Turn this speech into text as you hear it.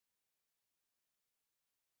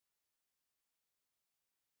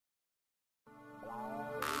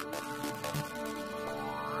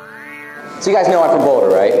So you guys know I'm from Boulder,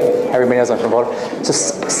 right? Everybody knows I'm from Boulder. So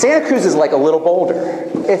Santa Cruz is like a little Boulder.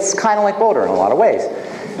 It's kind of like Boulder in a lot of ways.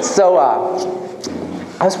 So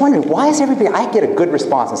I was wondering, why is everybody, I get a good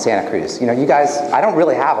response in Santa Cruz. You know, you guys, I don't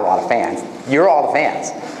really have a lot of fans. You're all the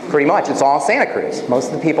fans. Pretty much, it's all in Santa Cruz,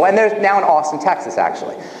 most of the people. And there's now in Austin, Texas,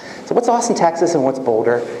 actually. So what's Austin, Texas, and what's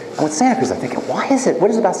Boulder, and what's Santa Cruz? I'm thinking, why is it, what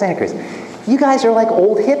is it about Santa Cruz? You guys are like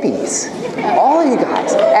old hippies. All of you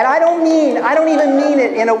guys. And I don't even mean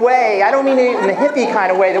it in a way, I don't mean it in the hippie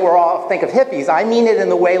kind of way that we're all think of hippies. I mean it in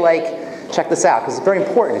the way like, check this out, because it's very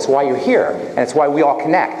important. It's why you're here, and it's why we all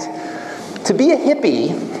connect. To be a hippie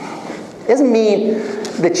doesn't mean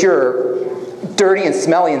that you're dirty and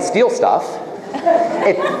smelly and steal stuff.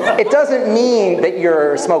 It doesn't mean that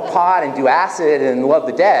you smoke pot and do acid and love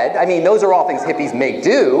the dead. I mean, those are all things hippies may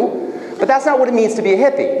do, but that's not what it means to be a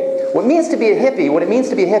hippie. What it means to be a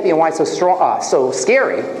hippie and why it's so strong, so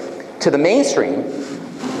scary to the mainstream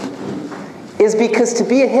is because to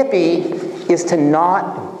be a hippie is to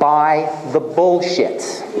not buy the bullshit.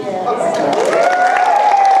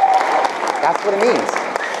 That's what it means.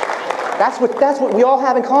 That's what we all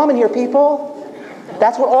have in common here, people.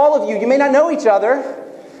 That's what all of you may not know each other,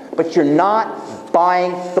 but you're not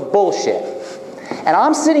buying the bullshit. And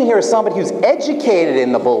I'm sitting here as somebody who's educated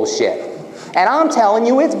in the bullshit. And I'm telling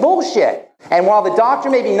you it's bullshit. And while the doctor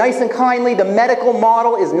may be nice and kindly, the medical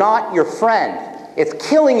model is not your friend. It's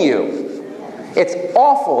killing you. It's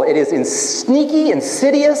awful. It is sneaky,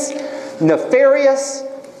 insidious, nefarious,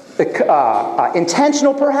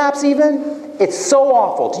 intentional perhaps even. It's so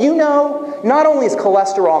awful. Do you know, not only is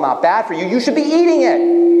cholesterol not bad for you, you should be eating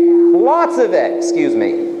it. Lots of it. Excuse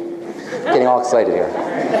me. Getting all excited here.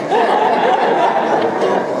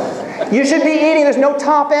 You should be eating. There's no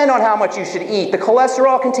top end on how much you should eat. The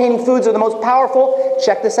cholesterol-containing foods are the most powerful.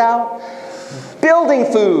 Check this out. Building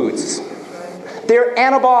foods. They're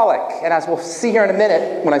anabolic. And as we'll see here in a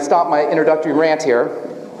minute, when I stop my introductory rant here,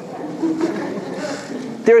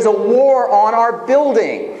 there's a war on our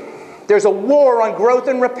building. There's a war on growth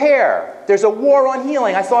and repair. There's a war on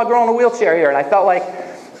healing. I saw a girl in a wheelchair here, and I felt like,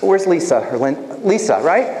 where's Lisa? Lisa,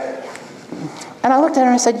 right? And I looked at her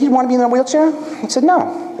and I said, you want to be in a wheelchair? She said,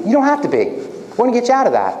 no. You don't have to be. We're going to get you out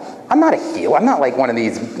of that. I'm not a healer. I'm not like one of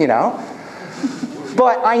these, you know.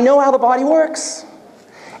 But I know how the body works.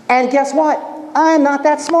 And guess what? I'm not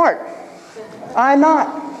that smart. I'm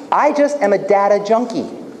not. I just am a data junkie.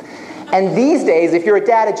 And these days, if you're a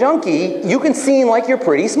data junkie, you can seem like you're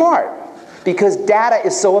pretty smart because data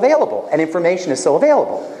is so available and information is so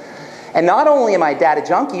available. And not only am I a data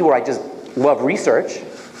junkie where I just love research,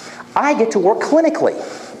 I get to work clinically.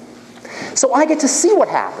 So I get to see what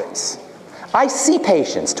happens. I see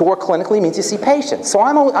patients. To work clinically means you see patients. So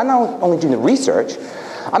I'm not only doing the research,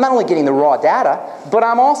 I'm not only getting the raw data, but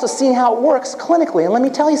I'm also seeing how it works clinically. And let me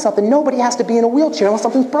tell you something, nobody has to be in a wheelchair unless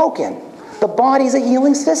something's broken. The body's a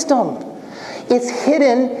healing system. It's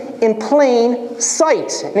hidden in plain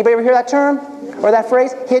sight. Anybody ever hear that term? Or that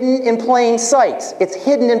phrase? Hidden in plain sight. It's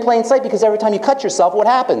hidden in plain sight because every time you cut yourself, what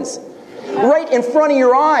happens? Right in front of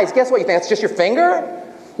your eyes. Guess what? You think that's just your finger?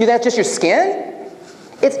 You think that's just your skin?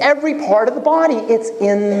 It's every part of the body. It's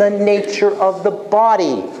in the nature of the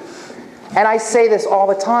body. And I say this all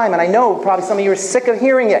the time, and I know probably some of you are sick of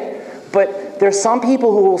hearing it, but there's some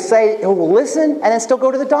people who will listen and then still go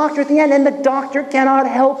to the doctor at the end, and the doctor cannot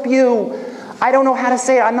help you. I don't know how to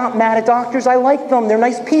say it. I'm not mad at doctors. I like them. They're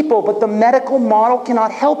nice people, but the medical model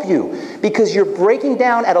cannot help you because you're breaking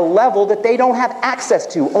down at a level that they don't have access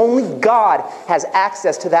to. Only God has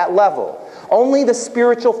access to that level. Only the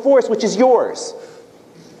spiritual force, which is yours.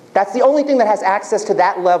 That's the only thing that has access to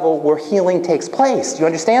that level where healing takes place. Do you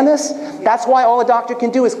understand this? That's why all a doctor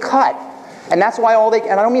can do is cut. And that's why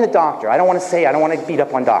and I don't mean a doctor. I don't want to beat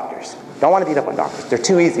up on doctors. Don't want to beat up on doctors. They're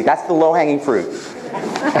too easy. That's the low-hanging fruit.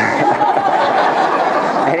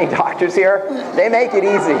 Any doctors here? They make it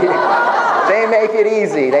easy. They make it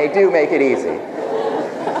easy. They do make it easy.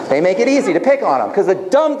 They make it easy to pick on them because the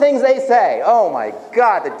dumb things they say. Oh my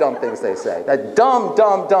God, the dumb things they say. The dumb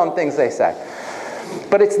things they say.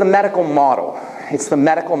 But it's the medical model. It's the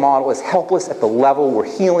medical model is helpless at the level where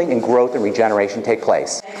healing and growth and regeneration take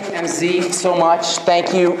place. Thank you, MZ, so much.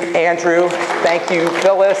 Thank you, Andrew. Thank you,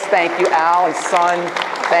 Phyllis. Thank you, Al and Son.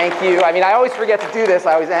 Thank you. I mean, I always forget to do this.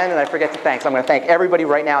 I always end and I forget to thank. So I'm going to thank everybody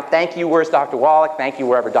right now. Thank you. Where's Dr. Wallach? Thank you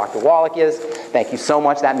wherever Dr. Wallach is. Thank you so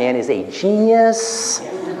much. That man is a genius.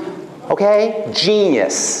 Okay?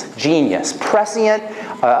 Genius. Genius. Prescient.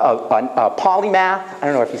 A polymath. I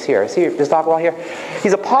don't know if he's here. Is Dr. Wall here?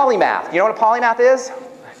 He's a polymath. You know what a polymath is?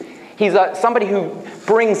 He's somebody who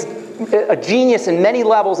brings a genius in many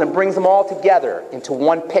levels and brings them all together into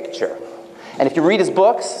one picture. And if you read his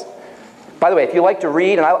books, By the way, if you like to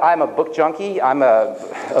read, and I'm a book junkie, I'm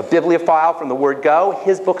a bibliophile from the word go,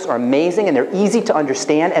 his books are amazing, and they're easy to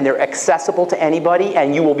understand, and they're accessible to anybody,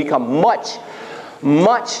 and you will become much,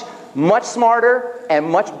 much, much smarter and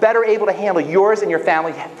much better able to handle yours and your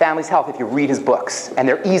family's health if you read his books. And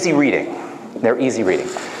they're easy reading. They're easy reading.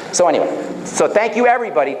 So anyway, so thank you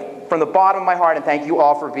everybody from the bottom of my heart, and thank you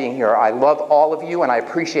all for being here. I love all of you, and I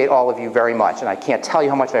appreciate all of you very much. And I can't tell you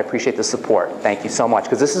how much I appreciate the support. Thank you so much,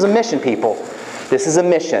 because this is a mission, people. This is a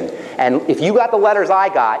mission. And if you got the letters I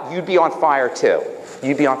got, you'd be on fire too.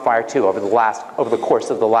 You'd be on fire too over the course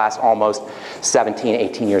of the last almost 17,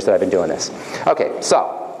 18 years that I've been doing this. Okay,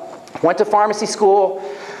 so went to pharmacy school.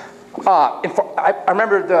 I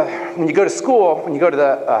remember when you go to school, when you go to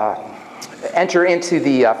the enter into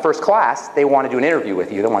the first class, they want to do an interview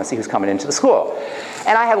with you. They want to see who's coming into the school.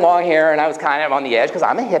 And I had long hair, and I was kind of on the edge, because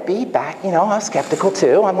I'm a hippie back, you know, I was skeptical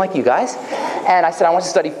too. I'm like you guys. And I said, I want to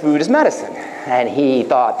study food as medicine. And he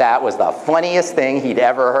thought that was the funniest thing he'd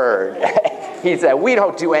ever heard. He said, we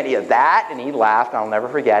don't do any of that. And he laughed, and I'll never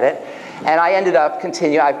forget it. And I ended up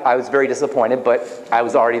I was very disappointed, but I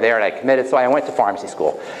was already there, and I committed, so I went to pharmacy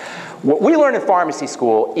school. What we learn in pharmacy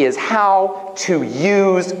school is how to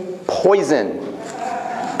use poison.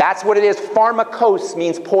 That's what it is. Pharmakos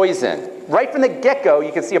means poison. Right from the get-go,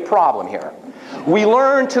 you can see a problem here. We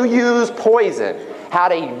learn to use poison, how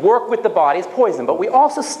to work with the body as poison, but we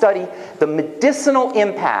also study the medicinal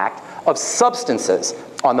impact of substances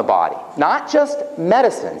on the body. Not just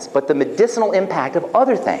medicines, but the medicinal impact of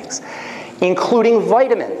other things, including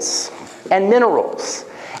vitamins and minerals.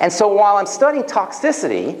 And so while I'm studying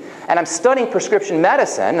toxicity, and I'm studying prescription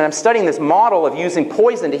medicine, and I'm studying this model of using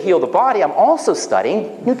poison to heal the body, I'm also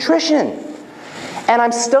studying nutrition. And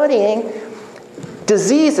I'm studying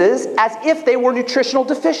diseases as if they were nutritional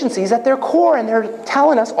deficiencies at their core, and they're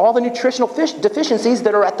telling us all the nutritional deficiencies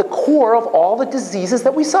that are at the core of all the diseases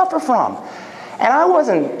that we suffer from. And I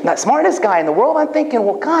wasn't the smartest guy in the world. I'm thinking,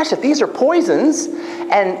 well, gosh, if these are poisons,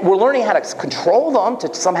 and we're learning how to control them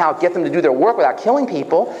to somehow get them to do their work without killing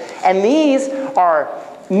people, and these are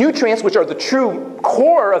nutrients, which are the true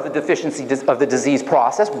core of the deficiency of the disease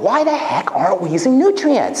process, why the heck aren't we using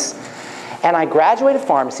nutrients? And I graduated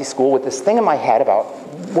pharmacy school with this thing in my head about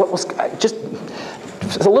what was just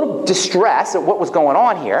a little distress at what was going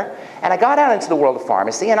on here. And I got out into the world of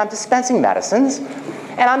pharmacy, and I'm dispensing medicines.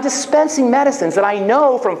 And I'm dispensing medicines that I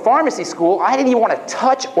know from pharmacy school I didn't even want to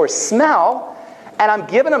touch or smell. And I'm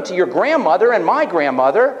giving them to your grandmother and my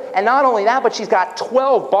grandmother. And not only that, but she's got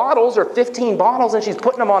 12 bottles or 15 bottles, and she's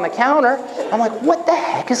putting them on the counter. I'm like, what the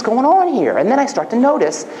heck is going on here? And then I start to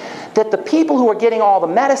notice that the people who are getting all the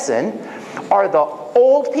medicine are the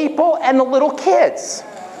old people and the little kids.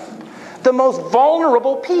 The most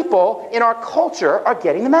vulnerable people in our culture are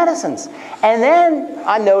getting the medicines. And then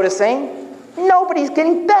I'm noticing nobody's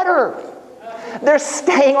getting better. They're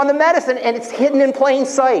staying on the medicine, and it's hidden in plain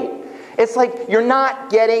sight. It's like, you're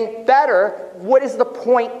not getting better. What is the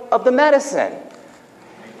point of the medicine?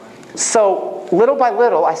 So little by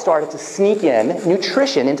little, I started to sneak in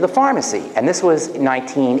nutrition into the pharmacy. And this was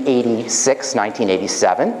 1986,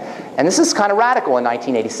 1987. And this is kind of radical in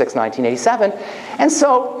 1986, 1987. And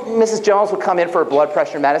so Mrs. Jones would come in for her blood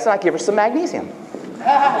pressure medicine. I'd give her some magnesium.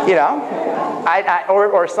 You know,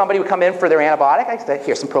 or somebody would come in for their antibiotic. I'd say,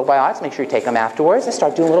 here's some probiotics. Make sure you take them afterwards. I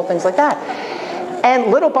start doing little things like that.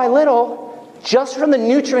 And little by little, just from the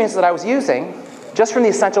nutrients that I was using, just from the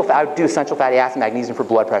essential, I would do essential fatty acid, magnesium for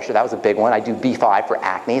blood pressure. That was a big one. I do B5 for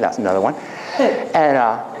acne. That's another one. And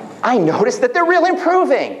I noticed that they're really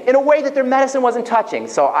improving in a way that their medicine wasn't touching.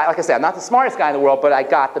 So, like I said, I'm not the smartest guy in the world, but I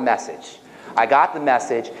got the message. I got the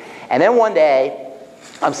message. And then one day,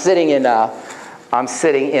 I'm sitting in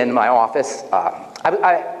my office.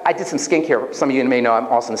 I did some skincare. Some of you may know I'm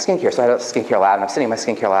also in the skincare. So I had a skincare lab, and I'm sitting in my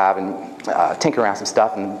skincare lab and tinkering around some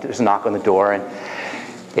stuff, and there's a knock on the door, and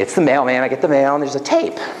it's the mailman. I get the mail, and there's a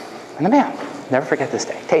tape in the mail. Never forget this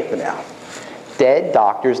day. Tape in the mail. Dead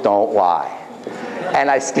doctors don't lie.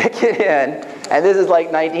 And I stick it in, and this is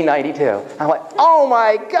like 1992. I'm like, oh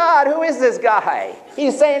my God, who is this guy?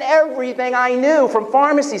 He's saying everything I knew from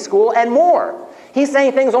pharmacy school and more. He's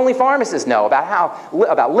saying things only pharmacists know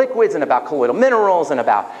about liquids and about colloidal minerals and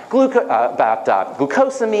about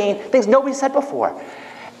glucosamine, things nobody said before.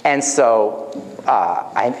 And so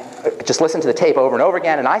I just listened to the tape over and over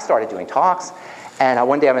again, and I started doing talks. And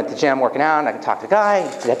one day I'm at the gym working out, and I can talk to a guy.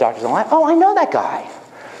 That doctor's on the line. Oh, I know that guy.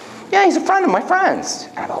 Yeah, he's a friend of my friend's.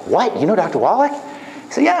 And I go, what? You know Dr. Wallach?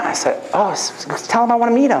 He said, yeah. I said, oh, tell him I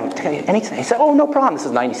want to meet him. And he said, oh, no problem. This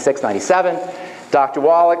is 96, 97. Dr.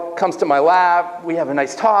 Wallach comes to my lab, we have a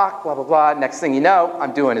nice talk, blah, blah, blah. Next thing you know,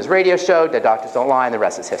 I'm doing his radio show, Dead Doctors Don't Lie, and the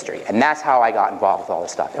rest is history. And that's how I got involved with all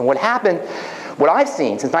this stuff. And what happened, what I've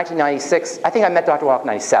seen since 1996, I think I met Dr. Wallach in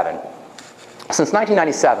 97. Since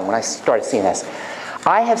 1997, when I started seeing this,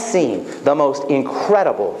 I have seen the most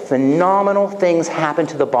incredible, phenomenal things happen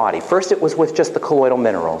to the body. First it was with just the colloidal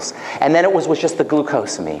minerals, and then it was with just the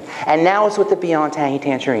glucosamine, and now it's with the Beyond Tangy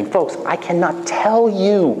Tangerine. Folks, I cannot tell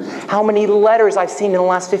you how many letters I've seen in the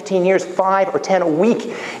last 15 years, 5 or 10 a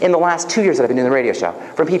week in the last 2 years that I've been doing the radio show,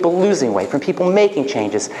 from people losing weight, from people making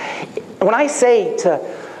changes. When I say to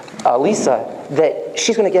Lisa that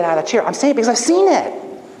she's going to get out of that chair, I'm saying it because I've seen it.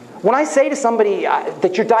 When I say to somebody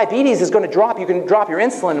that your diabetes is going to drop, you can drop your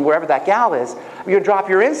insulin wherever that gal is, you're going to drop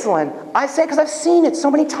your insulin, I say because I've seen it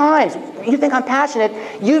so many times. You think I'm passionate,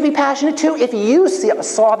 you'd be passionate too if you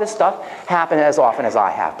saw this stuff happen as often as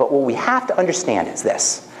I have. But what we have to understand is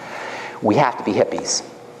this. We have to be hippies.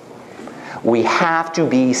 We have to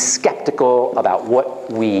be skeptical about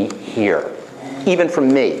what we hear. Even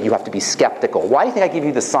from me, you have to be skeptical. Why do you think I give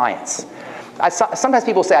you the science? Sometimes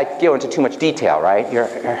people say I go into too much detail, right?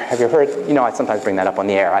 Have you heard? You know, I sometimes bring that up on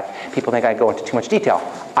the air. People think I go into too much detail.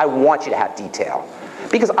 I want you to have detail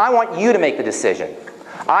because I want you to make the decision.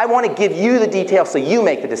 I want to give you the detail so you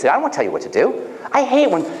make the decision. I don't want to tell you what to do. I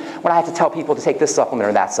hate when I have to tell people to take this supplement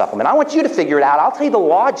or that supplement. I want you to figure it out. I'll tell you the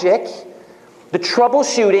logic, the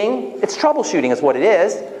troubleshooting. It's troubleshooting is what it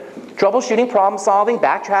is. Troubleshooting, problem solving,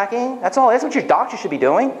 backtracking. That's all it is. That's what your doctor should be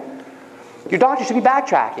doing. Your doctor should be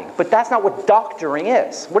backtracking, but that's not what doctoring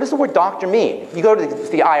is. What does the word doctor mean? You go to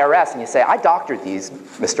the IRS and you say, I doctored these,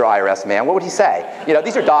 Mr. IRS man. What would he say? You know,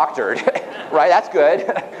 these are doctored, right? That's good,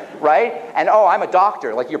 right? And oh, I'm a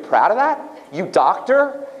doctor. Like, you're proud of that? You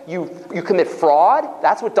doctor? You commit fraud?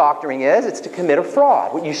 That's what doctoring is. It's to commit a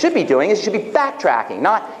fraud. What you should be doing is you should be backtracking,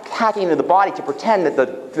 not hacking into the body to pretend that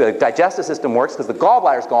the digestive system works because the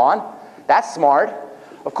gallbladder's gone. That's smart.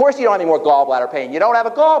 Of course you don't have any more gallbladder pain. You don't have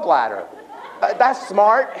a gallbladder. That's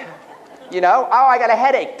smart, you know. Oh, I got a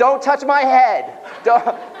headache. Don't touch my head.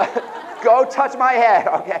 Go touch my head,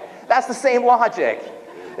 okay? That's the same logic.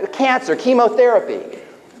 Cancer, chemotherapy.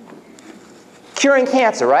 Curing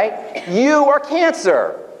cancer, right? You are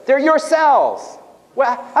cancer. They're your cells.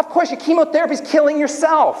 Well, of course, your chemotherapy is killing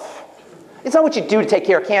yourself. It's not what you do to take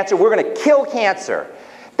care of cancer. We're going to kill cancer.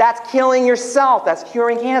 That's killing yourself. That's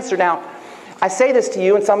curing cancer. Now, I say this to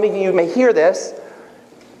you, and some of you may hear this,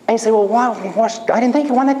 and you say, well, why didn't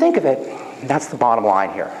I think of it? And that's the bottom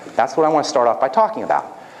line here. That's what I want to start off by talking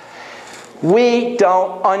about. We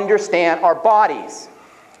don't understand our bodies.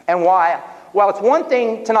 And why? Well, it's one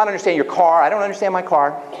thing to not understand your car. I don't understand my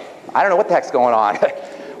car. I don't know what the heck's going on.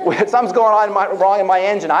 Something's going on wrong in my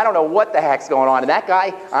engine. I don't know what the heck's going on. And that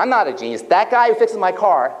guy, I'm not a genius. That guy who fixes my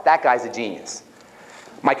car, that guy's a genius.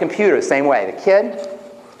 My computer, the same way. The kid,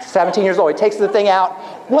 17 years old, he takes the thing out.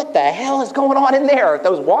 What the hell is going on in there?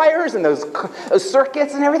 Those wires and those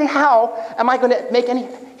circuits and everything. How am I going to make any?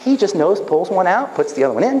 He just knows, pulls one out, puts the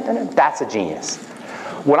other one in, and that's a genius.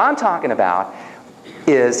 What I'm talking about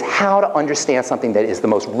is how to understand something that is the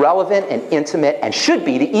most relevant and intimate and should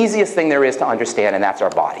be the easiest thing there is to understand, and that's our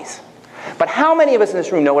bodies. But how many of us in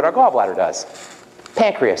this room know what our gallbladder does?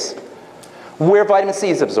 Pancreas, where vitamin C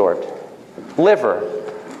is absorbed. Liver,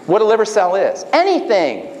 what a liver cell is.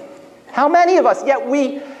 Anything. How many of us? Yet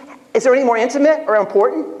is there any more intimate or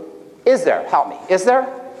important? Is there? Help me. Is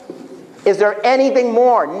there? Is there anything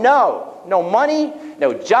more? No. No money,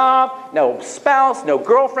 no job, no spouse, no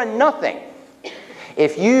girlfriend, nothing.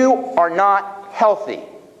 If you are not healthy,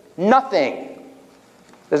 nothing.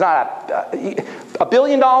 There's not $1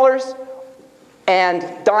 billion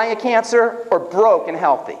and dying of cancer or broke and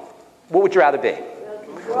healthy. What would you rather be?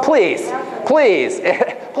 Please, please,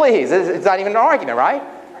 please. It's not even an argument, right?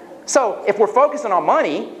 So if we're focusing on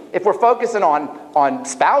money, if we're focusing on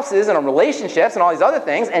spouses and on relationships and all these other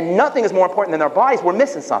things, and nothing is more important than our bodies, we're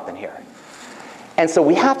missing something here. And so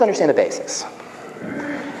we have to understand the basics.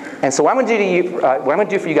 And so what I'm going to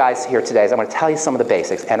do for you guys here today is I'm going to tell you some of the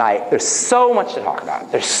basics. And there's so much to talk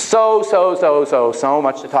about. There's so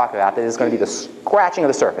much to talk about that is going to be the scratching of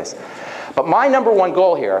the surface. But my number one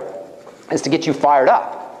goal here is to get you fired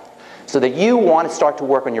up so that you want to start to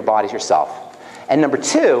work on your bodies yourself. And number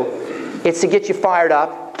two, it's to get you fired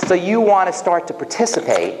up so you want to start to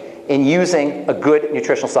participate in using a good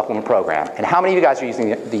nutritional supplement program. And how many of you guys are using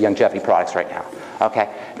the longevity products right now?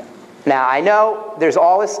 Okay. Now, I know there's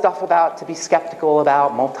all this stuff about to be skeptical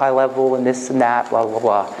about multi-level and this and that, blah, blah,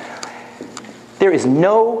 blah.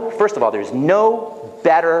 First of all, there's no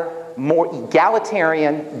better, more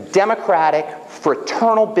egalitarian, democratic,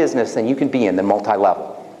 fraternal business than you can be in than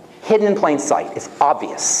multi-level. Hidden in plain sight. It's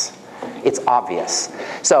obvious. It's obvious.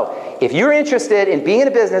 So if you're interested in being in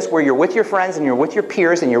a business where you're with your friends and you're with your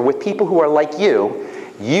peers and you're with people who are like you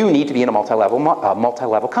need to be in a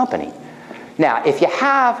multi-level company. Now, if you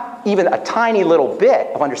have even a tiny little bit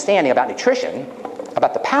of understanding about nutrition,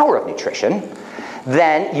 about the power of nutrition,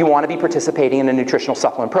 then you want to be participating in a nutritional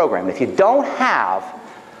supplement program. If you don't have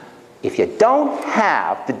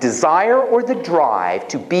the desire or the drive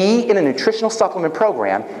to be in a nutritional supplement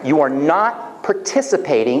program, you are not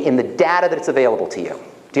participating in the data that's available to you.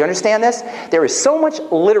 Do you understand this? There is so much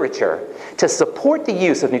literature to support the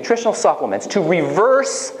use of nutritional supplements to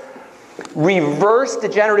reverse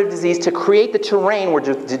degenerative disease, to create the terrain where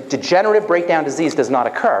degenerative breakdown disease does not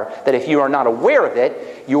occur, that if you are not aware of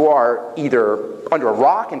it, you are either under a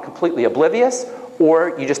rock and completely oblivious,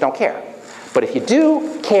 or you just don't care. But if you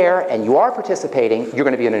do care and you are participating, you're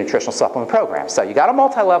going to be in a nutritional supplement program. So you got a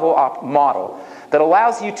multi-level model that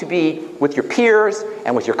allows you to be with your peers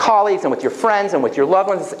and with your colleagues and with your friends and with your loved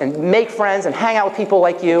ones and make friends and hang out with people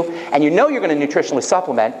like you, and you know you're going to nutritionally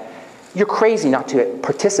supplement. You're crazy not to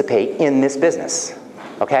participate in this business.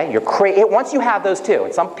 Okay? Once you have those two,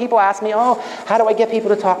 and some people ask me, oh, how do I get people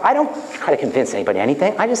to talk? I don't try to convince anybody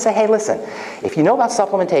anything. I just say, hey, listen, if you know about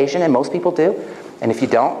supplementation, and most people do, and if you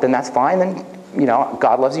don't, then that's fine. Then, you know,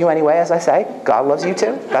 God loves you anyway, as I say. God loves you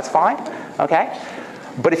too. That's fine. Okay?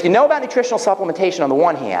 But if you know about nutritional supplementation on the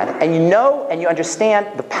one hand, and you know and you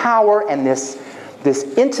understand the power and this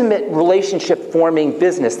intimate relationship-forming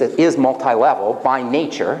business that is multi-level by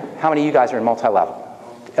nature. How many of you guys are in multi-level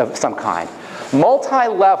of some kind?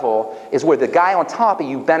 Multi-level is where the guy on top of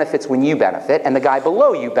you benefits when you benefit, and the guy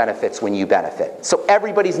below you benefits when you benefit. So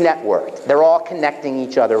everybody's networked. They're all connecting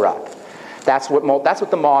each other up. That's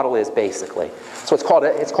what the model is, basically. So it's called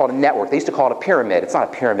a network. They used to call it a pyramid. It's not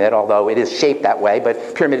a pyramid, although it is shaped that way,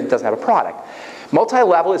 but pyramid doesn't have a product.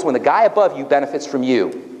 Multi-level is when the guy above you benefits from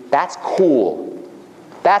you. That's cool.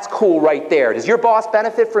 That's cool right there. Does your boss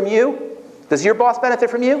benefit from you? Does your boss benefit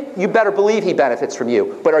from you? You better believe he benefits from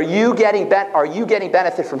you. But are you getting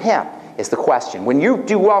benefit from him is the question. When you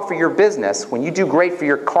do well for your business, when you do great for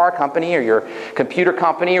your car company or your computer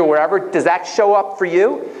company or wherever, does that show up for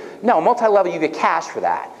you? No, multi-level, you get cash for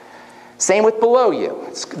that. Same with below you.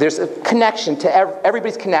 There's a connection to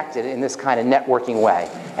everybody's connected in this kind of networking way.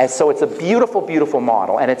 And so it's a beautiful, beautiful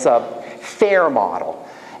model, and it's a fair model.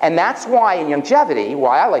 And that's why in longevity,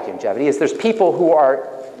 why I like longevity, is there's people who are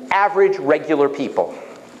average, regular people.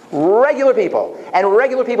 Regular people. And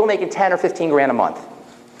regular people making 10 or 15 grand a month.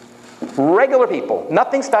 Regular people.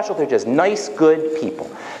 Nothing special. They're just nice, good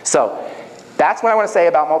people. So that's what I want to say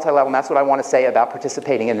about multi-level, and that's what I want to say about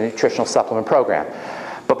participating in a nutritional supplement program.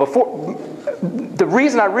 But before, the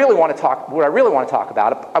reason what I really want to talk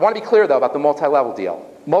about, I want to be clear though about the multi-level deal.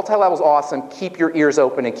 Multi-level is awesome. Keep your ears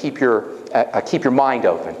open and keep your mind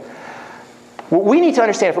open. What we need to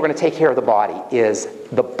understand if we're going to take care of the body is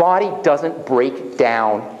the body doesn't break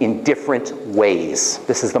down in different ways.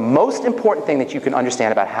 This is the most important thing that you can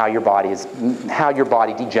understand about how your body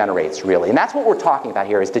degenerates, really. And that's what we're talking about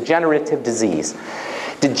here, is degenerative disease.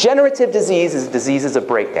 Degenerative disease is diseases of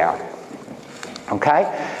breakdown.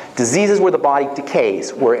 Okay? Diseases where the body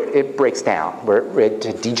decays, where it breaks down, where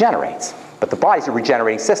it degenerates. But the body's a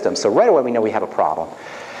regenerating system, so right away we know we have a problem.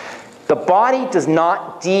 The body does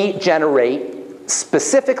not degenerate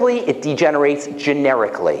specifically, it degenerates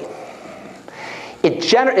generically. It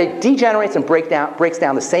degenerates and breaks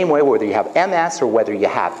down the same way whether you have MS or whether you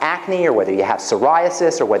have acne or whether you have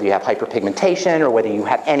psoriasis or whether you have hyperpigmentation or whether you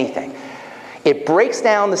have anything. It breaks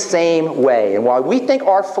down the same way. And while we think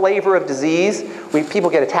our flavor of disease,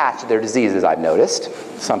 people get attached to their diseases, I've noticed.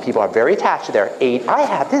 Some people are very attached to their age. I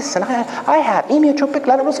have this, and I have amyotrophic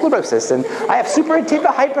lateral sclerosis, and I have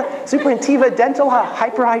superintiva dental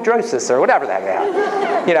hyperhidrosis, or whatever that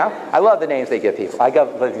is. You know, I love the names they give people. I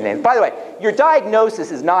love the names. By the way, your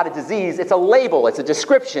diagnosis is not a disease. It's a label. It's a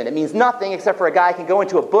description. It means nothing except for a guy can go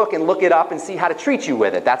into a book and look it up and see how to treat you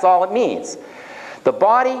with it. That's all it means. The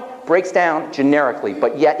body breaks down generically,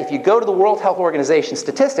 but yet if you go to the World Health Organization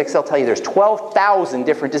statistics, they'll tell you there's 12,000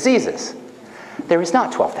 different diseases. There is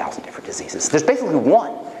not 12,000 different diseases. There's basically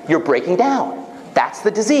one. You're breaking down. That's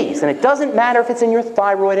the disease. And it doesn't matter if it's in your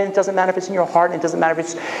thyroid, and it doesn't matter if it's in your heart, and it doesn't matter if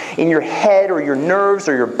it's in your head or your nerves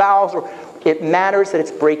or your bowels. It matters that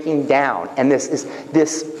it's breaking down. And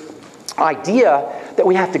this idea that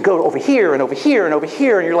we have to go over here and over here and over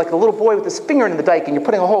here, and you're like a little boy with his finger in the dike, and you're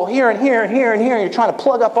putting a hole here and here and here and here, and you're trying to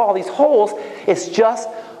plug up all these holes. It's just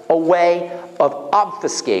a way of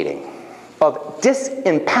obfuscating, of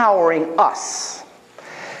disempowering us.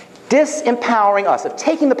 Disempowering us, of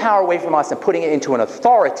taking the power away from us and putting it into an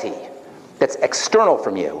authority that's external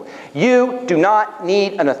from you. You do not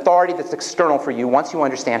need an authority that's external for you once you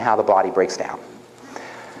understand how the body breaks down.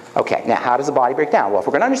 Okay, now how does the body break down? Well, if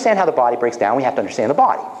we're going to understand how the body breaks down, we have to understand the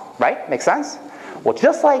body, right? Make sense? Well,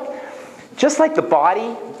 just like the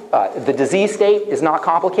body, the disease state is not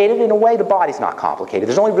complicated, in a way the body's not complicated.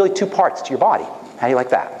 There's only really two parts to your body. How do you like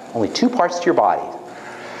that? Only two parts to your body.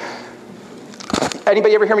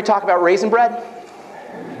 Anybody ever hear me talk about raisin bread?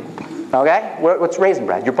 Okay? What's raisin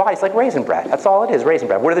bread? Your body's like raisin bread. That's all it is, raisin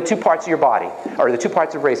bread. What are the two parts of your body? Or the two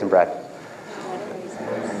parts of raisin bread?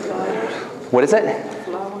 What is it?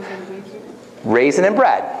 Raisin and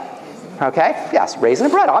bread. Okay? Yes, raisin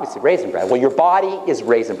and bread, obviously, raisin bread. Well, your body is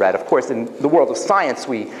raisin bread. Of course, in the world of science,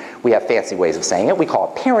 we have fancy ways of saying it. We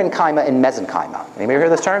call it parenchyma and mesenchyma. Anybody hear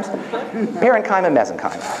those terms? Parenchyma and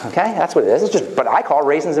mesenchyma. Okay? That's what it is. It's just, but I call it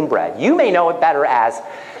raisins and bread. You may know it better as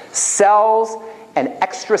cells and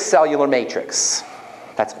extracellular matrix.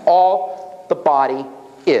 That's all the body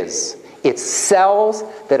is. It's cells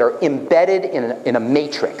that are embedded in a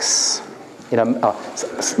matrix. In a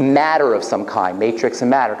matter of some kind. Matrix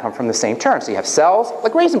and matter come from the same term. So you have cells,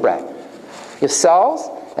 like raisin bread. You have cells,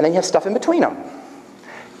 and then you have stuff in between them.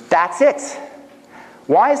 That's it.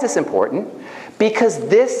 Why is this important? Because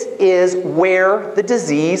this is where the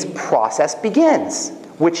disease process begins,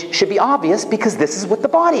 which should be obvious because this is what the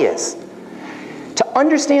body is. To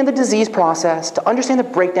understand the disease process, to understand the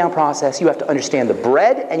breakdown process, you have to understand the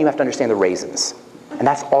bread and you have to understand the raisins. And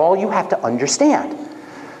that's all you have to understand.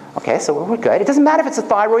 Okay, so we're good. It doesn't matter if it's a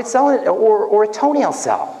thyroid cell or a toenail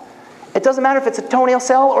cell. It doesn't matter if it's a toenail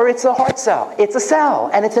cell or it's a heart cell. It's a cell,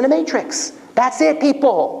 and it's in a matrix. That's it,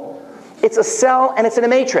 people. It's a cell, and it's in a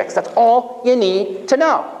matrix. That's all you need to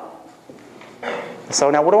know.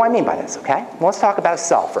 So now what do I mean by this, okay? Well, let's talk about a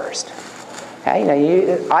cell first.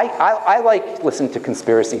 Okay, I like listening to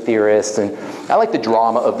conspiracy theorists, and I like the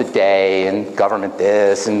drama of the day, and government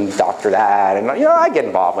this, and doctor that, and I get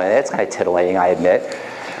involved with it. It's kind of titillating, I admit.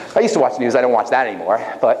 I used to watch news. I don't watch that anymore.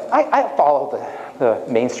 But I follow the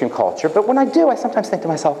mainstream culture. But when I do, I sometimes think to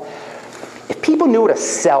myself, if people knew what a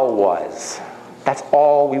cell was, that's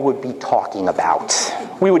all we would be talking about.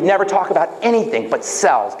 We would never talk about anything but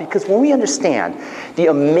cells. Because when we understand the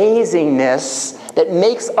amazingness that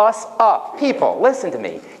makes us up, people, listen to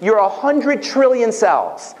me. You're 100 trillion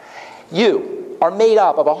cells. You are made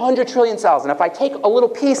up of 100 trillion cells. And if I take a little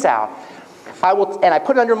piece out, and I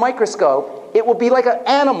put it under a microscope, it would be like an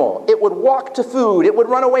animal. It would walk to food. It would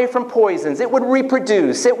run away from poisons. It would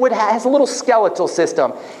reproduce. It has a little skeletal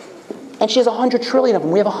system. And she has 100 trillion of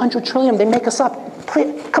them. We have 100 trillion. They make us up.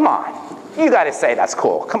 Come on. You got to say that's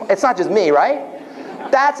cool. Come on. It's not just me, right?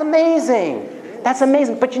 That's amazing. That's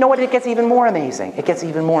amazing. But you know what? It gets even more amazing. It gets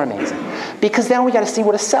even more amazing. Because then we got to see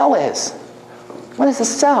what a cell is. What is a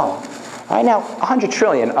cell? All right, now, 100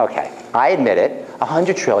 trillion, okay. I admit it.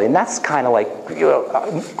 100 trillion, that's kind of like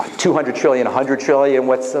 200 trillion, 100 trillion.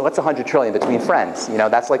 What's 100 trillion between friends?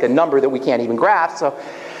 That's like a number that we can't even grasp. So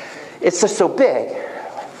it's just so big.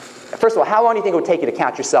 First of all, how long do you think it would take you to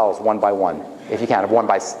count your cells one by one? If you counted one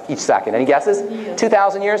by each second. Any guesses?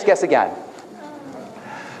 2,000 years? Guess again.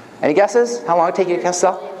 Any guesses? How long would it take you to count a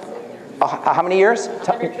cell? How many years?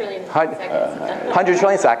 100 trillion seconds. 100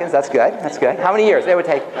 trillion seconds. That's good. That's good. How many years? It would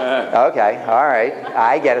take. Okay. All right.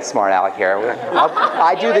 I get it, smart aleck here.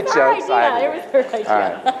 I do the jokes. It was her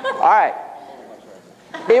idea. All right.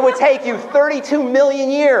 It would take you 32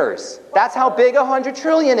 million years. That's how big 100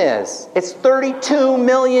 trillion is. It's 32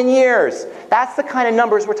 million years. That's the kind of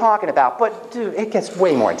numbers we're talking about. But, dude, it gets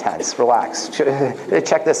way more intense. Relax.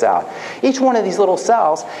 Check this out. Each one of these little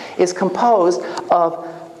cells is composed of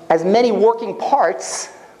as many working parts,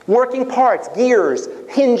 gears,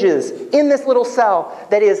 hinges, in this little cell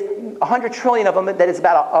that is 100 trillion of them, that is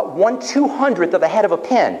about a 1/200th of a head of a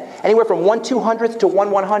pin. Anywhere from 1/200th to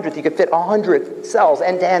 1/100th, you could fit 100 cells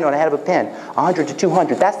end to end on a head of a pin. 100 to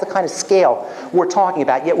 200. That's the kind of scale we're talking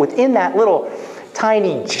about. Yet within that little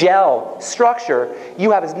tiny gel structure,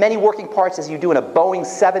 you have as many working parts as you do in a Boeing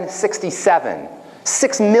 767.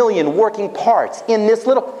 6 million working parts in this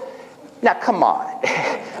little... Now, come on.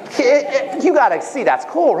 You got to see that's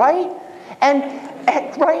cool, right? And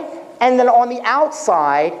then on the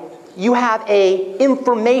outside, you have a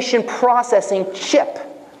information processing chip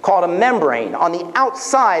called a membrane on the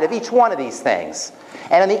outside of each one of these things.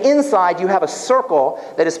 And on the inside, you have a circle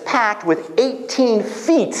that is packed with 18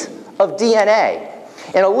 feet of DNA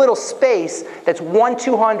in a little space that's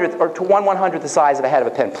 1/200th or to 1/100th the size of a head of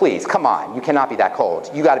a pin. Please, come on. You cannot be that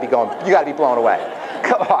cold. You got to be blown away.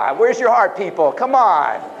 Come on. Where's your heart, people? Come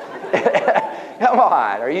on. Come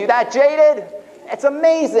on. Are you that jaded? It's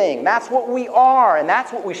amazing. That's what we are, and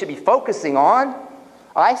that's what we should be focusing on.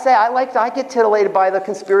 I get titillated by the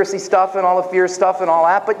conspiracy stuff and all the fear stuff and all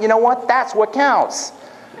that, but you know what? That's what counts.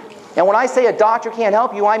 And when I say a doctor can't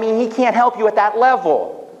help you, I mean he can't help you at that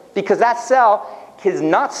level, because that cell is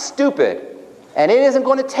not stupid. And it isn't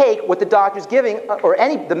going to take what the doctor's giving, or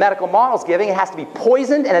the medical model's giving. It has to be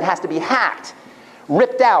poisoned, and it has to be hacked.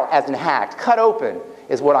 Ripped out as in hacked. Cut open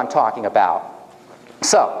is what I'm talking about.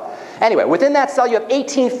 So, anyway, within that cell you have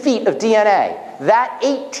 18 feet of DNA. That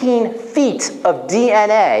 18 feet of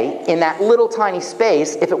DNA in that little tiny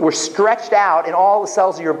space, if it were stretched out in all the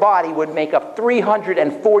cells of your body, would make up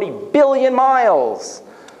 340 billion miles.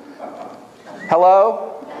 Hello?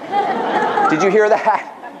 Did you hear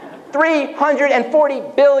that? 340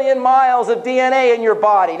 billion miles of DNA in your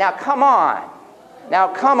body. Now come on. Now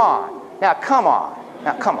come on. Now come on.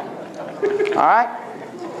 Now come on. All right?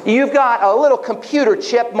 You've got a little computer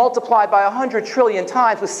chip multiplied by 100 trillion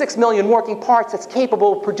times with 6 million working parts that's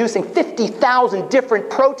capable of producing 50,000 different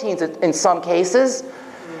proteins in some cases,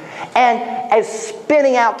 and as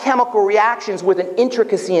spinning out chemical reactions with an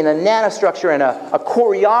intricacy and a nanostructure and a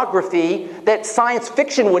choreography that science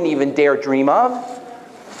fiction wouldn't even dare dream of.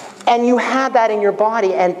 And you have that in your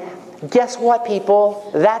body, and guess what, people?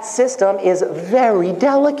 That system is very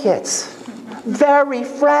delicate, very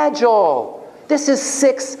fragile. This is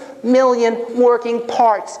 6 million working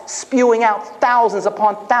parts spewing out thousands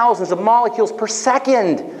upon thousands of molecules per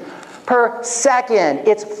second. Per second.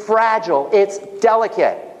 It's fragile. It's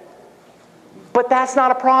delicate. But that's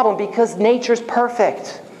not a problem, because nature's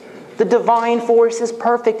perfect. The divine force is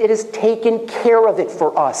perfect. It has taken care of it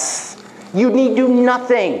for us. You need do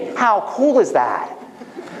nothing. How cool is that?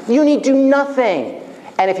 You need do nothing.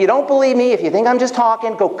 And if you don't believe me, if you think I'm just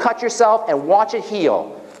talking, go cut yourself and watch it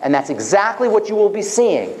heal. And that's exactly what you will be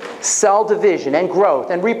seeing. Cell division and growth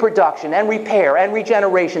and reproduction and repair and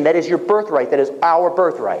regeneration. That is your birthright. That is our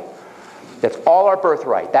birthright. That's all our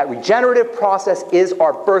birthright. That regenerative process is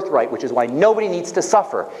our birthright, which is why nobody needs to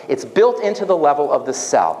suffer. It's built into the level of the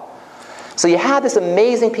cell. So you have this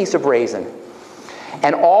amazing piece of raisin.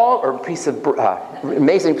 And amazing piece of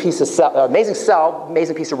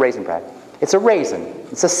raisin bread. It's a raisin.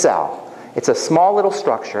 It's a cell. It's a small little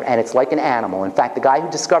structure, and it's like an animal. In fact, the guy who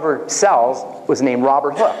discovered cells was named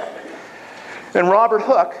Robert Hooke. And Robert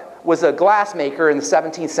Hooke was a glass maker in the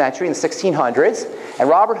 17th century, in the 1600s. And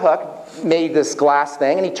Robert Hooke made this glass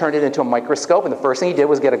thing, and he turned it into a microscope. And the first thing he did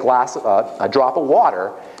was get a drop of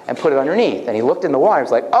water and put it underneath. And he looked in the water and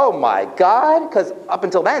was like, oh my God, because up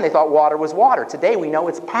until then they thought water was water. Today we know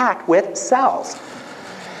it's packed with cells.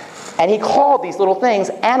 And he called these little things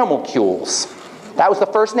animalcules. That was the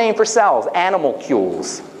first name for cells,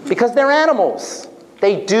 animalcules, because they're animals.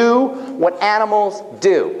 They do what animals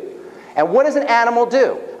do. And what does an animal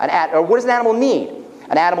do? Or what does an animal need?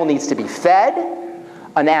 An animal needs to be fed.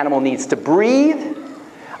 An animal needs to breathe.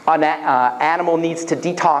 An animal needs to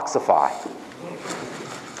detoxify.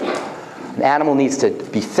 An animal needs to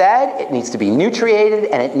be fed, it needs to be nutriated,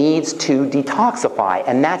 and it needs to detoxify.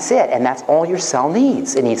 And that's it. And that's all your cell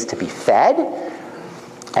needs. It needs to be fed,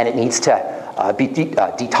 and it needs to be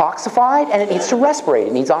detoxified, and it needs to respirate.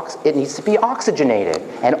 It needs to be oxygenated.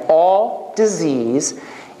 And all disease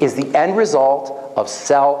is the end result of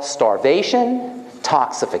cell starvation,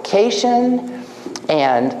 toxification,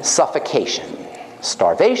 and suffocation.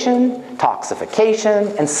 Starvation,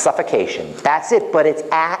 toxification, and suffocation. That's it, but it's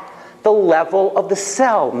at the level of the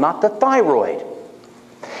cell, not the thyroid.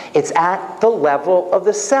 It's at the level of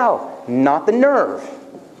the cell, not the nerve.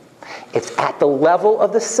 It's at the level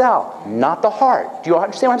of the cell, not the heart. Do you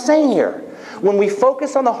understand what I'm saying here? When we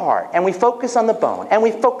focus on the heart, and we focus on the bone, and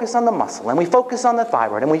we focus on the muscle, and we focus on the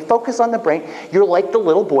thyroid, and we focus on the brain, you're like the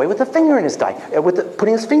little boy with a finger in his dike,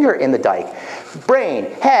 putting his finger in the dike. Brain,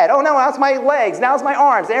 head, oh no, now it's my legs, now it's my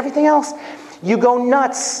arms, and everything else. You go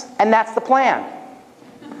nuts, and that's the plan.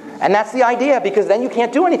 And that's the idea, because then you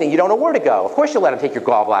can't do anything. You don't know where to go. Of course you'll let him take your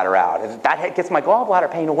gallbladder out. If that gets my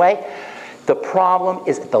gallbladder pain away. The problem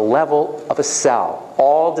is at the level of a cell.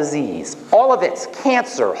 All disease, all of it,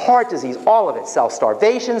 cancer, heart disease, all of it, cell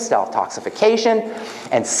starvation, cell toxification,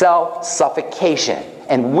 and cell suffocation.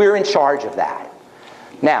 And we're in charge of that.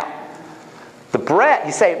 Now, the bread,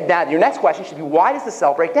 you say, now your next question should be, why does the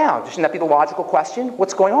cell break down? Shouldn't that be the logical question?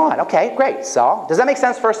 What's going on? Okay, great. So, does that make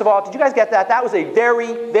sense, first of all? Did you guys get that? That was a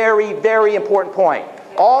very, very, very important point.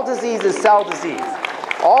 All disease is cell disease.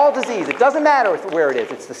 All disease. It doesn't matter where it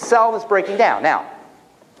is. It's the cell that's breaking down. Now,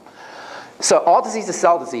 so all disease is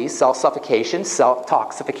cell disease, cell suffocation, cell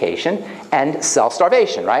toxification, and cell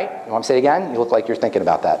starvation, right? You want me to say it again? You look like you're thinking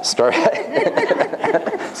about that.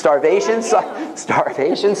 Starvation,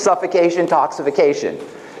 suffocation, toxification.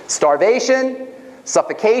 Starvation,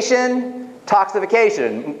 suffocation,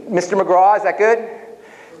 Toxification. Mr. McGraw, is that good?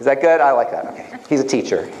 Is that good? I like that. Okay. He's a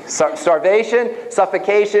teacher. Starvation,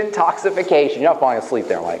 suffocation, toxification. You're not falling asleep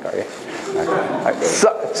there, Mike, are you? All right.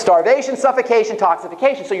 Starvation, suffocation,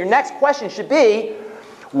 toxification. So your next question should be,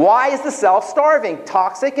 why is the cell starving,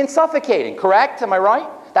 toxic, and suffocating? Correct? Am I right?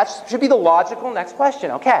 That should be the logical next question.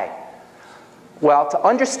 Okay. Well, to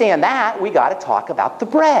understand that, we got to talk about the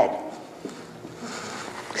bread.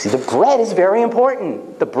 See, the bread is very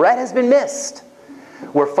important. The bread has been missed.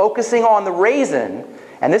 We're focusing on the raisin,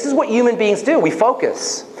 and this is what human beings do. We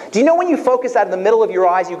focus. Do you know when you focus out of the middle of your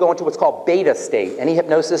eyes, you go into what's called beta state? Any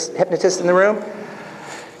hypnotists in the room?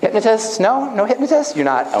 Hypnotists? No? No hypnotists? You're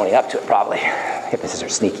not owning up to it, probably. Hypnotists are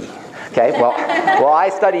sneaky. Okay, well, I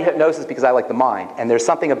study hypnosis because I like the mind, and there's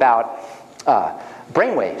something about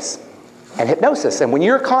brainwaves and hypnosis. And when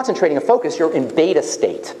you're concentrating and focused, you're in beta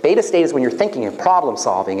state. Beta state is when you're thinking and problem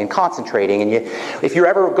solving and concentrating. And if you're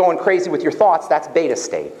ever going crazy with your thoughts, that's beta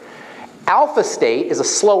state. Alpha state is a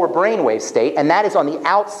slower brainwave state, and that is on the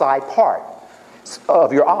outside part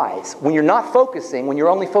of your eyes. When you're not focusing, when you're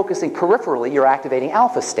only focusing peripherally, you're activating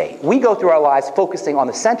alpha state. We go through our lives focusing on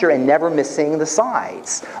the center and never missing the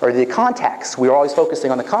sides or the context. We're always focusing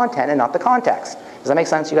on the content and not the context. Does that make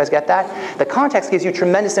sense? You guys get that? The context gives you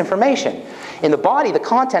tremendous information. In the body, the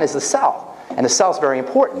content is the cell. And the cell is very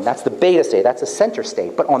important. That's the beta state. That's the center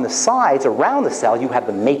state. But on the sides around the cell, you have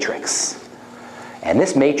the matrix. And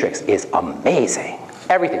this matrix is amazing.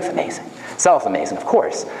 Everything's amazing. Cell's amazing, of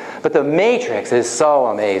course. But the matrix is so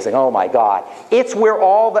amazing. Oh, my God. It's where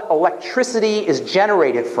all the electricity is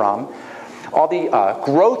generated from. All the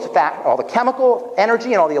all the chemical energy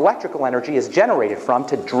and all the electrical energy is generated from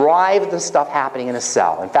to drive the stuff happening in a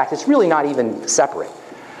cell. In fact, it's really not even separate.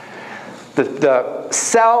 The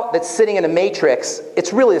cell that's sitting in a matrix,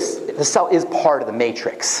 it's really, the cell is part of the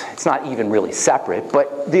matrix. It's not even really separate, but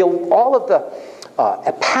all of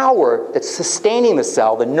the power that's sustaining the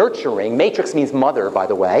cell, the nurturing, matrix means mother, by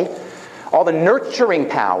the way, all the nurturing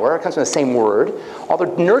power, it comes from the same word, all the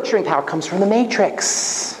nurturing power comes from the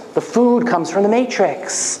matrix. The food comes from the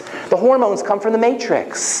matrix. The hormones come from the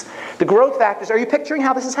matrix. The growth factors, are you picturing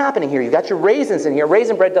how this is happening here? You've got your raisins in here.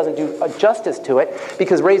 Raisin bread doesn't do justice to it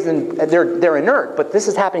because raisins, they're inert, but this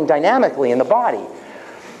is happening dynamically in the body.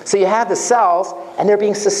 So you have the cells, and they're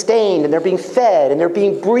being sustained, and they're being fed, and they're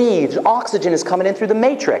being breathed. Oxygen is coming in through the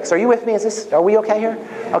matrix. Are you with me? Are we okay here?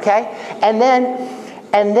 Okay? And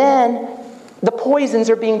then the poisons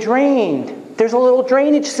are being drained. There's a little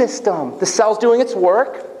drainage system. The cell's doing its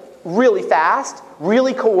work really fast,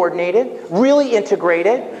 really coordinated, really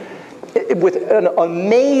integrated, with an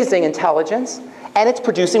amazing intelligence, and it's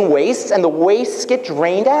producing wastes, and the wastes get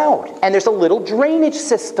drained out. And there's a little drainage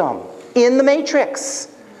system in the matrix.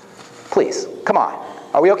 Please, come on.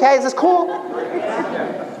 Are we okay? Is this cool?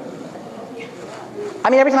 I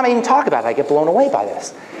mean, every time I even talk about it, I get blown away by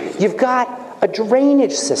this. You've got a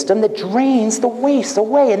drainage system that drains the waste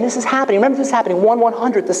away, and this is happening. Remember, this is happening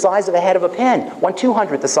 1/100th the size of a head of a pin,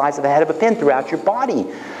 1/200th the size of a head of a pin throughout your body.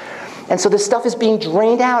 And so this stuff is being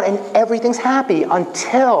drained out, and everything's happy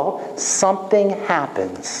until something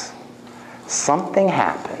happens. Something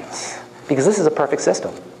happens. Because this is a perfect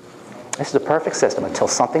system. This is a perfect system until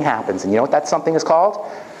something happens. And you know what that something is called?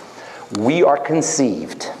 We are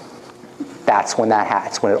conceived. That's when that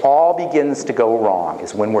happens. When it all begins to go wrong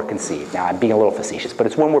is when we're conceived. Now, I'm being a little facetious, but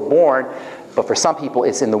it's when we're born, but for some people,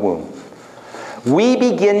 it's in the womb. We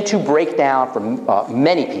begin to break down for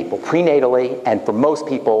many people prenatally, and for most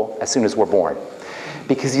people as soon as we're born.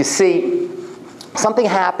 Because you see, something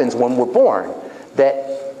happens when we're born that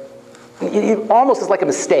it almost is like a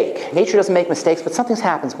mistake. Nature doesn't make mistakes, but something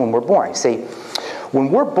happens when we're born. You see,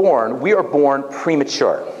 when we're born, we are born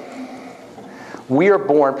premature. We are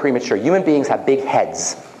born premature. Human beings have big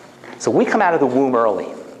heads. So we come out of the womb early.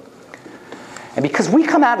 And because we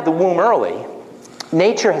come out of the womb early,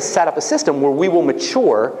 nature has set up a system where we will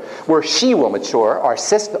mature, where she will mature,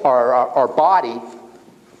 our body,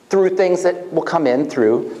 through things that will come in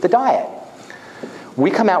through the diet.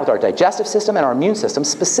 We come out with our digestive system and our immune system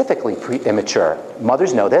specifically immature.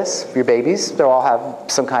 Mothers know this. Your babies, they all have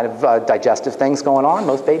some kind of digestive things going on.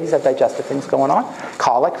 Most babies have digestive things going on.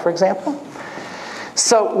 Colic, for example.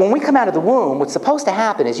 So when we come out of the womb, what's supposed to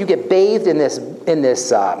happen is you get bathed in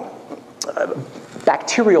this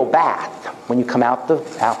bacterial bath when you come out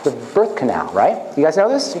the birth canal, right? You guys know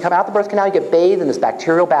this? You come out the birth canal, you get bathed in this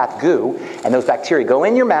bacterial bath goo, and those bacteria go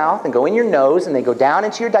in your mouth and go in your nose, and they go down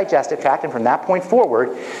into your digestive tract, and from that point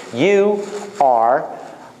forward, you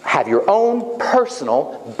have your own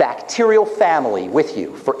personal bacterial family with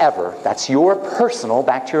you forever. That's your personal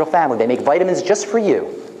bacterial family. They make vitamins just for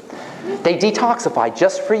you. They detoxify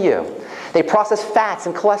just for you. They process fats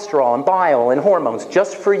and cholesterol and bile and hormones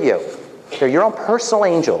just for you. They're your own personal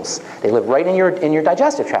angels. They live right in your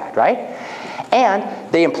digestive tract, right? And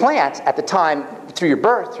they implant at the time through your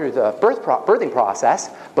birth, through the birthing process,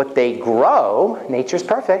 but they grow. Nature's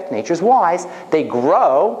perfect, nature's wise. They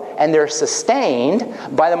grow and they're sustained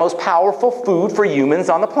by the most powerful food for humans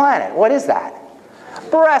on the planet. What is that?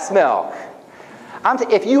 Breast milk.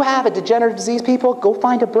 If you have a degenerative disease, people, go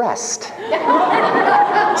find a breast.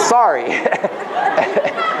 Sorry.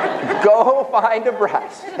 Go find a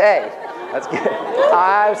breast. Hey, that's good.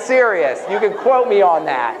 I'm serious. You can quote me on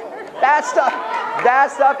that.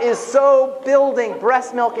 That stuff is so building.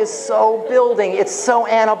 Breast milk is so building. It's so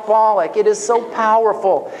anabolic. It is so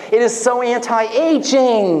powerful. It is so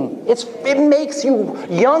anti-aging. It makes you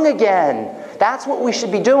young again. That's what we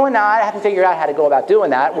should be doing now. I haven't figured out how to go about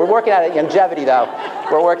doing that. We're working at longevity, though.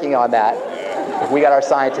 We're working on that. We got our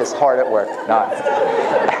scientists hard at work. No.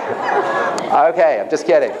 Okay, I'm just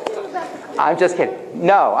kidding. I'm just kidding.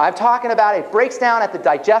 No, I'm talking about it breaks down at the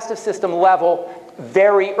digestive system level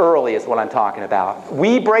very early is what I'm talking about.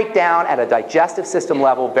 We break down at a digestive system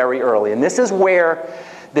level very early. And this is where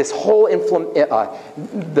this whole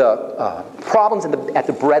problems at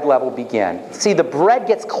the bread level begin. See, the bread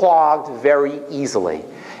gets clogged very easily.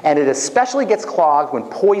 And it especially gets clogged when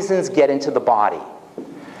poisons get into the body.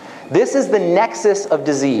 This is the nexus of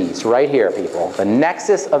disease right here, people. The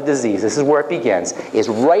nexus of disease, this is where it begins, is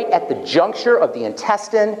right at the juncture of the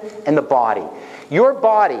intestine and the body. Your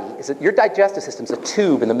body, your digestive system is a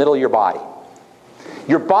tube in the middle of your body.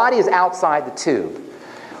 Your body is outside the tube.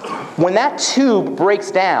 When that tube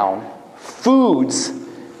breaks down, foods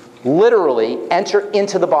literally enter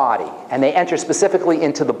into the body, and they enter specifically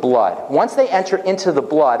into the blood. Once they enter into the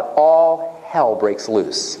blood, all hell breaks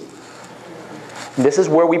loose. This is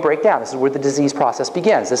where we break down. This is where the disease process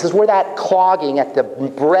begins. This is where that clogging at the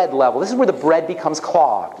bread level, this is where the bread becomes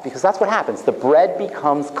clogged, because that's what happens. The bread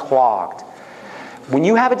becomes clogged. When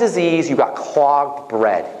you have a disease, you've got clogged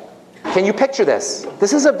bread. Can you picture this?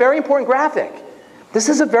 This is a very important graphic. This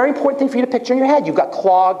is a very important thing for you to picture in your head. You've got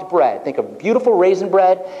clogged bread. Think of beautiful raisin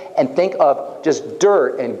bread, and think of just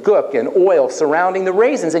dirt and gook and oil surrounding the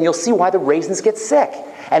raisins, and you'll see why the raisins get sick,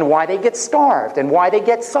 and why they get starved, and why they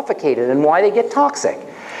get suffocated, and why they get toxic.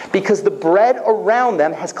 Because the bread around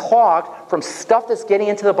them has clogged from stuff that's getting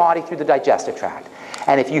into the body through the digestive tract.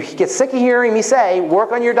 And if you get sick of hearing me say,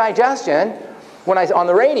 work on your digestion, when on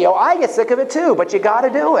the radio, I get sick of it too, but you got to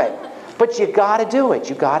do it. But you got to do it.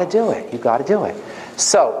 You got to do it. You got to do it.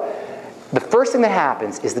 So, the first thing that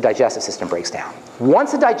happens is the digestive system breaks down.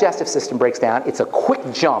 Once the digestive system breaks down, it's a quick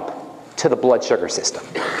jump to the blood sugar system.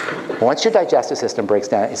 Once your digestive system breaks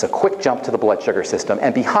down, it's a quick jump to the blood sugar system.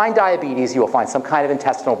 And behind diabetes, you will find some kind of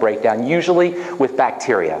intestinal breakdown, usually with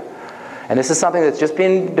bacteria. And this is something that's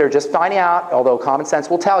they're just finding out, although common sense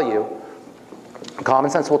will tell you,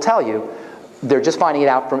 they're just finding it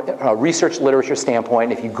out from a research literature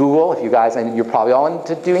standpoint. If you Google, if you guys, and you're probably all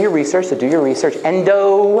into doing your research, so do your research,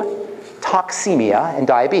 endotoxemia and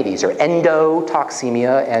diabetes, or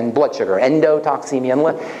endotoxemia and blood sugar, endotoxemia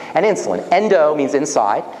and insulin. Endo means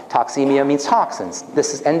inside, toxemia means toxins.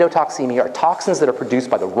 This is endotoxemia, are toxins that are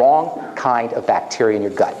produced by the wrong kind of bacteria in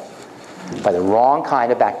your gut. By the wrong kind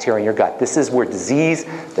of bacteria in your gut. This is where disease,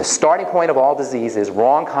 the starting point of all disease is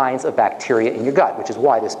wrong kinds of bacteria in your gut, which is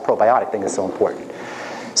why this probiotic thing is so important.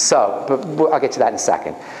 So, but I'll get to that in a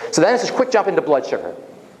second. So then it's this quick jump into blood sugar.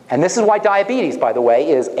 And this is why diabetes, by the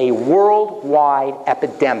way, is a worldwide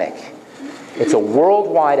epidemic. It's a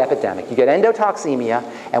worldwide epidemic. You get endotoxemia,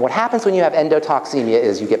 and what happens when you have endotoxemia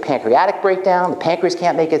is you get pancreatic breakdown, the pancreas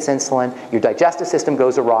can't make its insulin, your digestive system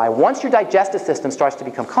goes awry. Once your digestive system starts to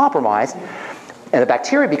become compromised, and the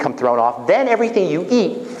bacteria become thrown off, then everything you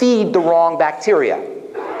eat feed the wrong bacteria,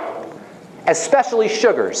 especially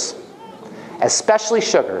sugars. Especially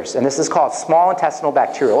sugars, and this is called small intestinal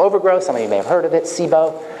bacterial overgrowth. Some of you may have heard of it,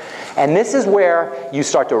 SIBO. And this is where you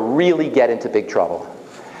start to really get into big trouble.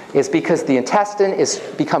 Is because the intestine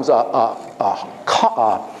becomes an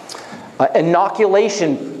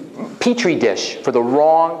inoculation petri dish for the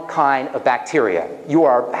wrong kind of bacteria. You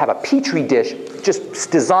have a petri dish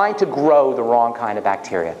just designed to grow the wrong kind of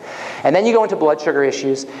bacteria. And then you go into blood sugar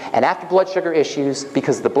issues, and after blood sugar issues,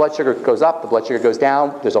 because the blood sugar goes up, the blood sugar goes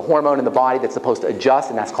down, there's a hormone in the body that's supposed to adjust,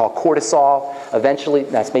 and that's called cortisol. Eventually,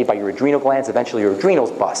 that's made by your adrenal glands. Eventually, your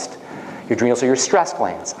adrenals bust. Your adrenals are your stress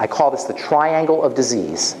glands. I call this the triangle of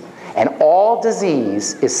disease. And all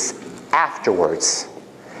disease is afterwards.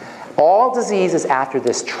 All disease is after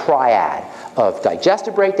this triad of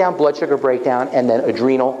digestive breakdown, blood sugar breakdown, and then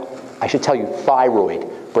adrenal, I should tell you, thyroid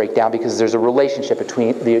breakdown, because there's a relationship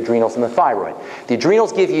between the adrenals and the thyroid. The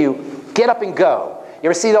adrenals give you get up and go. You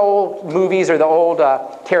ever see the old movies or the old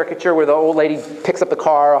caricature where the old lady picks up the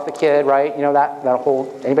car off the kid, right? You know that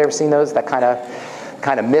whole, anybody ever seen those? That kind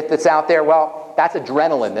of myth that's out there? Well, that's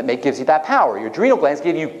adrenaline that gives you that power. Your adrenal glands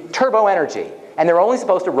give you turbo energy. And they're only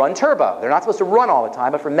supposed to run turbo. They're not supposed to run all the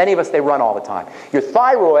time, but for many of us, they run all the time. Your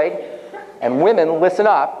thyroid, and women, listen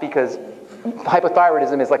up, because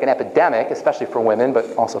hypothyroidism is like an epidemic, especially for women,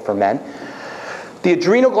 but also for men. The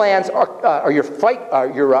adrenal glands are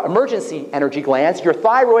your emergency energy glands. Your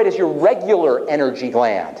thyroid is your regular energy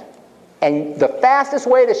gland. And the fastest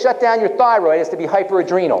way to shut down your thyroid is to be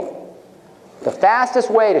hyperadrenal. The fastest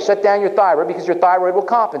way to shut down your thyroid, because your thyroid will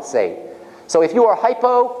compensate. So if you are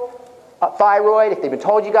hypothyroid, if they've been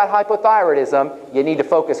told you got hypothyroidism, you need to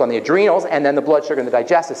focus on the adrenals and then the blood sugar and the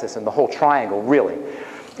digestive system, the whole triangle, really.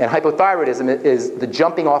 And hypothyroidism is the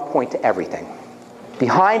jumping off point to everything.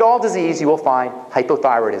 Behind all disease, you will find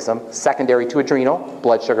hypothyroidism, secondary to adrenal,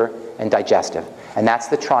 blood sugar, and digestive. And that's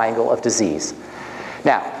the triangle of disease.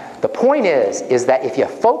 Now, the point is that if you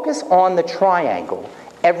focus on the triangle,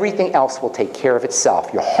 everything else will take care of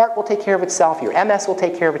itself. Your heart will take care of itself, your MS will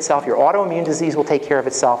take care of itself, your autoimmune disease will take care of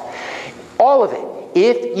itself. All of it,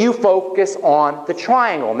 if you focus on the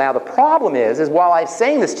triangle. Now, the problem is while I'm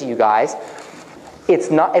saying this to you guys, it's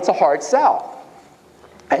a hard sell.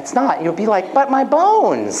 It's not. You'll be like, but my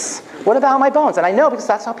bones. What about my bones? And I know, because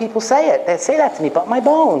that's how people say it. They say that to me, but my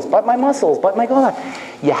bones, but my muscles, but my God.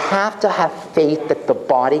 You have to have faith that the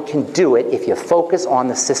body can do it if you focus on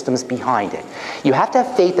the systems behind it. You have to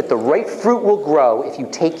have faith that the right fruit will grow if you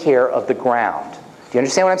take care of the ground. Do you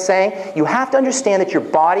understand what I'm saying? You have to understand that your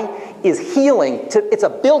body is healing. It's a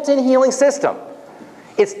built-in healing system.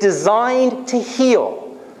 It's designed to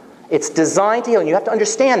heal. It's designed to heal, and you have to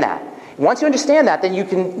understand that. Once you understand that, then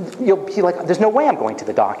you'll be like, there's no way I'm going to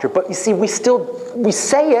the doctor. But you see, we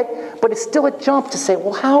say it, but it's still a jump to say,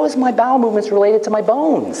 well, how is my bowel movements related to my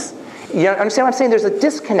bones? You understand what I'm saying? There's a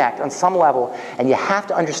disconnect on some level, and you have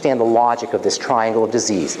to understand the logic of this triangle of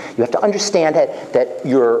disease. You have to understand that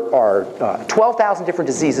your 12,000 different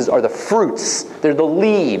diseases are the fruits, they're the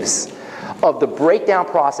leaves of the breakdown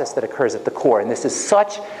process that occurs at the core. And this is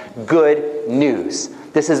such good news.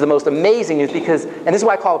 This is the most amazing news because, and this is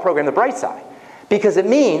why I call the program The Bright Side, because it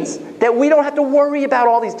means that we don't have to worry about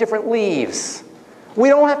all these different leaves. We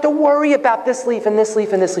don't have to worry about this leaf and this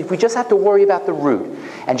leaf and this leaf. We just have to worry about the root.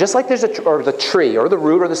 And just like there's or the tree or the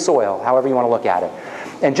root or the soil, however you want to look at it.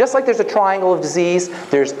 And just like there's a triangle of disease,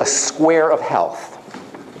 there's a square of health.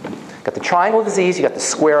 Got the triangle of disease, you got the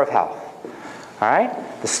square of health. All right?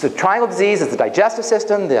 The triangle of disease is the digestive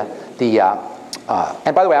system,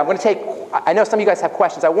 and by the way, I'm going to take, I know some of you guys have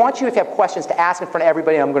questions. I want you, if you have questions, to ask in front of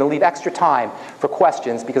everybody. And I'm going to leave extra time for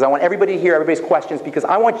questions because I want everybody to hear everybody's questions because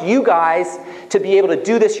I want you guys to be able to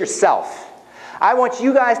do this yourself. I want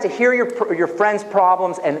you guys to hear your friends'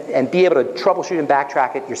 problems and be able to troubleshoot and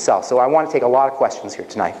backtrack it yourself. So I want to take a lot of questions here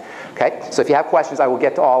tonight. Okay? So if you have questions, I will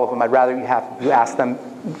get to all of them. I'd rather you ask them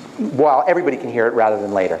while everybody can hear it rather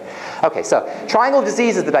than later. Okay, so triangle of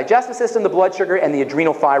disease is the digestive system, the blood sugar, and the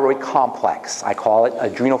adrenal thyroid complex. I call it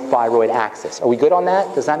adrenal thyroid axis. Are we good on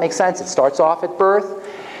that? Does that make sense? It starts off at birth,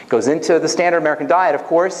 goes into the standard American diet, of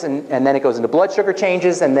course, and then it goes into blood sugar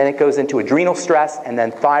changes, and then it goes into adrenal stress, and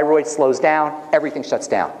then thyroid slows down, everything shuts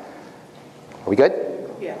down. Are we good?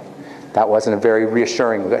 Yeah. That wasn't a very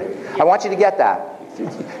reassuring. Good. I want you to get that.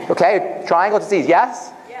 Okay, triangle of disease,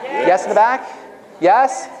 yes? Yes, yes in the back?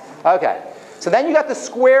 Yes? Okay. So then you got the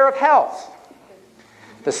square of health.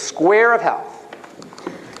 The square of health.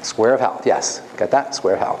 Square of health, yes. Got that?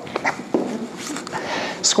 Square of health.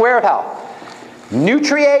 Square of health.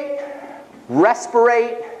 Nutriate,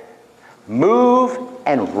 respirate, move,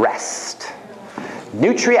 and rest.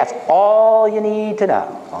 That's all you need to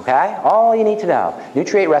know, okay? All you need to know.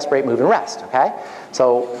 Nutriate, respirate, move, and rest, okay?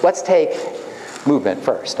 So let's take movement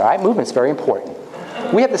first, all right? Movement's very important.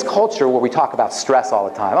 We have this culture where we talk about stress all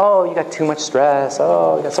the time. Oh, you got too much stress.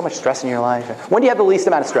 Oh, you got so much stress in your life. When do you have the least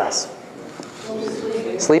amount of stress?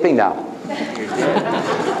 Sleeping? No.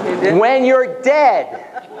 When you're dead,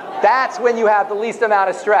 that's when you have the least amount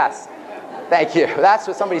of stress. Thank you. That's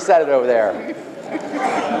what somebody said it over there.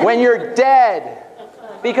 When you're dead,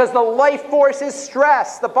 because the life force is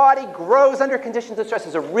stress. The body grows under conditions of stress.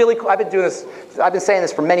 It's a really cool, I've been saying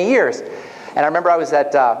this for many years. And I remember I was doing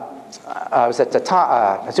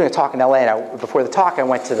a talk in LA, and before the talk, I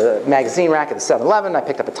went to the magazine rack at the 7-Eleven. I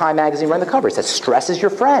picked up a Time magazine, read the cover. It says, "Stress is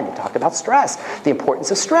your friend." It talked about stress, the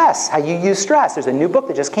importance of stress, how you use stress. There's a new book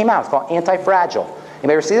that just came out. It's called Anti-Fragile.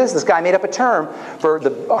 Anybody ever see this? This guy made up a term for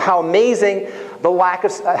how amazing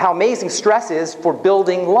stress is for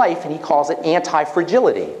building life, and he calls it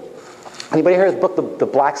anti-fragility. Anybody heard of the book, The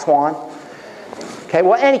Black Swan? Okay,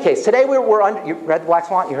 well, in any case, today we're under, you read The Black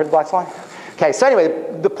Swan? You heard The Black Swan? Okay, so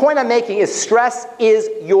anyway, the point I'm making is stress is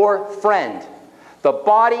your friend. The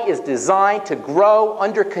body is designed to grow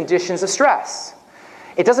under conditions of stress.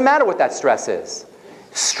 It doesn't matter what that stress is.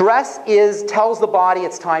 Stress tells the body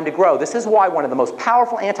it's time to grow. This is why one of the most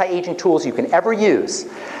powerful anti-aging tools you can ever use,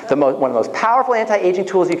 one of the most powerful anti-aging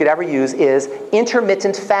tools you could ever use is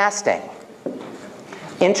intermittent fasting.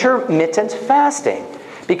 Intermittent fasting.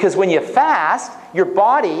 Because when you fast, your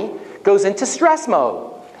body goes into stress mode.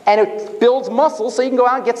 And it builds muscle so you can go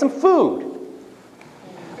out and get some food.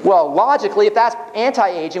 Well, logically, if that's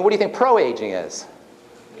anti-aging, what do you think pro-aging is?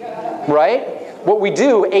 Right? What we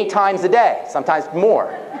do 8 times a day, sometimes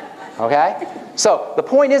more. Okay? So the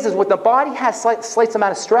point is when the body has slight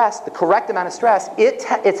amount of stress, the correct amount of stress,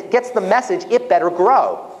 it gets the message it better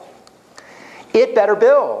grow. It better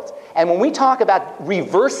build. And when we talk about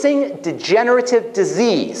reversing degenerative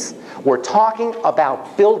disease, we're talking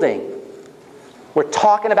about building. We're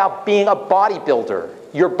talking about being a bodybuilder.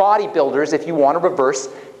 You're bodybuilders if you want to reverse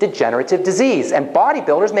degenerative disease. And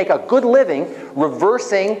bodybuilders make a good living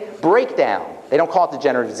reversing breakdown. They don't call it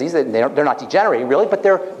degenerative disease. They're not degenerating, really, but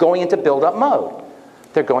they're going into build-up mode.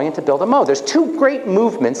 They're going into build-up mode. There's 2 great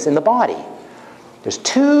movements in the body. There's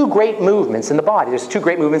 2 great movements in the body. There's 2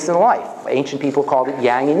 great movements in life. Ancient people called it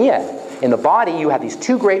yang and yin. In the body, you have these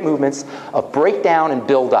 2 great movements of breakdown and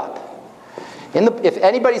build-up. If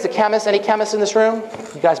anybody's a chemist, any chemists in this room,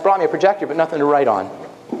 you guys brought me a projector, but nothing to write on.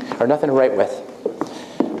 Or nothing to write with.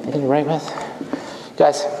 Anything to write with?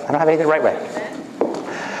 Guys, I don't have anything to write with.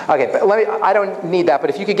 Okay, but I don't need that, but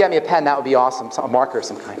if you could get me a pen, that would be awesome. A marker of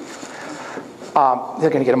some kind. They're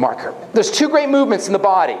going to get a marker. There's 2 great movements in the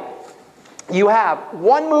body. You have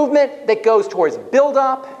one movement that goes towards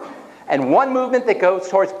build-up, and one movement that goes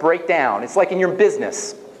towards breakdown. It's like in your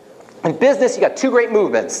business. In business, you got 2 great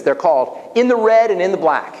movements. They're called in the red and in the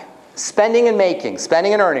black. Spending and making,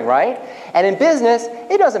 spending and earning, right? And in business,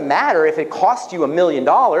 it doesn't matter if it costs you $1 million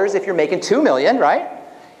if you're making $2 million, right?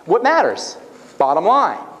 What matters? Bottom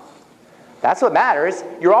line. That's what matters.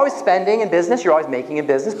 You're always spending in business. You're always making in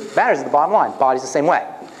business. What matters is the bottom line. Body's the same way.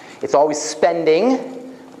 It's always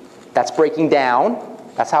spending. That's breaking down.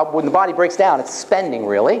 That's how, when the body breaks down, it's spending,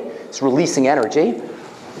 really. It's releasing energy.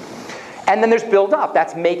 And then there's build up.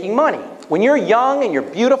 That's making money. When you're young and you're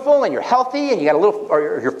beautiful and you're healthy and you got a little,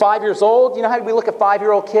 or you're 5 years old, you know how we look at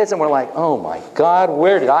 5-year-old kids and we're like, oh my God,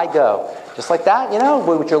 where did I go? Just like that, you know?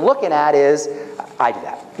 What you're looking at is, I do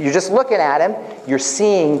that. You're just looking at him. You're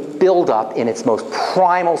seeing build up in its most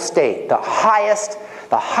primal state. The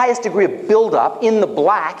highest degree of build up in the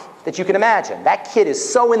black that you can imagine. That kid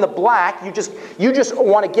is so in the black, you just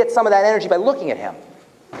want to get some of that energy by looking at him.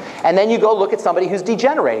 And then you go look at somebody who's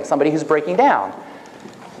degenerating, somebody who's breaking down.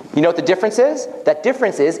 You know what the difference is? That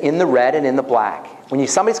difference is in the red and in the black. When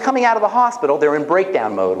somebody's coming out of the hospital, they're in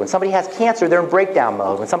breakdown mode. When somebody has cancer, they're in breakdown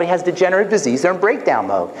mode. When somebody has degenerative disease, they're in breakdown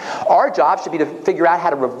mode. Our job should be to figure out how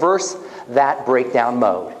to reverse that breakdown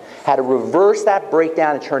mode. How to reverse that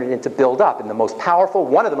breakdown and turn it into build up. And one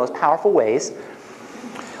of the most powerful ways,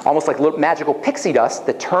 almost like little magical pixie dust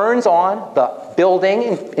that turns on the building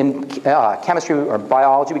in chemistry or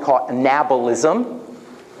biology, we call it anabolism.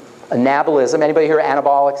 Anabolism, anybody hear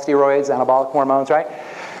anabolic steroids, anabolic hormones, right?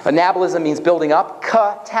 Anabolism means building up.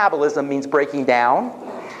 Catabolism means breaking down.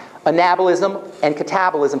 Anabolism and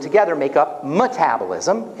catabolism together make up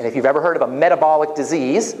metabolism. And if you've ever heard of a metabolic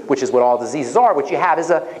disease, which is what all diseases are, what you have is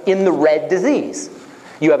a in the red disease.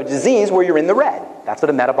 You have a disease where you're in the red. That's what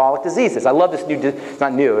a metabolic disease is. I love this it's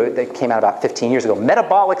not new, it came out about 15 years ago.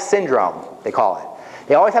 Metabolic syndrome, they call it.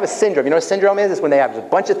 They always have a syndrome. You know what a syndrome is? It's when they have a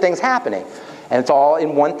bunch of things happening. And it's all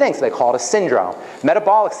in one thing, so they call it a syndrome.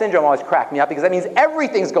 Metabolic syndrome always cracked me up because that means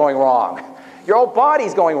everything's going wrong. Your whole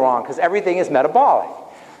body's going wrong because everything is metabolic.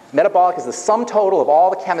 Metabolic is the sum total of all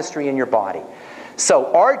the chemistry in your body.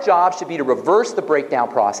 So our job should be to reverse the breakdown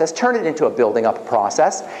process, turn it into a building up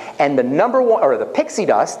process, and the number one, or the pixie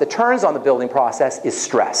dust that turns on the building process is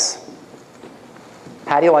stress.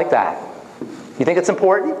 How do you like that? You think it's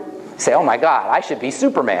important? You say, oh my God, I should be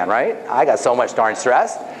Superman, right? I got so much darn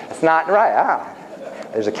stress. It's not right.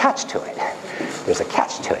 There's a catch to it. There's a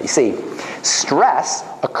catch to it. You see, stress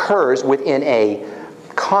occurs within a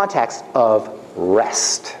context of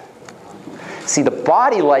rest. See, the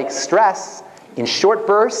body likes stress in short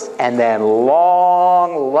bursts and then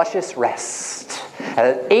long, luscious rest.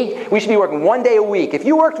 We should be working 1 day a week. If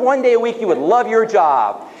you worked 1 day a week, you would love your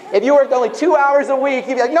job. If you worked only 2 hours a week,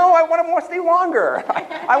 you'd be like, no, I want to stay longer.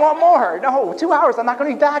 I want more. No, 2 hours, I'm not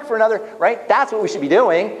going to be back for another, right? That's what we should be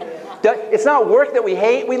doing. It's not work that we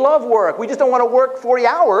hate. We love work. We just don't want to work 40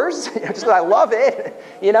 hours. Just because I love it.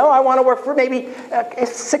 You know, I want to work for maybe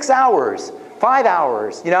 6 hours, 5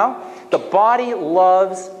 hours, you know? The body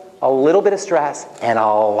loves a little bit of stress and a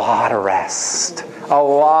lot of rest.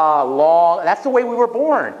 That's the way we were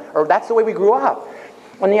born, or that's the way we grew up.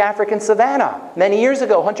 On the African savannah, many years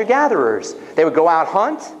ago, hunter-gatherers, they would go out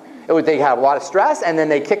hunt, they'd have a lot of stress, and then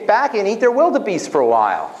they'd kick back and eat their wildebeest for a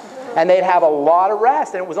while. And they'd have a lot of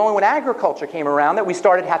rest, and it was only when agriculture came around that we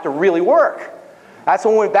started to have to really work. That's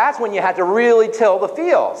when you had to really till the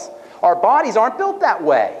fields. Our bodies aren't built that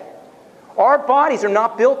way. Our bodies are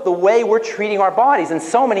not built the way we're treating our bodies in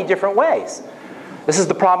so many different ways. This is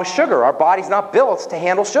the problem with sugar. Our body's not built to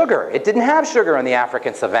handle sugar. It didn't have sugar in the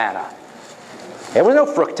African savannah. There was no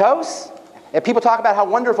fructose. And people talk about how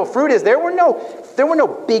wonderful fruit is. There were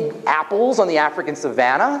no big apples on the African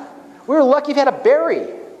savannah. We were lucky if you had a berry.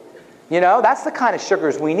 You know, that's the kind of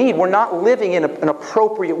sugars we need. We're not living in an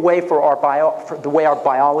appropriate way for the way our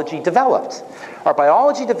biology developed. Our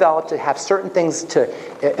biology developed to have certain things so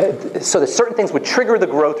that certain things would trigger the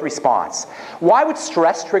growth response. Why would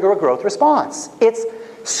stress trigger a growth response? It's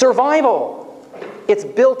survival. It's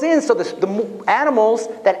built in, so the animals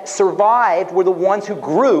that survived were the ones who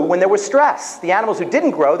grew when there was stress. The animals who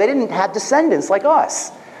didn't grow, they didn't have descendants like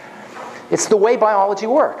us. It's the way biology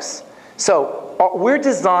works. So we're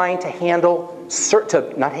designed to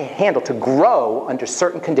to grow under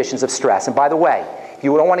certain conditions of stress. And by the way, if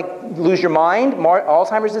you don't want to lose your mind,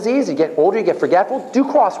 Alzheimer's disease, you get older, you get forgetful, do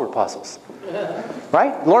crossword puzzles.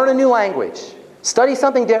 Right? Learn a new language. Study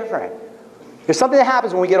something different. There's something that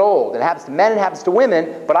happens when we get old. It happens to men, it happens to women,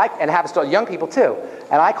 and it happens to young people too.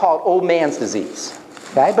 And I call it old man's disease.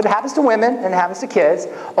 Okay? But it happens to women and it happens to kids.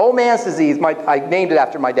 Old man's disease, I named it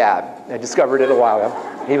after my dad. I discovered it a while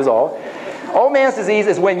ago. He was old. Old man's disease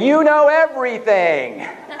is when you know everything.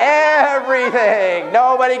 Everything.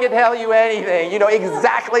 Nobody can tell you anything. You know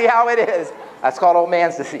exactly how it is. That's called old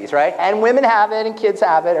man's disease, right? And women have it and kids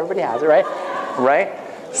have it. Everybody has it, right? Right?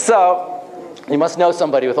 So, you must know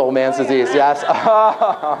somebody with old man's disease, yes?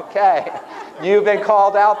 Oh, okay. You've been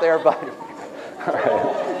called out there, buddy. All right.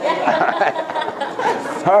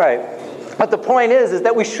 All right. But the point is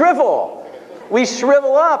that we shrivel. We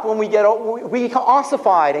shrivel up when we become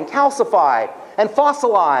ossified and calcified and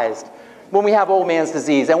fossilized when we have old man's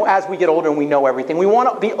disease. And as we get older and we know everything, we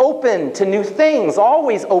want to be open to new things,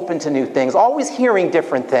 always open to new things, always hearing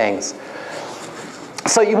different things.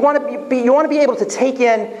 So you want to be able to take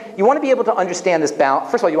in, you want to be able to understand this balance.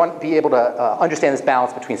 First of all, you want to be able to understand this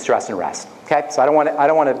balance between stress and rest. Okay? So I don't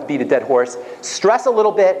want to beat a dead horse. Stress a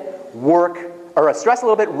little bit, stress a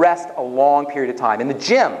little bit, rest a long period of time. In the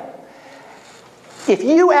gym, if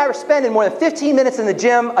you are spending more than 15 minutes in the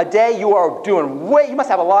gym a day, you must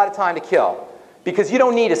have a lot of time to kill, because you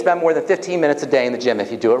don't need to spend more than 15 minutes a day in the gym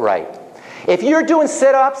if you do it right. If you're doing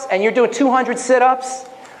sit-ups and you're doing 200 sit-ups,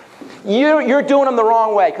 you're doing them the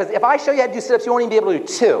wrong way, because if I show you how to do sit-ups, you won't even be able to do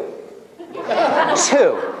 2.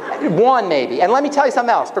 1 maybe. And let me tell you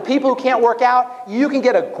something else. For people who can't work out, you can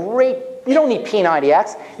get you don't need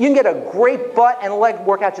P90X. You can get a great butt and leg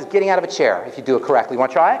workout just getting out of a chair if you do it correctly. You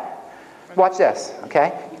want to try it? Watch this,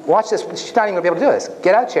 okay? Watch this. She's not even going to be able to do this.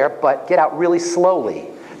 Get out of the chair, but get out really slowly.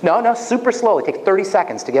 No, super slowly. Take 30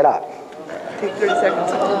 seconds to get up. Take 30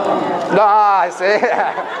 seconds.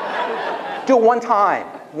 See? Do it one time.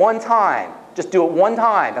 One time. Just do it one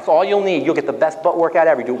time. That's all you'll need. You'll get the best butt workout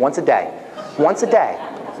ever. Do it once a day. Once a day.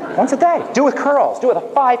 Once a day. Do it with curls. Do it with a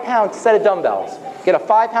 5-pound set of dumbbells. Get a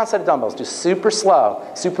 5-pound set of dumbbells. Do super slow.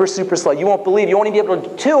 Super slow. You won't believe. You won't even be able to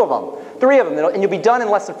do 2 of them. 3 of them, and you'll be done in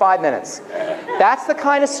less than 5 minutes. That's the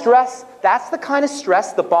kind of stress. That's the kind of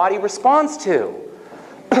stress the body responds to.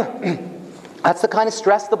 That's the kind of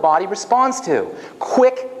stress the body responds to.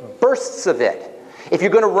 Quick bursts of it. If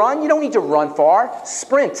you're going to run, you don't need to run far.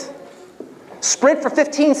 Sprint. Sprint for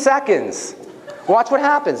 15 seconds. Watch what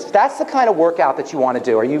happens. That's the kind of workout that you want to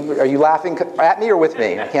do. Are you laughing at me or with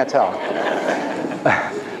me? I can't tell.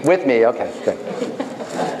 With me. Okay. Good.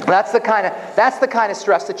 That's the kind of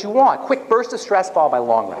stress that you want. Quick burst of stress followed by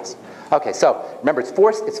long rest. Okay, so remember, it's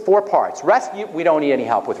 4 parts. Rest, we don't need any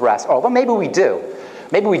help with rest. Although maybe we do.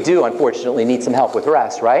 Maybe we do, unfortunately, need some help with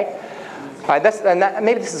rest, right? All right,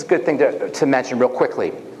 maybe this is a good thing to mention real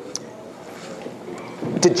quickly.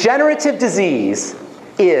 Degenerative disease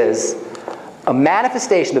is a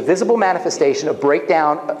manifestation, a visible manifestation of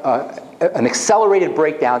breakdown, an accelerated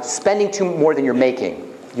breakdown, spending more than you're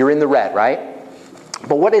making. You're in the red, right?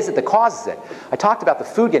 But what is it that causes it? I talked about the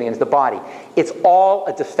food getting into the body. It's all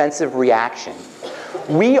a defensive reaction.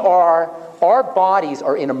 Our bodies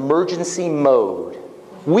are in emergency mode.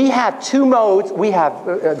 We have two modes.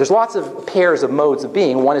 There's lots of pairs of modes of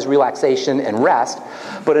being. One is relaxation and rest,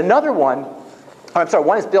 but another one,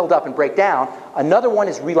 one is build up and break down. Another one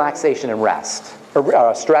is relaxation and rest,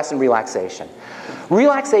 or stress and relaxation.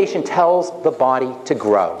 Relaxation tells the body to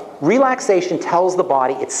grow. Relaxation tells the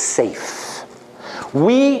body it's safe.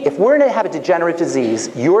 If we're going to have a degenerative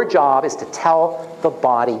disease, your job is to tell the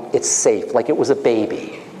body it's safe, like it was a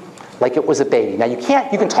baby. Like it was a baby. Now you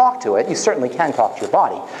can talk to it, you certainly can talk to your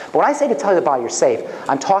body. But when I say to tell the body you're safe,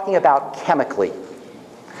 I'm talking about chemically.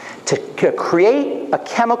 To create a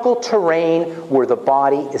chemical terrain where the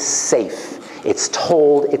body is safe. It's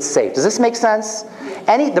told it's safe. Does this make sense?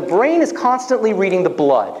 The brain is constantly reading the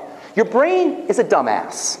blood. Your brain is a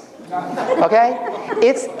dumbass. Okay?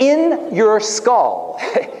 It's in your skull.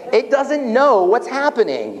 It doesn't know what's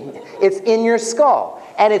happening. It's in your skull.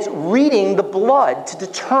 And it's reading the blood to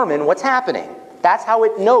determine what's happening. That's how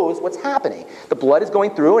it knows what's happening. The blood is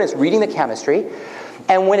going through and it's reading the chemistry.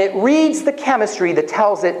 And when it reads the chemistry that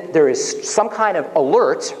tells it there is some kind of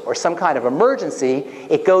alert or some kind of emergency,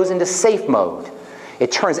 it goes into safe mode.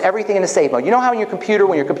 It turns everything into safe mode. You know how in your computer,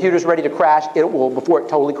 when your computer's ready to crash, before it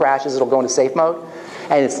totally crashes, it'll go into safe mode?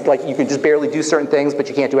 And it's like you can just barely do certain things, but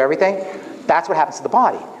you can't do everything? That's what happens to the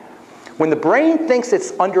body. When the brain thinks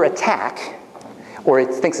it's under attack, or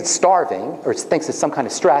it thinks it's starving, or it thinks it's some kind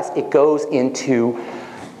of stress, it goes into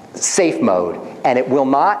safe mode. And it will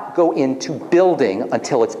not go into building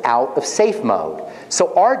until it's out of safe mode.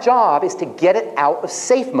 So our job is to get it out of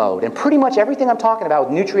safe mode. And pretty much everything I'm talking about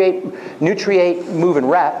with nutrient, respiration, move,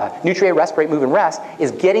 and rest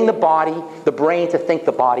is getting the brain to think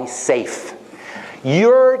the body's safe.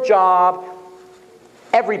 Your job,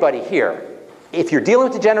 everybody here, if you're dealing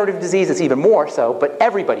with degenerative disease, it's even more so, but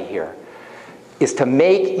everybody here, is to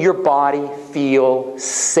make your body feel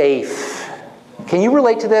safe. Can you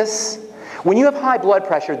relate to this? When you have high blood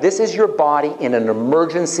pressure, this is your body in an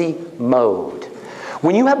emergency mode.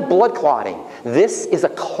 When you have blood clotting, this is a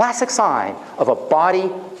classic sign of a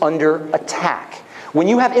body under attack. When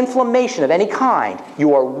you have inflammation of any kind,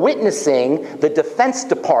 you are witnessing the Defense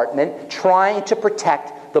Department trying to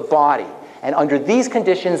protect the body. And under these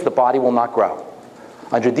conditions, the body will not grow.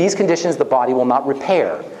 Under these conditions, the body will not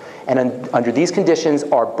repair. And under these conditions,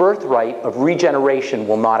 our birthright of regeneration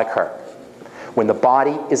will not occur when the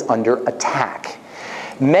body is under attack.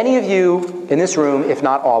 Many of you in this room, if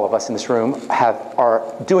not all of us in this room,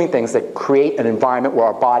 are doing things that create an environment where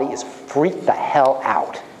our body is freaked the hell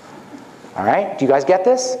out. All right? Do you guys get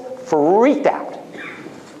this? Freaked out.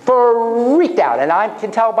 Freaked out. And I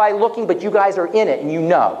can tell by looking, but you guys are in it and you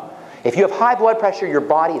know. If you have high blood pressure, your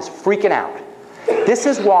body is freaking out. This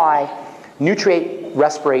is why nutrient,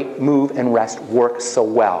 respirate, move, and rest work so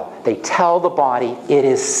well. They tell the body it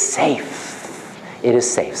is safe. It is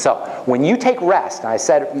safe. So when you take rest,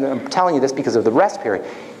 and I'm telling you this because of the rest period,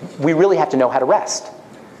 we really have to know how to rest.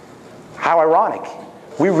 How ironic.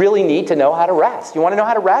 We really need to know how to rest. You want to know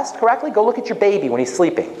how to rest correctly? Go look at your baby when he's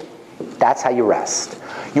sleeping. That's how you rest.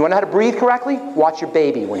 You want to know how to breathe correctly? Watch your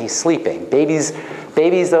baby when he's sleeping. Babies,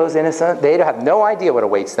 those innocent, they have no idea what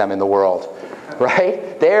awaits them in the world.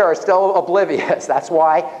 Right? They are still oblivious. That's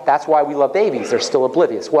why we love babies. They're still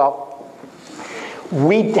oblivious. Well,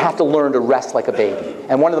 we have to learn to rest like a baby.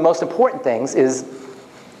 And one of the most important things is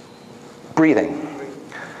breathing.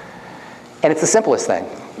 And it's the simplest thing.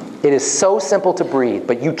 It is so simple to breathe,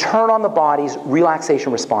 but you turn on the body's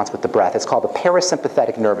relaxation response with the breath. It's called the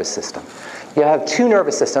parasympathetic nervous system. You have two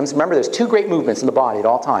nervous systems. Remember, there's two great movements in the body at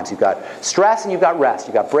all times. You've got stress and you've got rest.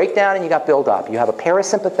 You've got breakdown and you've got build up. You have a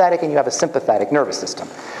parasympathetic and you have a sympathetic nervous system.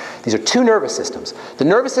 These are two nervous systems. The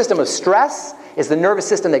nervous system of stress is the nervous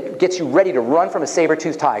system that gets you ready to run from a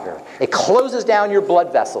saber-toothed tiger. It closes down your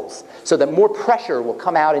blood vessels so that more pressure will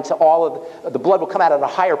come out into the blood will come out at a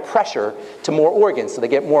higher pressure to more organs so they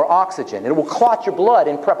get more oxygen. And it will clot your blood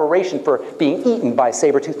in preparation for being eaten by a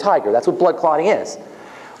saber-toothed tiger. That's what blood clotting is.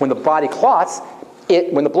 When the blood clots,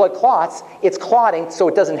 it's clotting so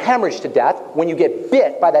it doesn't hemorrhage to death when you get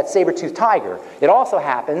bit by that saber-toothed tiger. It also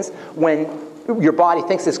happens when your body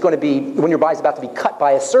thinks when your body's about to be cut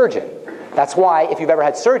by a surgeon. That's why, if you've ever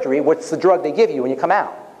had surgery, what's the drug they give you when you come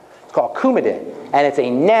out? It's called Coumadin, and it's a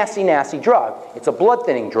nasty, nasty drug. It's a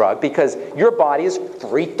blood-thinning drug because your body is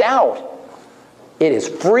freaked out. It is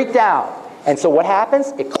freaked out. And so what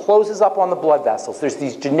happens? It closes up on the blood vessels. There's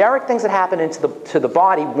these generic things that happen to the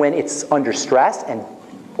body when it's under stress, and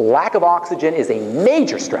lack of oxygen is a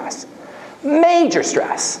major stress. Major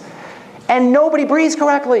stress. And nobody breathes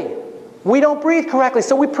correctly. We don't breathe correctly,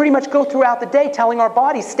 so we pretty much go throughout the day telling our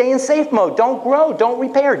bodies, stay in safe mode, don't grow, don't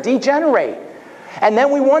repair, degenerate. And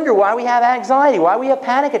then we wonder why we have anxiety, why we have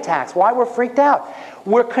panic attacks, why we're freaked out.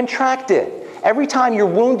 We're contracted. Every time you're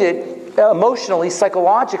wounded emotionally,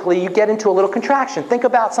 psychologically, you get into a little contraction. Think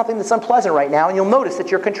about something that's unpleasant right now, and you'll notice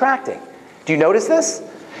that you're contracting. Do you notice this?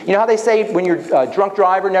 You know how they say when your drunk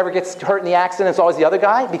driver never gets hurt in the accident, it's always the other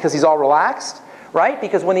guy because he's all relaxed, right?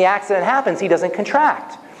 Because when the accident happens, he doesn't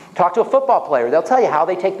contract. Talk to a football player. They'll tell you how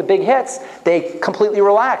they take the big hits. They completely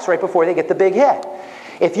relax right before they get the big hit.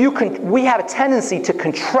 We have a tendency to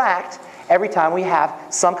contract every time we have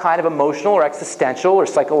some kind of emotional or existential or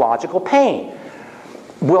psychological pain.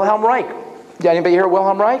 Wilhelm Reich. Did anybody hear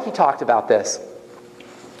Wilhelm Reich? He talked about this.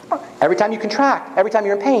 Every time you contract, every time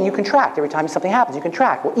you're in pain, you contract. Every time something happens, you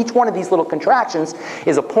contract. Well, each one of these little contractions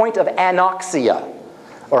is a point of anoxia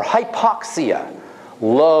or hypoxia,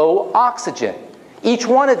 low oxygen. Each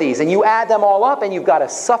one of these, and you add them all up, and you've got a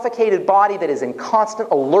suffocated body that is in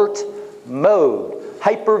constant alert mode,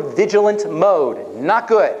 hypervigilant mode. Not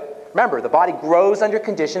good. Remember, the body grows under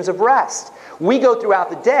conditions of rest. We go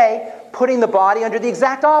throughout the day putting the body under the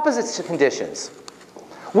exact opposite conditions.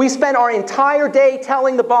 We spend our entire day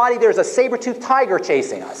telling the body there's a saber-toothed tiger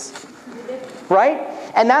chasing us. Right?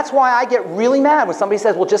 And that's why I get really mad when somebody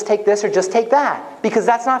says, well, just take this or just take that. Because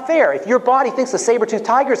that's not fair. If your body thinks the saber-toothed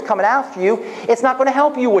tiger is coming after you, it's not going to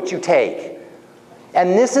help you what you take.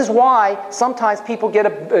 And this is why sometimes people get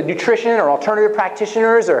a nutrition or alternative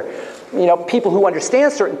practitioners or people who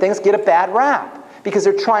understand certain things get a bad rap. Because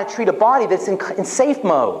they're trying to treat a body that's in safe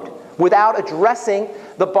mode without addressing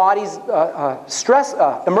the body's stress,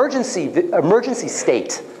 emergency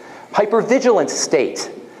state, hypervigilant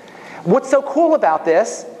state. What's so cool about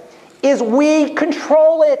this is we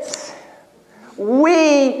control it.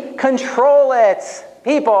 We control it.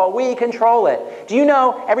 People, we control it. Do you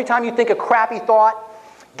know every time you think a crappy thought,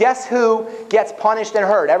 guess who gets punished and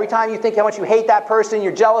hurt? Every time you think how much you hate that person,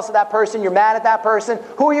 you're jealous of that person, you're mad at that person,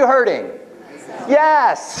 who are you hurting?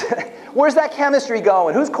 Yes. Where's that chemistry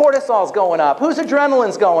going? Whose cortisol's going up? Whose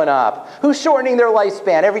adrenaline's going up? Who's shortening their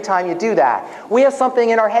lifespan every time you do that? We have something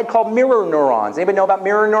in our head called mirror neurons. Anybody know about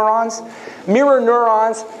mirror neurons? Mirror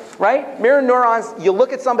neurons, right? Mirror neurons, you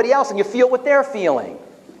look at somebody else and you feel what they're feeling.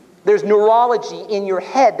 There's neurology in your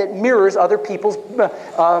head that mirrors other people's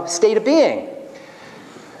state of being.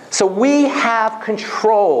 So we have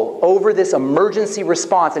control over this emergency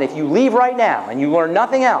response. And if you leave right now and you learn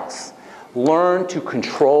nothing else, learn to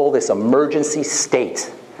control this emergency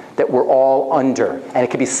state that we're all under. And it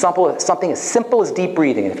could be something as simple as deep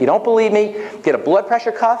breathing. And if you don't believe me, get a blood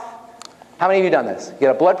pressure cuff. How many of you have done this?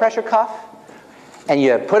 Get a blood pressure cuff, and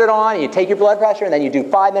you put it on, and you take your blood pressure, and then you do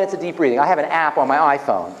 5 minutes of deep breathing. I have an app on my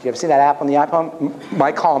iPhone. Do you ever see that app on the iPhone?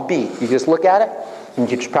 My Calm Beat. You just look at it, and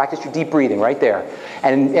you just practice your deep breathing right there.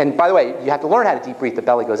 And by the way, you have to learn how to deep breathe. The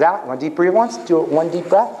belly goes out. You want to deep breathe once? Do it one deep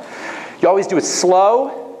breath. You always do it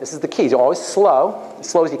slow. This is the key. You're always slow, as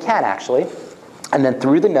slow as you can actually, and then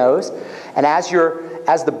through the nose. And as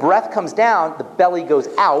the breath comes down, the belly goes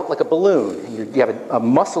out like a balloon. You have a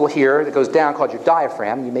muscle here that goes down called your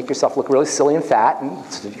diaphragm. You make yourself look really silly and fat, and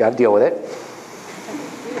so you got to deal with it.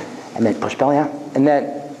 And then push belly out. And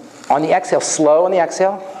then on the exhale, slow on the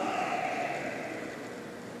exhale.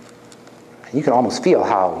 And you can almost feel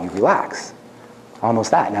how you relax. Almost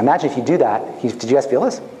that. Now imagine if you do that. Did you guys feel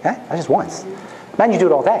this? Okay? Not just once. Imagine you do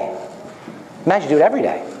it all day. Imagine you do it every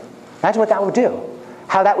day. Imagine what that would do.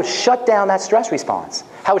 How that would shut down that stress response.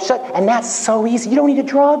 And that's so easy. You don't need a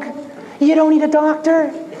drug. You don't need a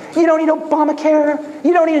doctor. You don't need Obamacare.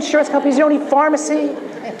 You don't need insurance companies. You don't need pharmacy.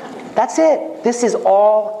 That's it. This is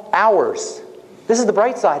all ours. This is the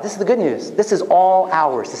bright side. This is the good news. This is all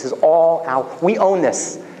ours. This is all ours. We own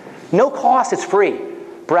this. No cost. It's free.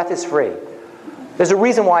 Breath is free. There's a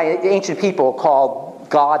reason why ancient people called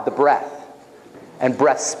God the breath. And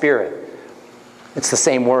breath, spirit. It's the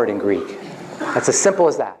same word in Greek. It's as simple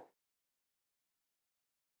as that.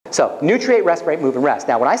 So, nutriate, respirate, move, and rest.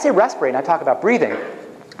 Now, when I say respirate and I talk about breathing,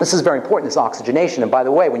 this is very important, this oxygenation. And by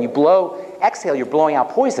the way, when you exhale, you're blowing out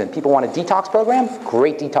poison. People want a detox program?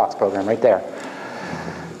 Great detox program right there.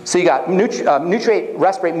 So you got nutriate,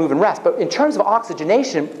 respirate, move, and rest. But in terms of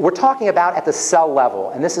oxygenation, we're talking about at the cell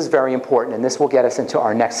level. And this is very important. And this will get us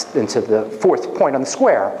into the fourth point on the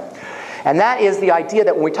square. And that is the idea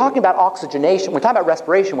that when we're talking about oxygenation, we're talking about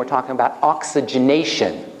respiration, we're talking about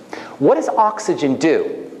oxygenation. What does oxygen do?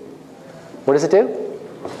 What does it do?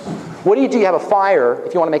 What do? You have a fire.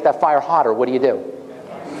 If you want to make that fire hotter, what do?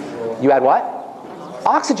 You add what?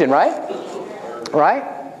 Oxygen, right? Right?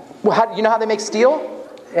 Well, you know how they make steel?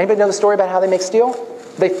 Anybody know the story about how they make steel?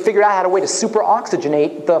 They figured out how to way to super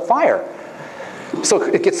oxygenate the fire. So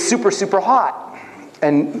it gets super, super hot.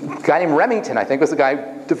 And a guy named Remington, I think, was the guy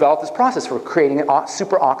who developed this process for creating a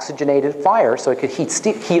super oxygenated fire so it could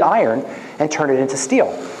heat iron and turn it into steel.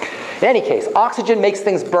 In any case, oxygen makes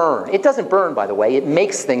things burn. It doesn't burn, by the way. It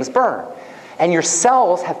makes things burn. And your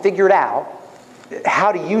cells have figured out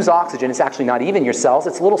how to use oxygen. It's actually not even your cells.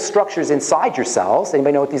 It's little structures inside your cells.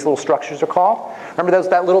 Anybody know what these little structures are called? Remember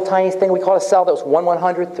that little tiny thing we call a cell that was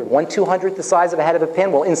 1/100th or 1/200th the size of a head of a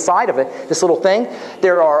pin? Well, inside of it, this little thing,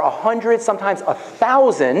 there are 100, sometimes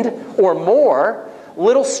 1,000 or more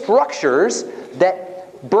little structures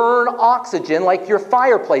that burn oxygen like your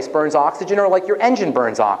fireplace burns oxygen or like your engine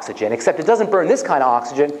burns oxygen, except it doesn't burn this kind of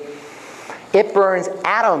oxygen. It burns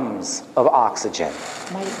atoms of oxygen.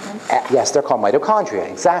 Yes, they're called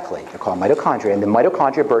mitochondria, exactly. They're called mitochondria, and the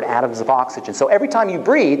mitochondria burn atoms of oxygen. So every time you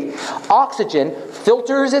breathe, oxygen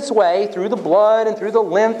filters its way through the blood and through the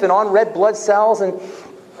lymph and on red blood cells, and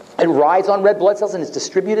it rides on red blood cells and is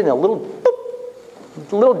distributed in a little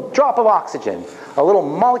boop, little drop of oxygen, a little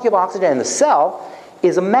molecule of oxygen, and the cell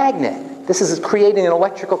is a magnet. This is creating an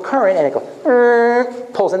electrical current, and it goes,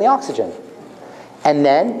 pulls in the oxygen. And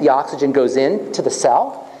then the oxygen goes into the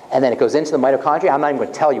cell, and then it goes into the mitochondria. I'm not even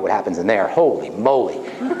going to tell you what happens in there. Holy moly.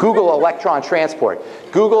 Google electron transport.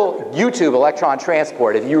 Google YouTube electron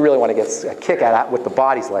transport if you really want to get a kick out of what the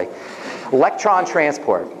body's like. Electron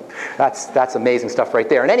transport. That's amazing stuff right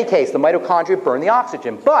there. In any case, the mitochondria burn the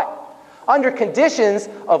oxygen. But under conditions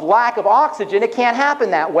of lack of oxygen, it can't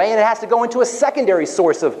happen that way, and it has to go into a secondary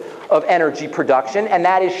source of energy production, and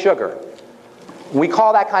that is sugar. We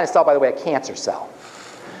call that kind of cell, by the way, a cancer cell.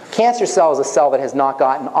 Cancer cell is a cell that has not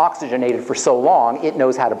gotten oxygenated for so long, it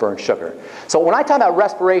knows how to burn sugar. So when I talk about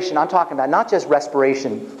respiration, I'm talking about not just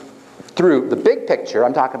respiration through the big picture,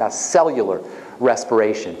 I'm talking about cellular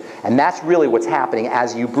respiration. And that's really what's happening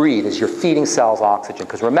as you breathe, is you're feeding cells oxygen.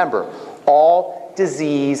 Because remember, all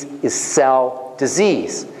disease is cell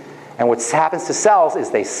disease. And what happens to cells is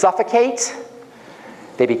they suffocate,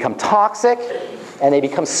 they become toxic, and they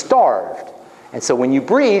become starved. And so when you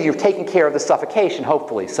breathe, you're taking care of the suffocation,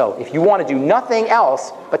 hopefully. So if you want to do nothing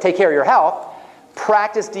else but take care of your health,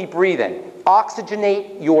 practice deep breathing.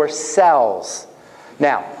 Oxygenate your cells.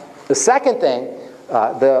 Now, the second thing,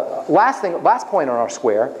 the last point on our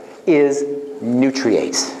square is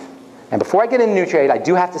nutriate. And before I get into nutriate, I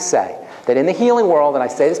do have to say that in the healing world, and I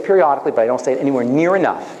say this periodically, but I don't say it anywhere near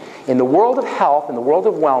enough, in the world of health, in the world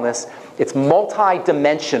of wellness, it's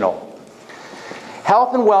multi-dimensional.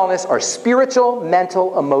 Health and wellness are spiritual,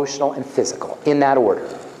 mental, emotional, and physical, in that order.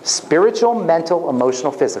 Spiritual, mental,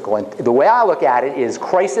 emotional, physical. And the way I look at it is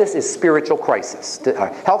crisis is spiritual crisis.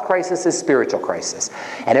 Health crisis is spiritual crisis.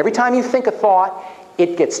 And every time you think a thought,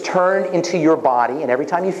 it gets turned into your body. And every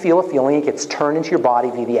time you feel a feeling, it gets turned into your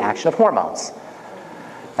body via the action of hormones.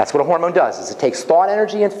 That's what a hormone does, is it takes thought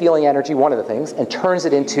energy and feeling energy, one of the things, and turns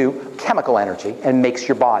it into chemical energy and makes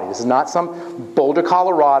your body. This is not some Boulder,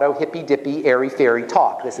 Colorado, hippy-dippy, airy-fairy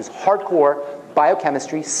talk. This is hardcore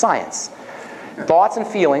biochemistry science. Thoughts and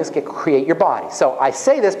feelings create your body. So I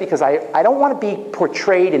say this because I don't want to be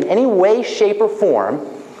portrayed in any way, shape, or form,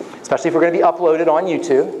 especially if we're going to be uploaded on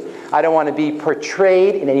YouTube. I don't want to be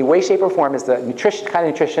portrayed in any way, shape, or form as the kind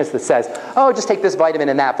of nutritionist that says, oh, just take this vitamin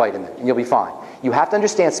and that vitamin, and you'll be fine. You have to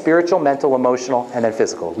understand spiritual, mental, emotional, and then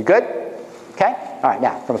physical. We good? Okay? All right,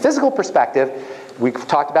 now, from a physical perspective, we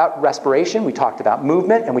talked about respiration, we talked about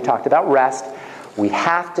movement, and we talked about rest. We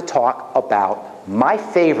have to talk about my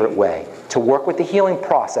favorite way to work with the healing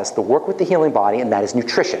process, to work with the healing body, and that is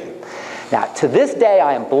nutrition. Now, to this day,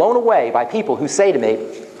 I am blown away by people who say to me,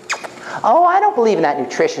 oh, I don't believe in that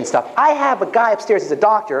nutrition stuff. I have a guy upstairs, he's a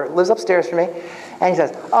doctor, lives upstairs from me, and he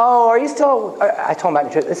says, oh, are you still, I told him about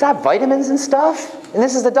nutrition, is that vitamins and stuff? And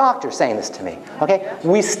this is the doctor saying this to me, okay?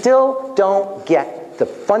 We still don't get the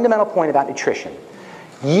fundamental point about nutrition.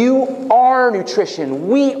 You are nutrition.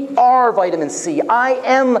 We are vitamin C. I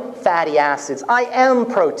am fatty acids. I am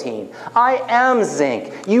protein. I am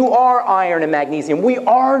zinc. You are iron and magnesium. We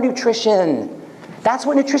are nutrition. That's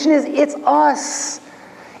what nutrition is. It's us.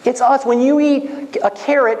 It's us. When you eat a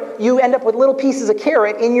carrot, you end up with little pieces of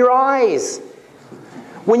carrot in your eyes.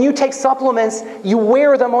 When you take supplements, you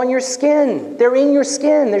wear them on your skin. They're in your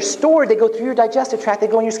skin. They're stored. They go through your digestive tract. They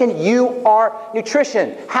go in your skin. You are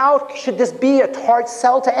nutrition. How should this be a hard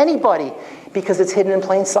sell to anybody? Because it's hidden in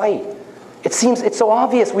plain sight. It seems it's so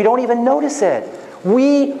obvious. We don't even notice it.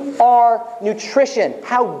 We are nutrition.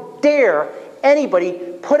 How dare anybody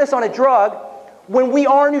put us on a drug when we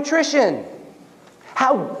are nutrition?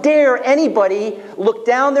 How dare anybody look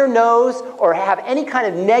down their nose or have any kind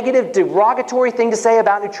of negative, derogatory thing to say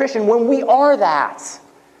about nutrition when we are that?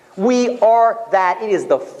 We are that. It is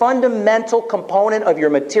the fundamental component of your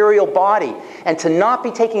material body. And to not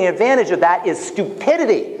be taking advantage of that is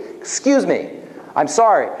stupidity. Excuse me. I'm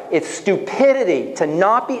sorry. It's stupidity to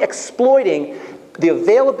not be exploiting the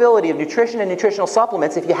availability of nutrition and nutritional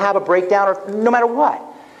supplements if you have a breakdown or no matter what.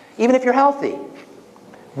 Even if you're healthy.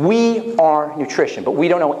 We are nutrition, but we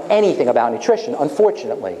don't know anything about nutrition,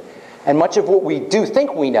 unfortunately. And much of what we do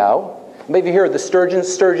think we know, maybe you hear of the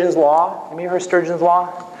Sturgeon's Law. Have you heard of Sturgeon's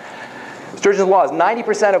Law? Sturgeon's Law is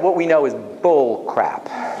 90% of what we know is bull crap.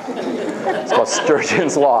 It's called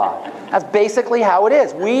Sturgeon's Law. That's basically how it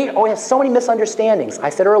is. We have so many misunderstandings. I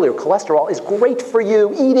said earlier, cholesterol is great for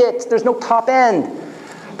you. Eat it. There's no top end.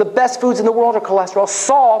 The best foods in the world are cholesterol.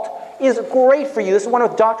 Salt is great for you. This is one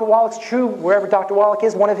of Dr. Wallach's true, wherever Dr. Wallach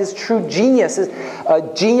is, one of his true genius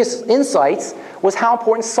insights was how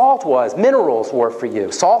important salt was. Minerals were for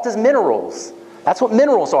you. Salt is minerals. That's what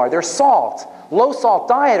minerals are. They're salt. Low salt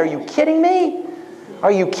diet. Are you kidding me?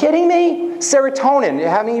 Are you kidding me? Serotonin.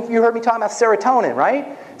 How many of you heard me talking about serotonin,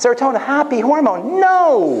 right? Serotonin, a happy hormone.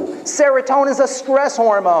 No! Serotonin is a stress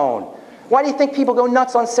hormone. Why do you think people go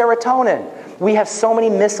nuts on serotonin? We have so many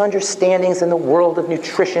misunderstandings in the world of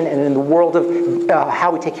nutrition and in the world of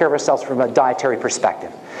how we take care of ourselves from a dietary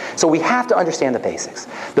perspective. So we have to understand the basics.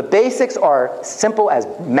 The basics are simple as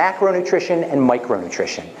macronutrition and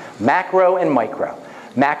micronutrition. Macro and micro.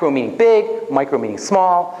 Macro meaning big, micro meaning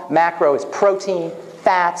small. Macro is protein,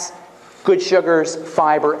 fats, good sugars,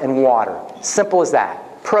 fiber, and water. Simple as that.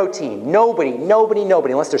 Protein. Nobody,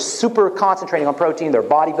 unless they're super concentrating on protein, they're a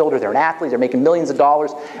bodybuilder, they're an athlete, they're making millions of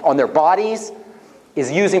dollars on their bodies,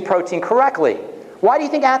 is using protein correctly. Why do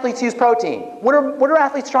you think athletes use protein? What are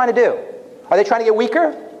athletes trying to do? Are they trying to get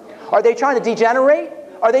weaker? Are they trying to degenerate?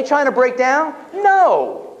 Are they trying to break down?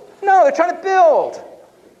 No, they're trying to build.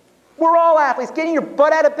 We're all athletes. Getting your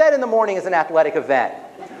butt out of bed in the morning is an athletic event.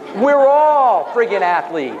 We're all friggin'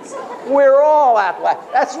 athletes. We're all athletes.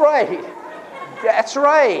 That's right. That's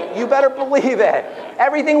right. You better believe it.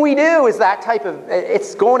 Everything we do is that type of,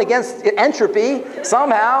 it's going against entropy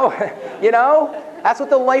somehow, you know? That's what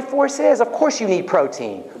the life force is. Of course you need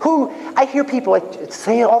protein. I hear people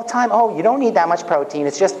say it all the time, oh, you don't need that much protein.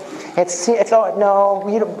 It's 10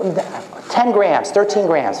 grams, 13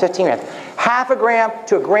 grams, 15 grams. Half a gram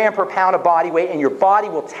to a gram per pound of body weight, and your body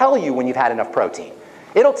will tell you when you've had enough protein.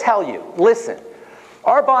 It'll tell you. Listen,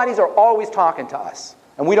 our bodies are always talking to us,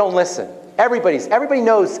 and we don't listen. Everybody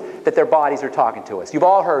knows that their bodies are talking to us. You've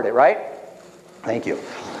all heard it, right? Thank you.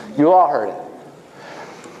 You all heard it.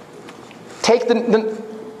 Take how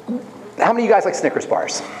many of you guys like Snickers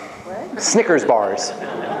bars? What? Snickers bars.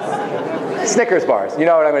 Snickers bars. You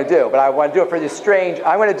know what I'm going to do, but I want to do it for this strange.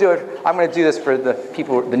 I'm going to do this for the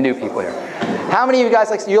people, the new people here. How many of you guys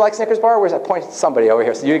like Snickers bar? Where's that? Point to somebody over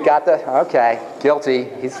here. So you got okay, guilty.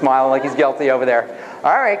 He's smiling like he's guilty over there.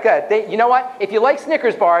 All right, good. You know what? If you like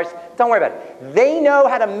Snickers bars, don't worry about it. They know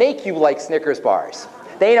how to make you like Snickers bars.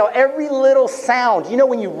 They know every little sound. You know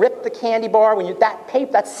when you rip the candy bar,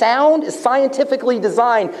 that sound is scientifically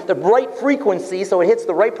designed, the right frequency, so it hits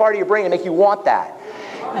the right part of your brain to make you want that.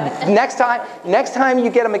 Next time you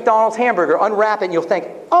get a McDonald's hamburger, unwrap it and you'll think,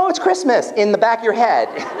 oh, it's Christmas, in the back of your head.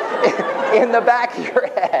 In the back of your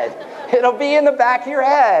head. It'll be in the back of your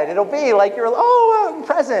head. It'll be like you're,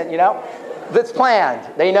 present, you know. That's planned.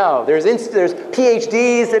 They know. There's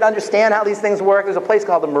PhDs that understand how these things work. There's a place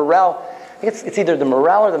called the Morrell. I think it's either the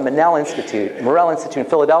Morrell or the Mennell Institute in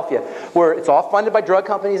Philadelphia, where it's all funded by drug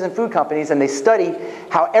companies and food companies, and they study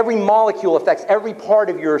how every molecule affects every part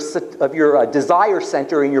of your desire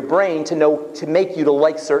center in your brain to make you to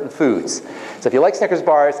like certain foods. So if you like Snickers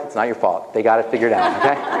bars, it's not your fault. They got it figured out,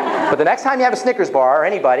 okay? But the next time you have a Snickers bar, or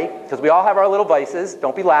anybody, because we all have our little vices,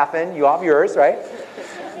 don't be laughing, you all have yours, right?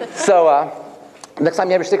 So next time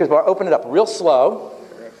you have your Snickers bar, open it up real slow.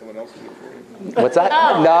 What's that?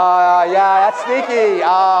 Oh. No, yeah, that's sneaky.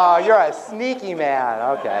 Oh, you're a sneaky man.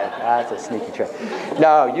 Okay, that's a sneaky trick.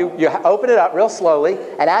 No, you open it up real slowly,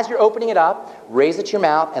 and as you're opening it up, raise it to your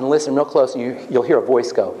mouth and listen real close, and you'll hear a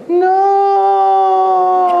voice go,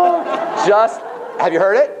 no. Have you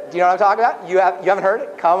heard it? Do you know what I'm talking about? You haven't heard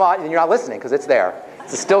it? Come on, and you're not listening because it's there.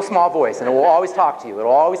 It's a still small voice, and it will always talk to you.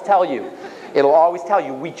 It'll always tell you. It'll always tell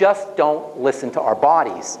you. We just don't listen to our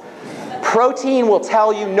bodies. Protein will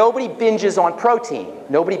tell you nobody binges on protein.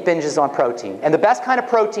 Nobody binges on protein. And the best kind of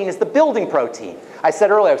protein is the building protein. I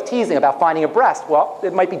said earlier, I was teasing about finding a breast. Well,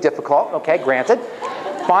 it might be difficult, okay, granted.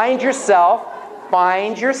 Find yourself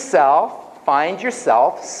find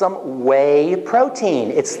yourself some whey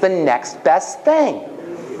protein. It's the next best thing.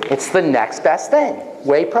 It's the next best thing.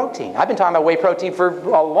 Whey protein. I've been talking about whey protein for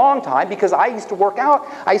a long time because I used to work out,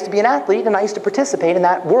 I used to be an athlete, and I used to participate in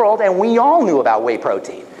that world, and we all knew about whey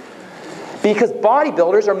protein. Because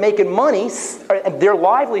bodybuilders are making money, their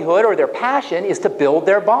livelihood or their passion is to build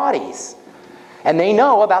their bodies. And they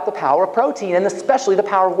know about the power of protein, and especially the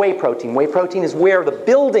power of whey protein. Whey protein is where the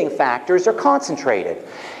building factors are concentrated.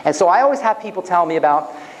 And so I always have people tell me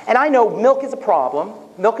about, and I know milk is a problem.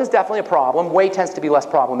 Milk is definitely a problem. Whey tends to be less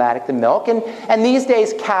problematic than milk. And these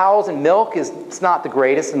days, cows and milk it's not the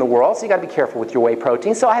greatest in the world, so you got to be careful with your whey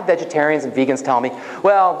protein. So I have vegetarians and vegans tell me,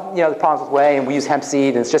 well, you know, the problems with whey, and we use hemp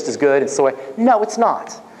seed, and it's just as good, and soy. No, it's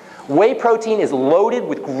not. Whey protein is loaded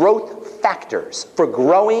with growth factors for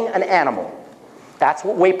growing an animal. That's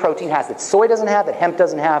what whey protein has that soy doesn't have, that hemp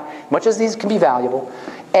doesn't have, much as these can be valuable.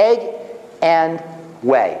 Egg and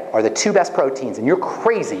whey are the two best proteins, and you're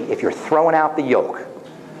crazy if you're throwing out the yolk.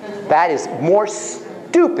 That is more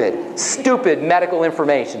stupid medical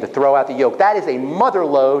information to throw out the yolk. That is a mother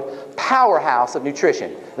lode powerhouse of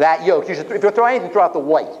nutrition. That yolk, if you're throwing anything, throw out the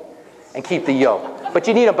white and keep the yolk. But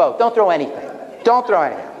you need them both. Don't throw anything. Don't throw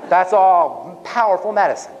anything. That's all powerful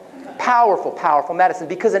medicine. Powerful, powerful medicine,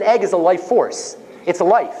 because an egg is a life force. It's a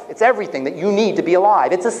life. It's everything that you need to be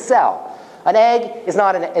alive. It's a cell. An egg is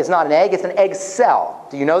not an egg, it's an egg cell.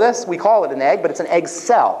 Do you know this? We call it an egg, but it's an egg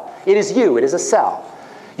cell. It is you, it is a cell.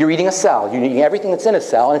 You're eating a cell. You're eating everything that's in a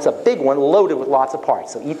cell, and it's a big one loaded with lots of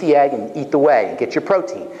parts. So eat the egg and eat the whey and get your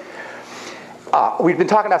protein. We've been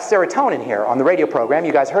talking about serotonin here on the radio program.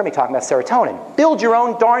 You guys heard me talking about serotonin. Build your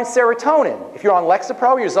own darn serotonin. If you're on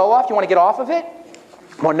Lexapro or you're Zoloft, you want to get off of it?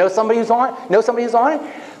 Want to know somebody who's on it? Know somebody who's on it?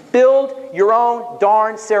 Build your own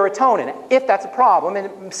darn serotonin. If that's a problem, and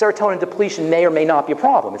serotonin depletion may or may not be a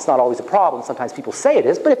problem. It's not always a problem. Sometimes people say it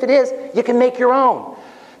is, but if it is, you can make your own.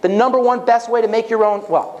 The number one best way to make your own,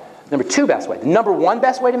 well, number two best way. The number one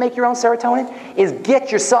best way to make your own serotonin is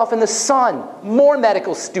get yourself in the sun. More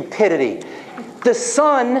medical stupidity. The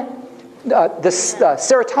sun,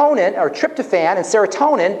 serotonin, or tryptophan and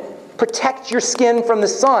serotonin protect your skin from the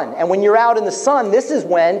sun. And when you're out in the sun, this is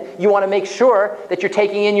when you want to make sure that you're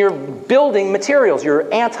taking in your building materials,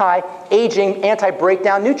 your anti-aging,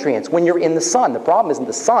 anti-breakdown nutrients when you're in the sun. The problem isn't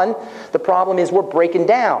the sun. The problem is we're breaking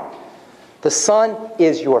down. The sun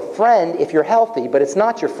is your friend if you're healthy, but it's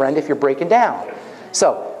not your friend if you're breaking down.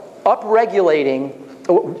 So upregulating,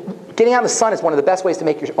 getting out in the sun is one of the best ways to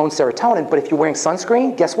make your own serotonin, but if you're wearing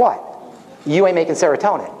sunscreen, guess what? You ain't making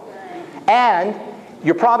serotonin. And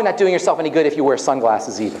you're probably not doing yourself any good if you wear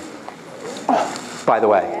sunglasses either, by the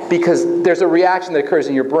way, because there's a reaction that occurs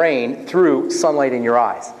in your brain through sunlight in your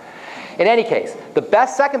eyes. In any case, the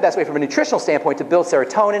second best way from a nutritional standpoint to build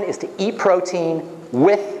serotonin is to eat protein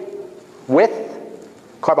with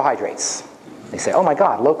carbohydrates. They say, oh my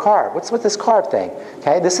God, low carb. What's with this carb thing?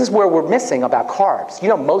 Okay, this is where we're missing about carbs. You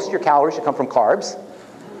know most of your calories should come from carbs.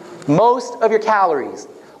 Most of your calories.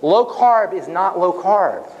 Low carb is not low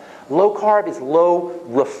carb. Low carb is low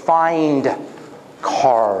refined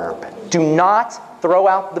carb. Do not throw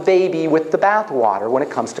out the baby with the bathwater when it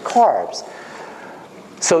comes to carbs.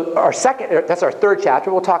 So that's our third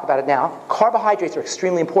chapter. We'll talk about it now. Carbohydrates are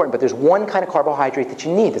extremely important, but there's one kind of carbohydrate that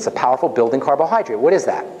you need that's a powerful building carbohydrate. What is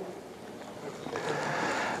that?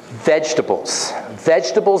 Vegetables.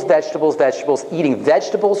 Vegetables, vegetables, vegetables. Eating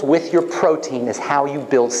vegetables with your protein is how you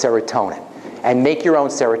build serotonin and make your own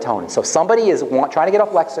serotonin. So if somebody is trying to get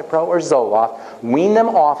off Lexapro or Zoloft, wean them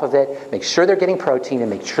off of it, make sure they're getting protein,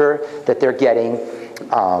 and make sure that they're getting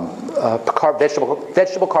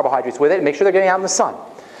vegetable carbohydrates with it, and make sure they're getting out in the sun.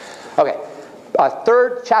 Okay,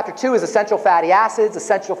 chapter 2 is essential fatty acids,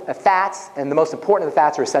 essential fats, and the most important of the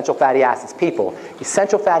fats are essential fatty acids. People,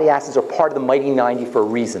 essential fatty acids are part of the Mighty 90 for a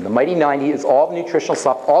reason. The Mighty 90 is all the nutritional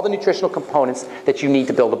stuff, all the nutritional components that you need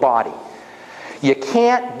to build a body. You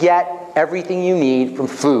can't get everything you need from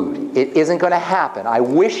food. It isn't going to happen. I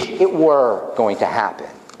wish it were going to happen.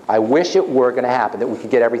 I wish it were going to happen that we could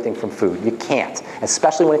get everything from food. You can't,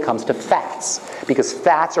 especially when it comes to fats, because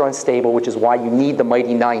fats are unstable, which is why you need the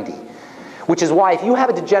Mighty 90. Which is why if you have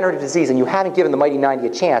a degenerative disease and you haven't given the Mighty 90 a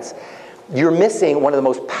chance, you're missing one of the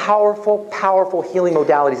most powerful, powerful healing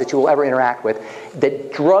modalities that you will ever interact with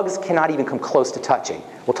that drugs cannot even come close to touching.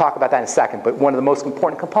 We'll talk about that in a second, but one of the most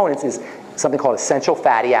important components is something called essential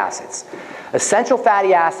fatty acids. Essential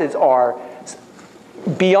fatty acids are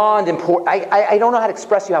beyond important. I don't know how to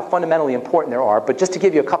express to you how fundamentally important there are, but just to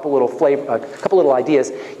give you a couple little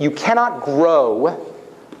ideas, you cannot grow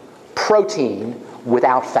protein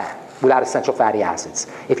without fat. without essential fatty acids.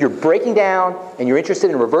 If you're breaking down and you're interested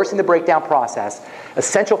in reversing the breakdown process,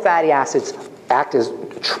 essential fatty acids act as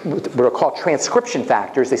what are called transcription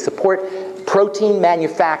factors. They support protein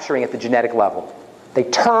manufacturing at the genetic level. They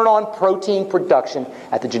turn on protein production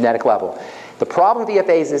at the genetic level. The problem with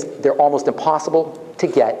EFAs is they're almost impossible to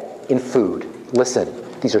get in food. Listen,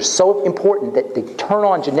 these are so important that they turn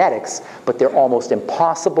on genetics, but they're almost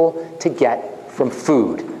impossible to get from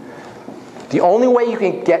food. The only way you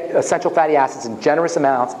can get essential fatty acids in generous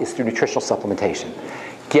amounts is through nutritional supplementation.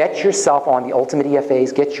 Get yourself on the ultimate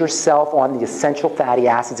EFAs. Get yourself on the essential fatty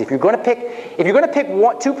acids. If you're going to pick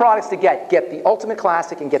two products to get the ultimate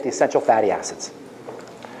classic and get the essential fatty acids.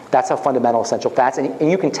 That's how fundamental essential fats.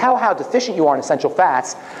 And you can tell how deficient you are in essential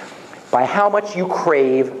fats by how much you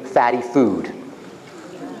crave fatty food.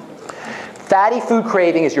 Fatty food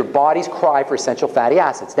craving is your body's cry for essential fatty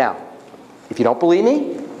acids. Now, if you don't believe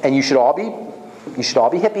me, and you should all be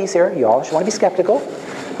hippies here. You all should want to be skeptical.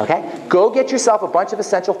 Okay? Go get yourself a bunch of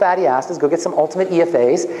essential fatty acids. Go get some ultimate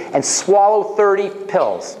EFAs and swallow 30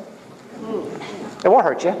 pills. It won't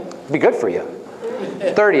hurt you. It'll be good for you.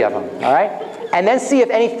 30 of them. All right? And then see if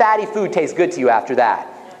any fatty food tastes good to you after that.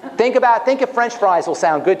 Think if French fries will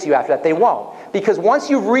sound good to you after that. They won't. Because once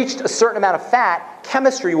you've reached a certain amount of fat,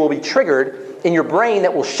 chemistry will be triggered in your brain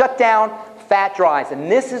that will shut down fat drives.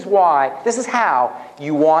 And this is how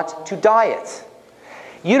you want to diet.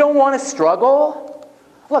 You don't want to struggle.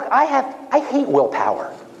 Look, I hate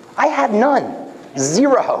willpower. I have none.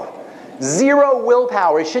 Zero. Zero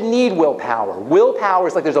willpower. You shouldn't need willpower. Willpower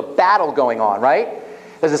is like there's a battle going on, right?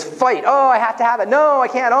 There's this fight. Oh, I have to have it. No, I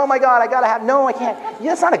can't. Oh my God, I gotta have it. No, I can't.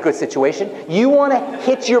 Yeah, that's not a good situation. You want to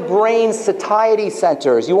hit your brain's satiety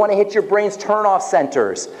centers. You want to hit your brain's turn-off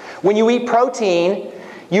centers. When you eat protein,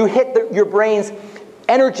 you hit your brain's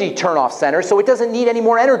energy turn-off center, so it doesn't need any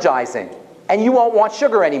more energizing. And you won't want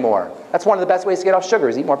sugar anymore. That's one of the best ways to get off sugar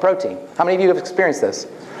is eat more protein. How many of you have experienced this?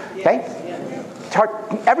 Okay? It's hard.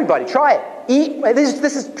 Everybody, try it. Eat.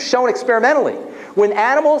 This is shown experimentally. When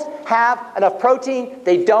animals have enough protein,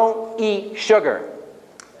 they don't eat sugar.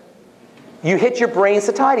 You hit your brain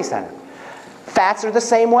satiety center. Fats are the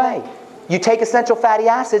same way. You take essential fatty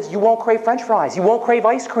acids, you won't crave French fries. You won't crave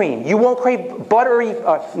ice cream. You won't crave buttery,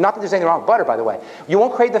 not that there's anything wrong with butter, by the way. You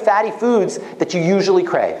won't crave the fatty foods that you usually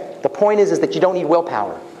crave. The point is that you don't need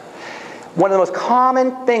willpower. One of the most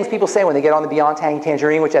common things people say when they get on the Beyond Tangy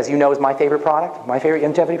Tangerine, which as you know is my favorite product, my favorite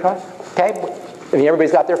longevity product, okay? I mean,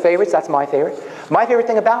 everybody's got their favorites, that's my favorite. My favorite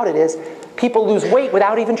thing about it is people lose weight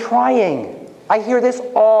without even trying. I hear this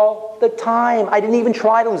all the time. I didn't even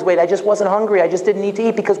try to lose weight. I just wasn't hungry. I just didn't need to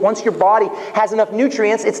eat because once your body has enough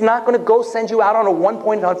nutrients, it's not going to go send you out on a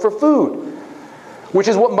one-pointed hunt for food, which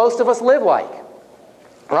is what most of us live like,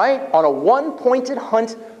 right? On a one-pointed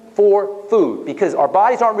hunt for food because our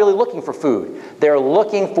bodies aren't really looking for food. They're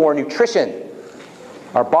looking for nutrition.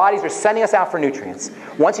 Our bodies are sending us out for nutrients.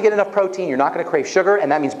 Once you get enough protein, you're not going to crave sugar,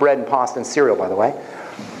 and that means bread and pasta and cereal, by the way.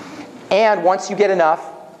 And once you get enough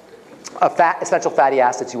of essential fatty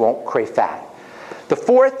acids, you won't crave fat. The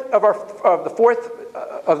fourth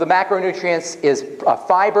of the macronutrients is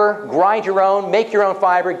fiber. Grind your own, make your own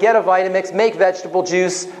fiber, get a Vitamix, make vegetable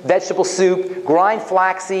juice, vegetable soup, grind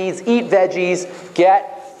flax seeds, eat veggies,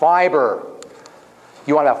 get fiber.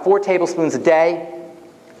 You want about 4 tablespoons a day.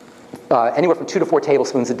 Anywhere from 2 to 4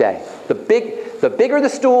 tablespoons a day. The bigger the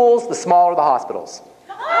stools, the smaller the hospitals.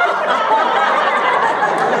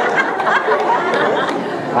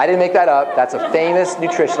 I didn't make that up. That's a famous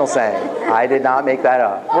nutritional saying. I did not make that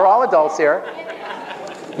up. We're all adults here.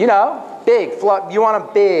 You know, big. You want them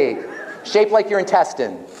big, shaped like your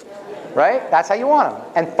intestine, right? That's how you want them.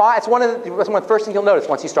 And it's one of the first things you'll notice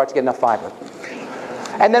once you start to get enough fiber.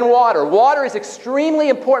 And then water. Water is extremely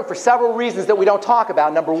important for several reasons that we don't talk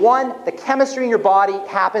about. Number one, the chemistry in your body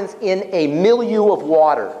happens in a milieu of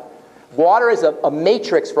water. Water is a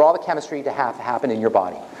matrix for all the chemistry to happen in your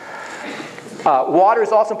body. Water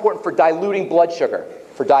is also important for diluting blood sugar.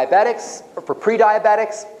 For diabetics, or for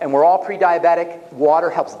pre-diabetics, and we're all pre-diabetic,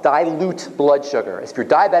 water helps dilute blood sugar. If you're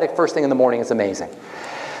diabetic first thing in the morning, it's amazing.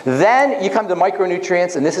 Then you come to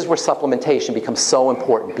micronutrients, and this is where supplementation becomes so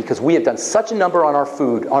important because we have done such a number on our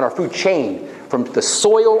food chain from the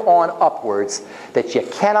soil on upwards that you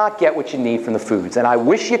cannot get what you need from the foods. And I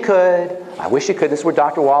wish you could. This is where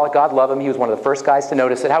Dr. Wallach, God love him, he was one of the first guys to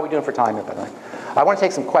notice it. How are we doing for time here, by the way? I want to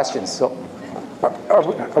take some questions. So,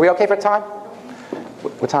 are we okay for time?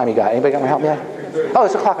 What time you got? Anybody going to help me out? Oh,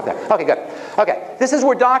 there's a clock up there. Okay, good. Okay, this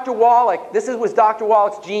was Dr.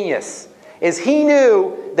 Wallach's genius. Is he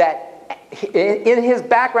knew that in his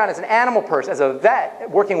background as an animal person, as a vet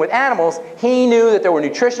working with animals, he knew that there were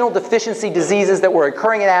nutritional deficiency diseases that were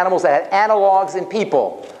occurring in animals that had analogs in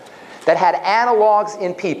people.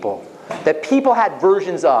 That people had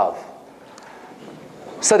versions of.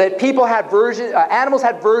 So that people had animals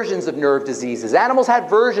had versions of nerve diseases. Animals had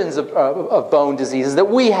versions of bone diseases that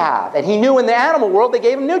we have. And he knew in the animal world they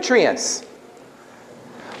gave them nutrients.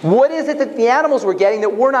 What is it that the animals were getting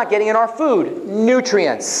that we're not getting in our food?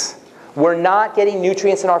 Nutrients. We're not getting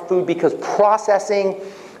nutrients in our food because processing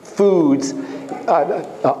foods,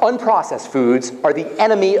 unprocessed foods, are the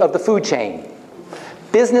enemy of the food chain.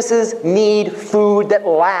 Businesses need food that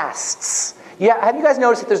lasts. Yeah, have you guys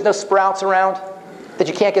noticed that there's no Sprouts around? That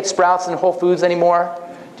you can't get Sprouts in Whole Foods anymore?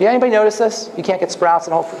 Do anybody notice this? You can't get Sprouts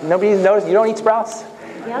in Whole Foods? Nobody's noticed? You don't eat Sprouts?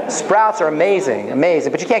 Yep. Sprouts are amazing,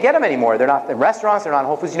 but you can't get them anymore. They're not in restaurants, they're not in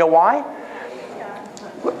Whole Foods. You know why?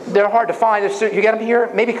 They're hard to find. You get them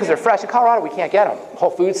here? Maybe because they're fresh. In Colorado, we can't get them.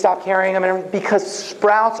 Whole Foods stopped carrying them and everything because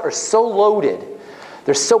Sprouts are so loaded.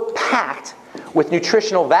 They're so packed with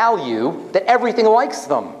nutritional value that everything likes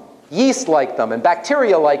them. Yeast like them, and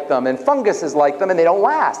bacteria like them, and funguses like them, and they don't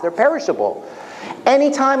last. They're perishable.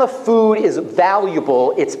 Anytime a food is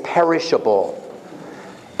valuable, it's perishable.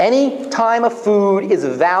 Any time a food is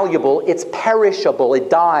valuable, it's perishable, it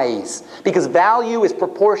dies. Because value is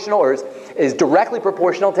proportional, or is directly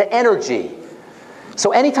proportional to energy.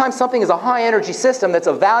 So anytime something is a high energy system that's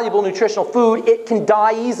a valuable nutritional food, it can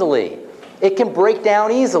die easily. It can break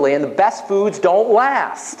down easily, and the best foods don't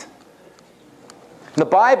last. In the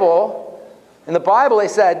Bible, they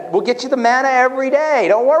said, we'll get you the manna every day.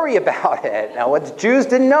 Don't worry about it. Now, what the Jews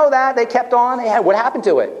didn't know that. They kept on. What happened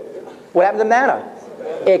to it? What happened to the manna?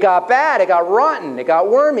 It got bad. It got rotten. It got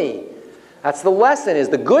wormy. That's the lesson, is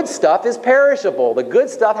the good stuff is perishable. The good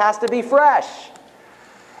stuff has to be fresh.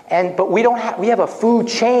 But we have a food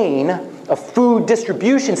chain, a food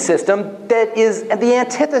distribution system that is the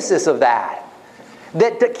antithesis of that.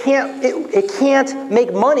 That can't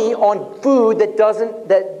make money on food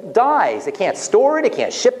that dies. It can't store it, it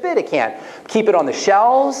can't ship it, it can't keep it on the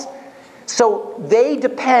shelves. So they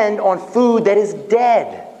depend on food that is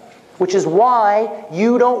dead, which is why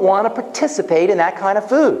you don't want to participate in that kind of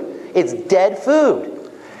food. It's dead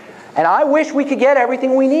food. And I wish we could get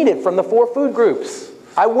everything we needed from the 4 food groups.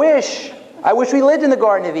 I wish we lived in the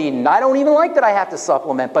Garden of Eden. I don't even like that I have to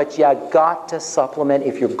supplement, but you got to supplement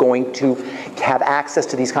if you're going to have access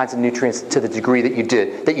to these kinds of nutrients to the degree that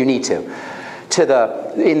you need to.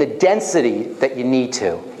 In the density that you need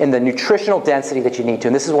to, in the nutritional density that you need to.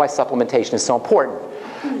 And this is why supplementation is so important.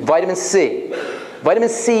 Vitamin C. Vitamin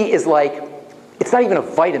C is like, it's not even a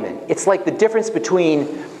vitamin. It's like the difference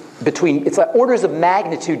between it's like orders of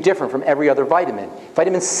magnitude different from every other vitamin.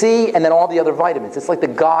 Vitamin C and then all the other vitamins. It's like the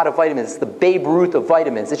god of vitamins. It's the Babe Ruth of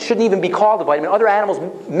vitamins. It shouldn't even be called a vitamin. Other animals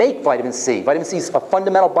make vitamin C. Vitamin C is a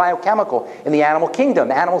fundamental biochemical in the animal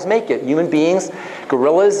kingdom. Animals make it. Human beings,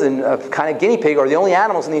 gorillas, and a kind of guinea pig are the only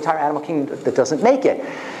animals in the entire animal kingdom that doesn't make it.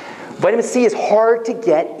 Vitamin C is hard to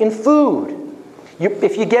get in food.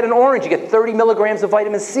 If you get an orange, you get 30 milligrams of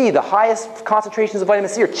vitamin C. The highest concentrations of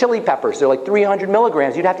vitamin C are chili peppers. They're like 300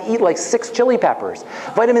 milligrams. You'd have to eat like 6 chili peppers.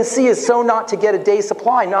 Vitamin C is so not to get a day's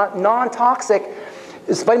supply, non-toxic.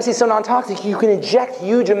 Vitamin C is so non-toxic, you can inject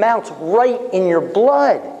huge amounts right in your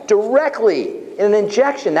blood, directly, in an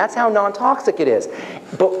injection. That's how non-toxic it is.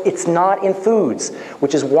 But it's not in foods,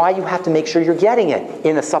 which is why you have to make sure you're getting it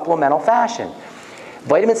in a supplemental fashion.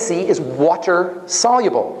 Vitamin C is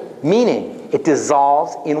water-soluble, meaning it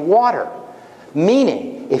dissolves in water.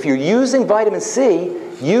 Meaning, if you're using vitamin C,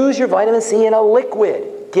 use your vitamin C in a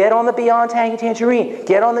liquid. Get on the Beyond Tangy Tangerine.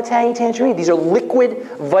 Get on the Tangy Tangerine. These are liquid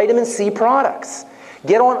vitamin C products.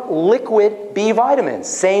 Get on liquid B vitamins.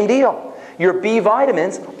 Same deal. Your B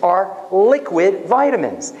vitamins are liquid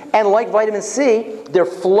vitamins. And like vitamin C, they're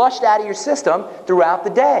flushed out of your system throughout the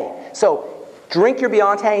day. So drink your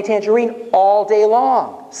Beyond Tangy Tangerine all day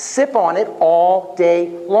long. Sip on it all day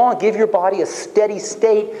long. Give your body a steady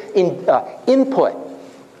state input,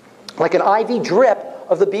 like an IV drip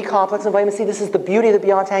of the B complex and vitamin C. This is the beauty of the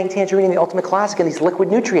Beyond Tangy Tangerine and the Ultimate Classic and these liquid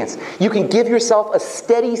nutrients. You can give yourself a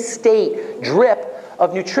steady state drip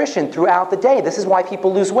of nutrition throughout the day. This is why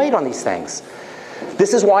people lose weight on these things.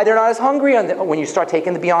 This is why they're not as hungry when you start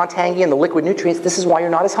taking the Beyond Tangy and the liquid nutrients. This is why you're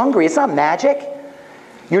not as hungry. It's not magic.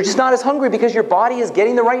 You're just not as hungry because your body is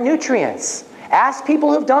getting the right nutrients. Ask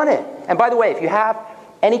people who've done it. And by the way, if you have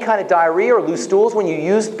any kind of diarrhea or loose stools when you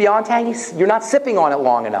use Beyond Tangy, you're not sipping on it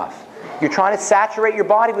long enough. You're trying to saturate your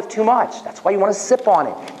body with too much. That's why you want to sip on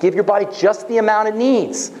it. Give your body just the amount it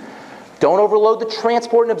needs. Don't overload the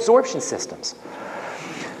transport and absorption systems.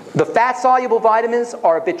 The fat-soluble vitamins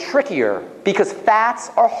are a bit trickier because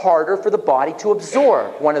fats are harder for the body to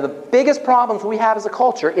absorb. One of the biggest problems we have as a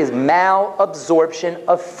culture is malabsorption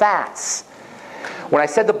of fats. When I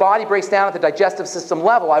said the body breaks down at the digestive system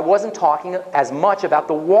level, I wasn't talking as much about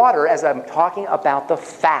the water as I'm talking about the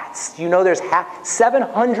fats. You know, there's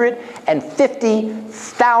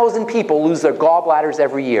 750,000 people lose their gallbladders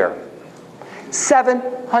every year.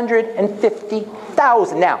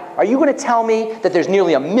 750,000. Now, are you going to tell me that there's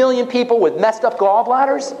nearly 1 million people with messed up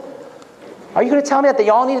gallbladders? Are you going to tell me that they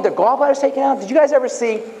all needed their gallbladders taken out? Did you guys ever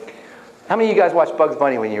see, how many of you guys watched Bugs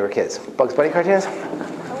Bunny when you were kids? Bugs Bunny cartoons?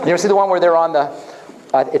 You ever see the one where they're on the,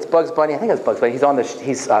 it's Bugs Bunny, I think it's Bugs Bunny, he's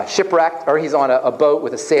shipwrecked, or he's on a boat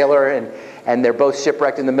with a sailor, and they're both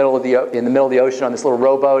shipwrecked in the middle of the ocean on this little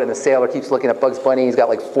rowboat, and the sailor keeps looking at Bugs Bunny. He's got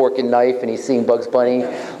like fork and knife, and he's seeing Bugs Bunny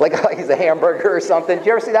like he's a hamburger or something. Did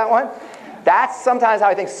you ever see that one? That's sometimes how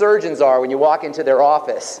I think surgeons are when you walk into their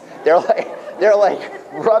office. They're like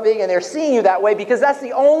rubbing, and they're seeing you that way because that's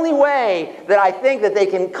the only way that I think that they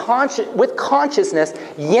can, with consciousness,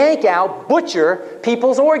 yank out, butcher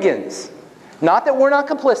people's organs. Not that we're not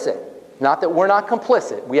complicit. Not that we're not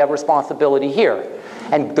complicit. We have responsibility here.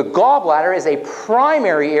 And the gallbladder is a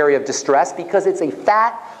primary area of distress because it's a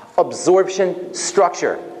fat absorption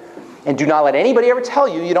structure. And do not let anybody ever tell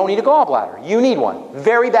you you don't need a gallbladder. You need one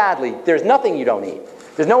very badly. There's nothing you don't need.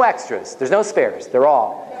 There's no extras. There's no spares. They're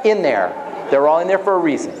all in there. They're all in there for a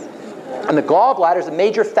reason. And the gallbladder is a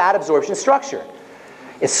major fat absorption structure.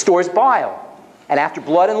 It stores bile. And after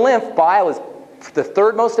blood and lymph, bile is the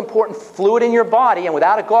third most important fluid in your body, and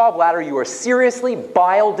without a gallbladder, you are seriously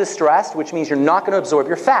bile distressed, which means you're not going to absorb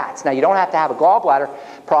your fats. Now, you don't have to have a gallbladder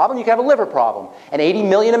problem, you can have a liver problem. And 80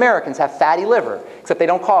 million Americans have fatty liver, except they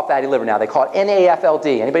don't call it fatty liver now, they call it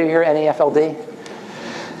NAFLD. Anybody hear NAFLD?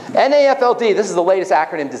 NAFLD, this is the latest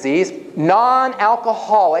acronym disease,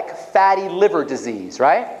 non-alcoholic fatty liver disease,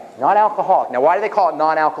 right? Non-alcoholic. Now, why do they call it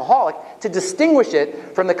non-alcoholic? To distinguish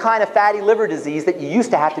it from the kind of fatty liver disease that you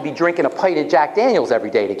used to have to be drinking a pint of Jack Daniels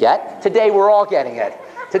every day to get. Today, we're all getting it.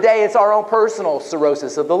 Today, it's our own personal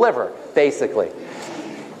cirrhosis of the liver, basically.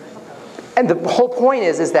 And the whole point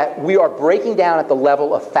is that we are breaking down at the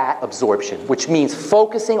level of fat absorption, which means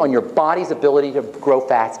focusing on your body's ability to grow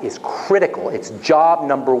fats is critical. It's job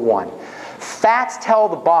number one. Fats tell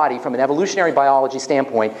the body, from an evolutionary biology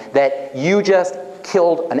standpoint, that you just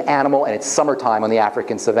killed an animal and it's summertime on the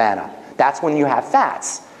African savanna. That's when you have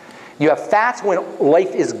fats. You have fats when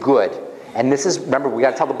life is good. And this is, remember, we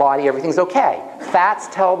got to tell the body everything's okay. Fats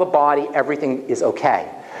tell the body everything is okay.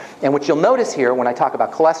 And what you'll notice here when I talk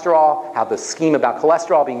about cholesterol, how the scheme about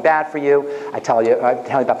cholesterol being bad for you, I tell you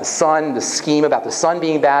about the sun, the scheme about the sun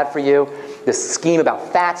being bad for you, the scheme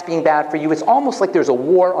about fats being bad for you. It's almost like there's a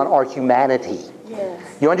war on our humanity.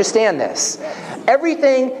 Yes. You understand this?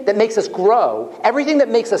 Everything that makes us grow, everything that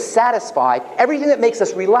makes us satisfied, everything that makes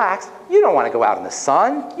us relax, you don't want to go out in the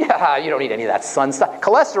sun. Yeah, you don't need any of that sun stuff.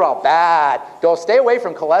 Cholesterol, bad. Don't stay away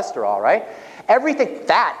from cholesterol, right? Everything,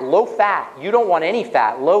 fat, low fat. You don't want any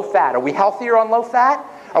fat, low fat. Are we healthier on low fat?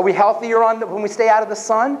 Are we healthier when we stay out of the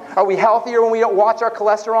sun? Are we healthier when we don't watch our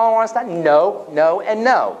cholesterol and all that stuff? No, no, and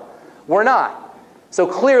no. We're not. So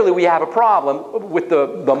clearly we have a problem with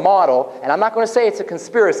the model, and I'm not going to say it's a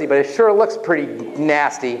conspiracy, but it sure looks pretty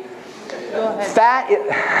nasty. Go ahead.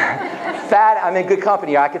 Fat, I'm in good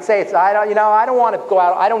company. I could say I don't want to go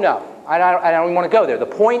out, I don't know. I don't even want to go there. The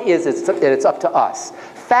point is that it's up to us.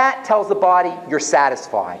 Fat tells the body you're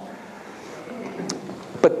satisfied.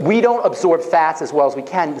 But we don't absorb fats as well as we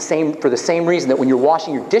can for the same reason that when you're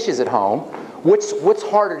washing your dishes at home, what's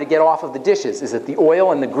harder to get off of the dishes? Is it the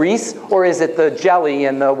oil and the grease, or is it the jelly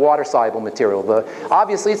and the water-soluble material?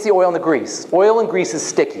 Obviously, it's the oil and the grease. Oil and grease is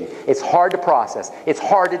sticky. It's hard to process. It's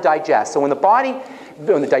hard to digest. So when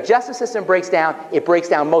the digestive system breaks down, it breaks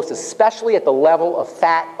down most especially at the level of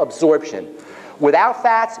fat absorption. Without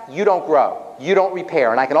fats, you don't grow. You don't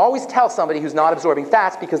repair. And I can always tell somebody who's not absorbing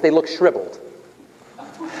fats because they look shriveled.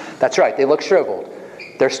 That's right, they look shriveled.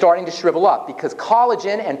 They're starting to shrivel up because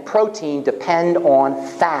collagen and protein depend on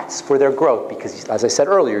fats for their growth because, as I said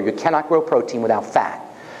earlier, you cannot grow protein without fat.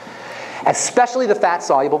 Especially the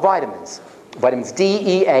fat-soluble vitamins. Vitamins D,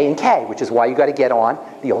 E, A, and K, which is why you got to get on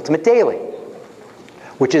the Ultimate Daily,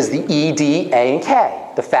 which is the E, D, A, and K,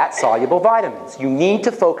 the fat-soluble vitamins. You need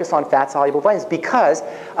to focus on fat-soluble vitamins because,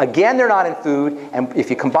 again, they're not in food, and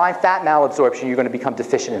if you combine fat malabsorption, you're going to become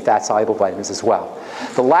deficient in fat-soluble vitamins as well.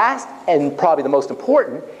 The last, and probably the most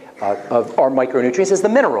important of our micronutrients is the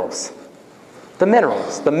minerals. The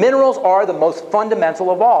minerals. The minerals are the most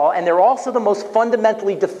fundamental of all, and they're also the most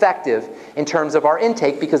fundamentally defective in terms of our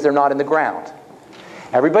intake because they're not in the ground.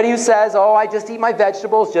 Everybody who says, oh, I just eat my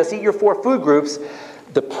vegetables, just eat your 4 food groups,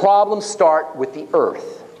 the problems start with the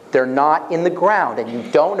earth. They're not in the ground, and you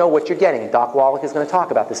don't know what you're getting. And Doc Wallach is going to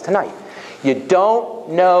talk about this tonight. You don't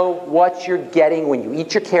know what you're getting when you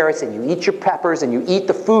eat your carrots and you eat your peppers and you eat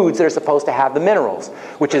the foods that are supposed to have the minerals,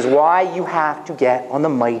 which is why you have to get on the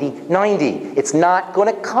mighty 90. It's not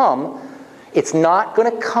going to come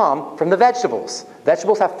from the vegetables.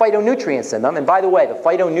 Vegetables have phytonutrients in them, and by the way, the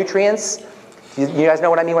phytonutrients, you guys know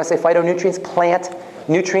what I mean when I say phytonutrients? Plant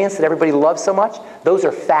nutrients that everybody loves so much? Those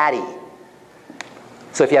are fatty.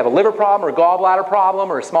 So if you have a liver problem or a gallbladder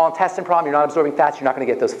problem or a small intestine problem, you're not absorbing fats, you're not going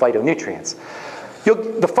to get those phytonutrients.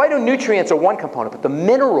 The phytonutrients are one component, but the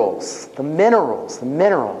minerals, they're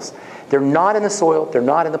not in the soil, they're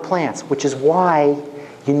not in the plants, which is why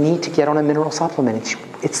you need to get on a mineral supplement.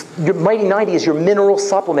 Your Mighty 90 is your mineral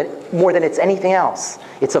supplement more than it's anything else.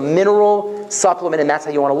 It's a mineral supplement, and that's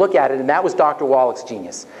how you want to look at it, and that was Dr. Wallach's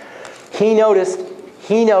genius. He noticed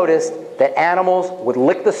that animals would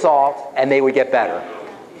lick the salt and they would get better.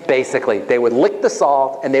 Basically, they would lick the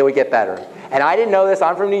salt and they would get better. And I didn't know this.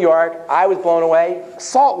 I'm from New York. I was blown away.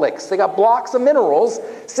 Salt licks. They got blocks of minerals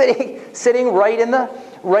sitting right in the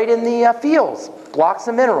fields. Blocks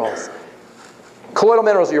of minerals. Colloidal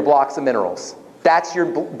minerals are your blocks of minerals.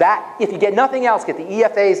 If you get nothing else, get the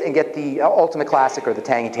EFAs and get the Ultimate Classic or the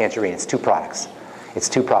Tangy Tangerine. It's 2 products. It's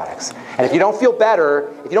 2 products. And if you don't feel better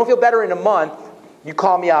in a month, you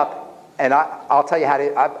call me up. And I'll tell you how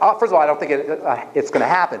to. First of all, I don't think it's going to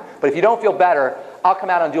happen. But if you don't feel better, I'll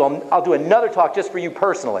come out and I'll do another talk just for you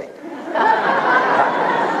personally. You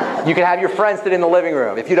can have your friends sit in the living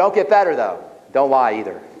room. If you don't get better, though, don't lie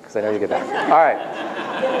either, because I know you get better.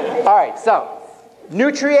 All right. So,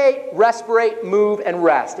 nutriate, respirate, move, and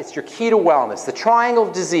rest. It's your key to wellness. The triangle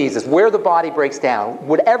of disease is where the body breaks down.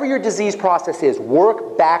 Whatever your disease process is,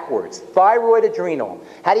 work backwards. Thyroid, adrenal.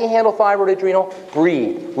 How do you handle thyroid, adrenal?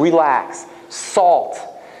 Breathe, relax, salt,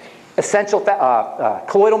 essential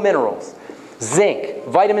colloidal minerals, zinc,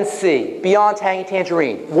 vitamin C, beyond Tangy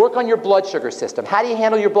Tangerine. Work on your blood sugar system. How do you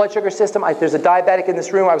handle your blood sugar system? There's a diabetic in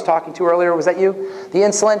this room I was talking to earlier. Was that you? The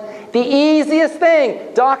insulin. The easiest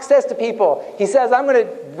thing, Doc says to people, he says, I'm going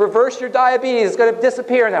to reverse your diabetes. It's going to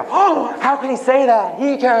disappear. Now, oh, how can he say that?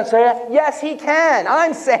 He can't say that. Yes, he can.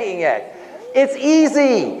 I'm saying it. It's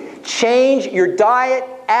easy. Change your diet.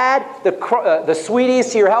 Add the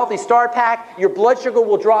sweeties to your Healthy Start Pack. Your blood sugar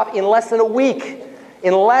will drop in less than a week.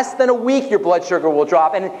 In less than a week, your blood sugar will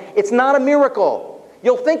drop. And it's not a miracle.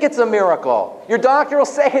 You'll think it's a miracle. Your doctor will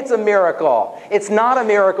say it's a miracle. It's not a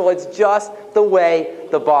miracle. It's just the way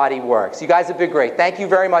the body works. You guys have been great. Thank you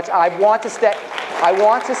very much. I want to stay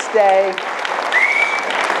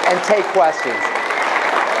and take questions.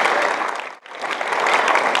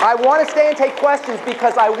 I want to stay and take questions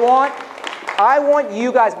because I want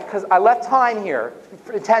you guys, because I left time here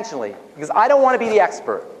intentionally, because I don't want to be the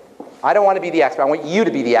expert. I don't want to be the expert. I want you to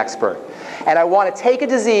be the expert. And I want to take a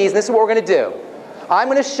disease, and this is what we're going to do. I'm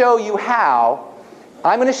going to show you how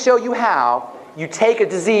you take a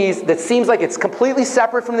disease that seems like it's completely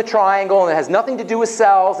separate from the triangle and it has nothing to do with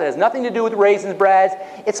cells, it has nothing to do with raisins, breads.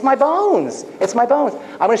 It's my bones. It's my bones.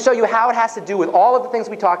 I'm going to show you how it has to do with all of the things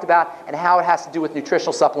we talked about and how it has to do with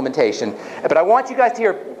nutritional supplementation. But I want you guys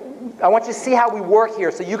to I want you to see how we work here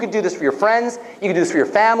so you can do this for your friends, you can do this for your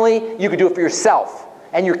family, you can do it for yourself.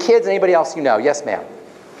 And your kids and anybody else you know. Yes, ma'am.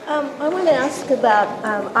 I want to ask about,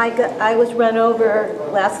 I was run over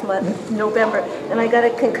last month, November, and I got a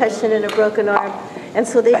concussion and a broken arm. And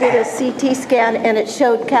so they did a CT scan, and it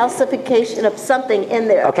showed calcification of something in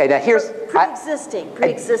there. Okay, now here's... Pre-existing.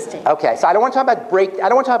 Okay, so I don't want to talk about I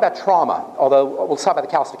don't want to talk about trauma, although we'll talk about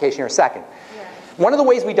the calcification here in a second. Yeah. One of the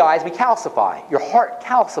ways we die is we calcify. Your heart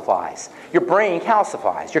calcifies. Your brain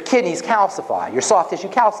calcifies. Your kidneys calcify. Your soft tissue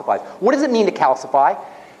calcifies. What does it mean to calcify?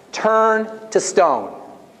 Turn to stone.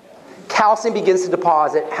 Calcium begins to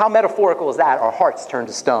deposit. How metaphorical is that? Our hearts turn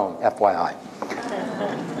to stone, FYI.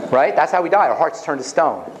 Right? That's how we die. Our hearts turn to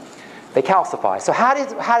stone. They calcify. So how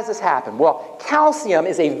does this happen? Well, calcium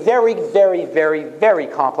is a very, very, very, very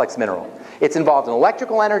complex mineral. It's involved in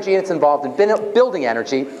electrical energy, and it's involved in building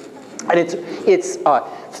energy. And it's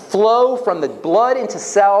flow from the blood into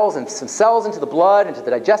cells, and from cells into the blood, into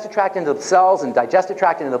the digestive tract into the cells, and digestive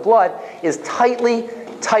tract into the blood is tightly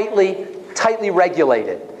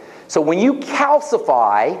regulated. So when you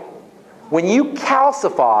calcify,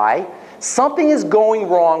 something is going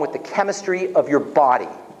wrong with the chemistry of your body.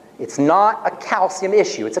 It's not a calcium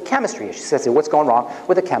issue, it's a chemistry issue. So what's going wrong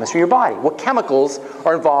with the chemistry of your body? What chemicals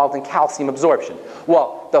are involved in calcium absorption?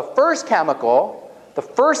 Well, the first chemical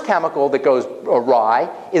that goes awry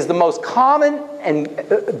is the most common and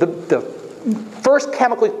the first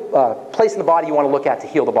chemical place in the body you want to look at to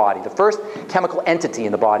heal the body, the first chemical entity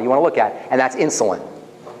in the body you want to look at, and that's insulin.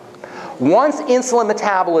 Once insulin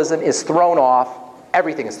metabolism is thrown off,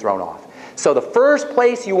 everything is thrown off. So the first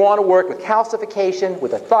place you want to work with calcification,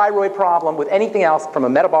 with a thyroid problem, with anything else from a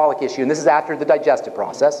metabolic issue, and this is after the digestive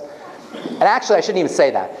process. And actually, I shouldn't even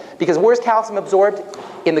say that, because where's calcium absorbed?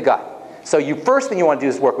 In the gut. So first thing you want to do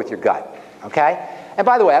is work with your gut, okay? And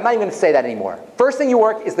by the way, I'm not even going to say that anymore. First thing you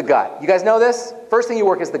work is the gut. You guys know this? First thing you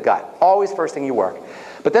work is the gut. Always first thing you work.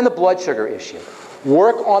 But then the blood sugar issue.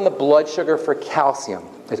 Work on the blood sugar for calcium.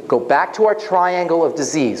 Go back to our triangle of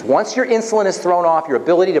disease. Once your insulin is thrown off, your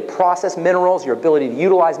ability to process minerals, your ability to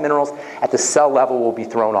utilize minerals at the cell level will be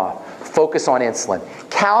thrown off. Focus on insulin.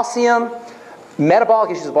 Calcium,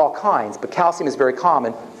 metabolic issues of all kinds, but calcium is very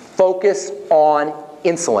common. Focus on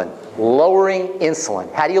insulin. Lowering insulin.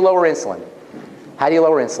 How do you lower insulin? How do you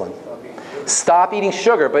lower insulin? Stop eating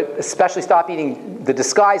sugar, but especially stop eating the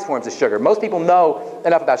disguised forms of sugar. Most people know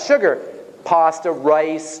enough about sugar. Pasta,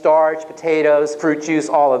 rice, starch, potatoes, fruit juice,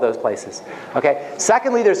 all of those places. Okay?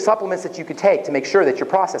 Secondly, there's supplements that you could take to make sure that you're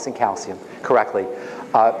processing calcium correctly.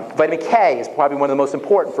 Vitamin K is probably one of the most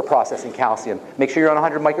important for processing calcium. Make sure you're on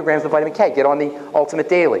 100 micrograms of vitamin K. Get on the Ultimate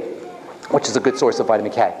Daily, which is a good source of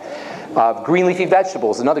vitamin K. Green leafy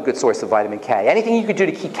vegetables, another good source of vitamin K. Anything you could do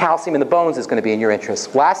to keep calcium in the bones is going to be in your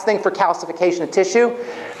interest. Last thing for calcification of tissue,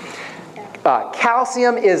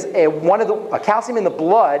 calcium in the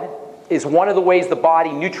blood is one of the ways the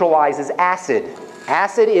body neutralizes acid.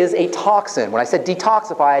 Acid is a toxin. When I said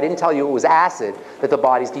detoxify, I didn't tell you it was acid that the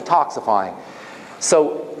body's detoxifying.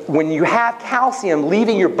 So when you have calcium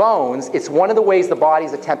leaving your bones, it's one of the ways the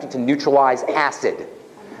body's attempting to neutralize acid,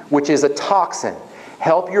 which is a toxin.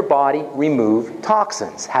 Help your body remove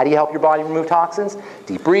toxins. How do you help your body remove toxins?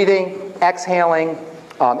 Deep breathing, exhaling.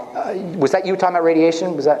 Was that you talking about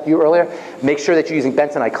radiation? Was that you earlier? Make sure that you're using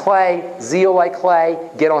bentonite clay, zeolite clay,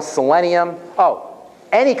 get on selenium. Oh,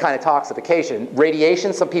 any kind of toxification.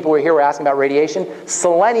 Radiation, some people here were asking about radiation.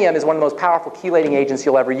 Selenium is one of the most powerful chelating agents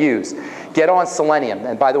you'll ever use. Get on selenium.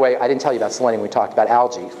 And by the way, I didn't tell you about selenium when we talked about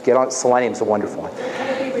algae. Get on selenium, it's a wonderful one.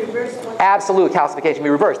 Absolute calcification can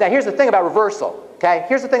be reversed. Now here's the thing about reversal. Okay?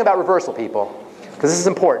 Here's the thing about reversal, people, because this is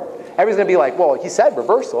important. Everybody's going to be like, well, he said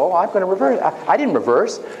reversal. I'm going to reverse. I didn't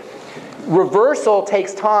reverse. Reversal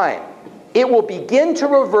takes time. It will begin to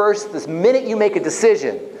reverse the minute you make a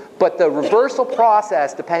decision. But the reversal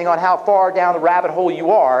process, depending on how far down the rabbit hole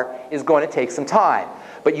you are, is going to take some time.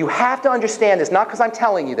 But you have to understand this, not because I'm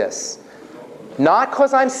telling you this, not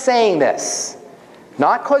because I'm saying this,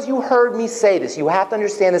 not because you heard me say this. You have to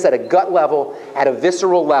understand this at a gut level, at a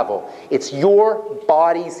visceral level. It's your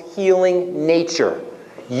body's healing nature.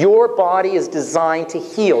 Your body is designed to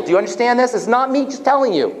heal. Do you understand this? It's not me just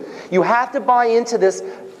telling you. You have to buy into this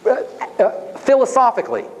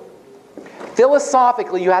philosophically.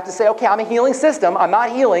 Philosophically, you have to say, okay, I'm a healing system. I'm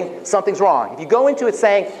not healing. Something's wrong. If you go into it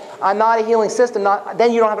saying, I'm not a healing system,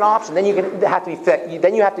 then you don't have an option. Then you have to be fit.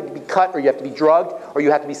 Then you have to be cut, or you have to be drugged, or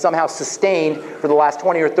you have to be somehow sustained for the last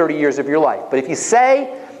 20 or 30 years of your life. But if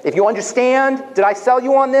you understand, did I sell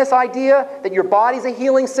you on this idea that your body's a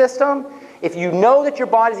healing system? If you know that your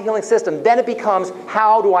body's a healing system, then it becomes,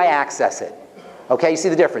 how do I access it? Okay, you see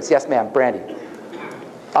the difference? Yes, ma'am, Brandy.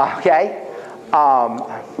 Okay. I'm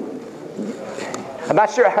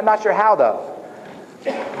not sure how, though.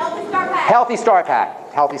 Healthy Start Pack. Healthy Start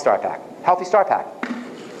Pack. Healthy Start Pack. Healthy Start Pack.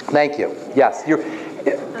 Thank you. Yes.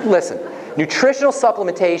 Listen, nutritional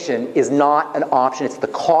supplementation is not an option. It's the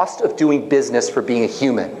cost of doing business for being a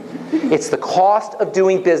human. It's the cost of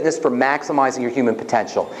doing business for maximizing your human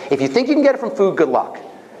potential. If you think you can get it from food, good luck.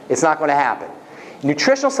 It's not going to happen.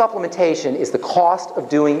 Nutritional supplementation is the cost of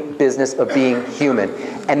doing business of being human.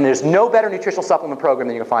 And there's no better nutritional supplement program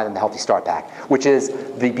than you're going to find in the Healthy Start Pack, which is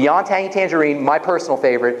the Beyond Tangy Tangerine, my personal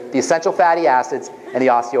favorite, the essential fatty acids, and the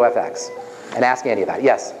OsteoFX. And ask Andy about it.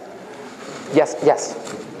 Yes? Yes? Yes?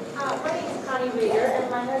 My name is Connie Reeder, and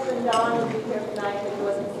my husband Don will be here tonight, but he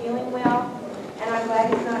wasn't feeling well. And I'm glad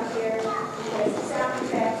he's not here because the sound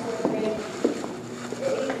effects with me,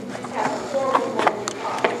 he just has a horrible moment to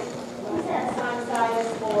talk. He's had sinusitis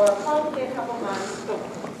for probably a couple months.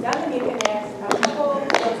 Done the Mucinex, a couple of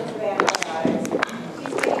doses of antibiotics.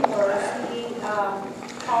 He's getting worse. He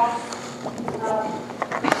coughs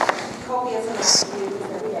copious amounts of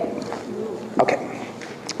mucus every day. Okay.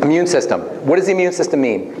 Immune system. What does the immune system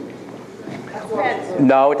mean? Absorption.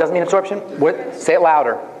 No, it doesn't mean absorption. What? Say it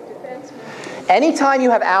louder. Anytime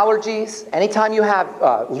you have allergies, anytime you have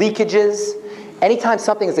leakages, anytime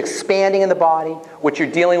something is expanding in the body, what you're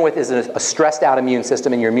dealing with is a stressed out immune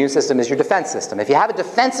system, and your immune system is your defense system. If you have a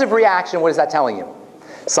defensive reaction, what is that telling you?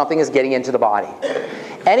 something is getting into the body.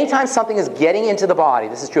 Anytime something is getting into the body,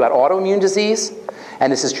 this is true about autoimmune disease,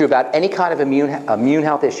 and this is true about any kind of immune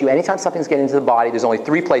health issue. Anytime something's getting into the body, there's only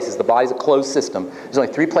 3 places. The body's a closed system. There's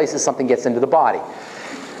only 3 places something gets into the body.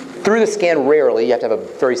 Through the skin, rarely. You have to have a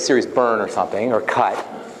very serious burn or something, or cut.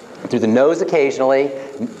 Through the nose occasionally.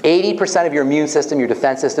 80% of your immune system, your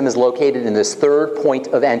defense system, is located in this 3rd point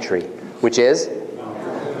of entry, which is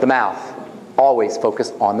the mouth. Always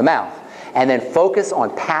focus on the mouth. And then focus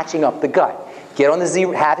on patching up the gut. Get on the Z,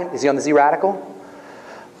 is he on the Z radical?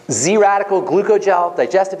 Z radical, glucogel,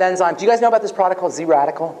 digestive enzymes. Do you guys know about this product called Z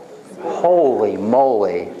radical? Holy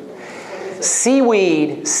moly.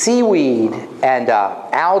 Seaweed and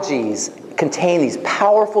algae contain these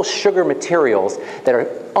powerful sugar materials that are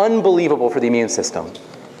unbelievable for the immune system.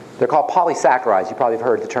 They're called polysaccharides. You probably have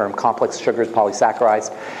heard the term complex sugars, polysaccharides.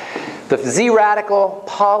 The Z radical,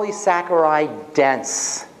 polysaccharide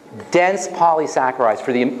dense polysaccharides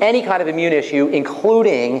for any kind of immune issue,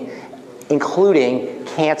 including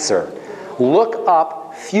cancer. Look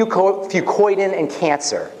up fucoidan and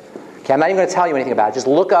cancer. Okay, I'm not even going to tell you anything about it. Just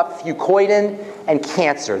look up fucoidan and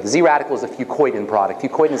cancer. The Z radical is a fucoidan product.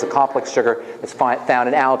 Fucoidan is a complex sugar that's found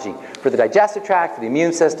in algae for the digestive tract, for the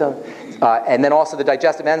immune system, and then also the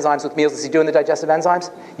digestive enzymes with meals. Is he doing the digestive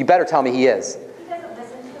enzymes? You better tell me he is. He doesn't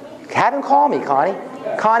listen to me. Have him call me, Connie.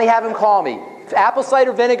 Connie, have him call me. Apple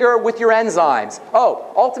cider vinegar with your enzymes.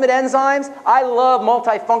 Oh, ultimate enzymes? I love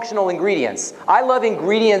multifunctional ingredients. I love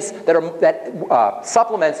ingredients that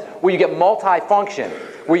supplements where you get multifunction,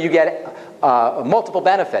 where you get multiple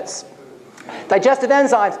benefits. Digestive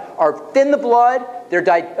enzymes are thin the blood, they're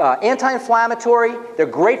anti-inflammatory, they're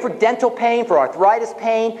great for dental pain, for arthritis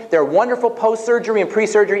pain, they're wonderful post-surgery and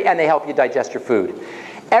pre-surgery, and they help you digest your food.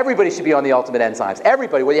 Everybody should be on the ultimate enzymes.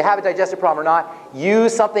 Everybody, whether you have a digestive problem or not,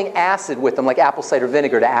 use something acid with them like apple cider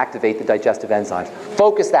vinegar to activate the digestive enzymes.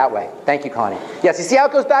 Focus that way. Thank you, Connie. Yes, you see how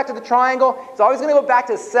it goes back to the triangle? It's always going to go back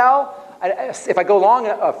to a cell. If I go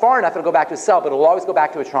far enough, it'll go back to a cell, but it'll always go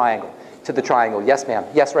back to a triangle, to the triangle. Yes, ma'am.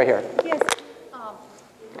 Yes, right here. Yes.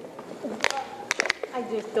 I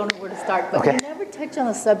just don't know where to start, but Okay. you never touch on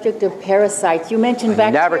the subject of parasites. You mentioned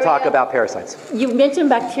bacteria. Never talk about parasites. You mentioned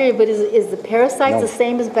bacteria, but is the parasites No. the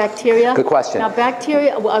same as bacteria? Good question. Now,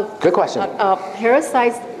 bacteria. Good question.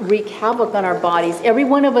 Parasites wreak havoc on our bodies. Every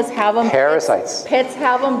one of us have them. Parasites. Pets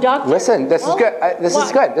have them. Doctors. Listen, this is good. This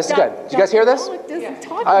is good. This is good. Did you guys hear this?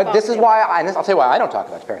 This is why I'll tell you why I don't talk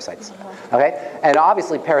about parasites. Okay, and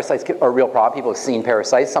obviously parasites are a real problem. People have seen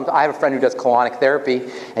parasites. I have a friend who does colonic therapy,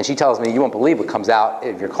 and she tells me you won't believe what comes out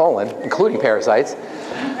of your colon, including parasites.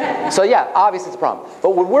 So yeah, obviously it's a problem.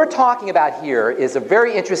 But what we're talking about here is a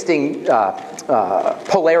very interesting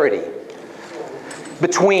polarity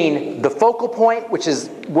between the focal point, which is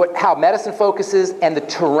how medicine focuses, and the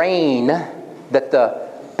terrain that the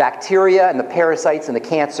bacteria and the parasites and the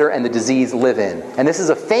cancer and the disease live in. And this is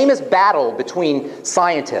a famous battle between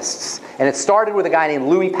scientists. And it started with a guy named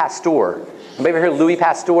Louis Pasteur. Anybody ever hear of Louis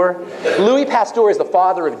Pasteur? Louis Pasteur is the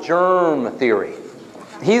father of germ theory.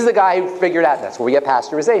 He's the guy who figured out, that's where we get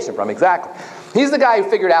pasteurization from, exactly. He's the guy who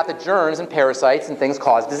figured out that germs and parasites and things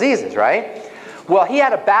cause diseases, right? Well, he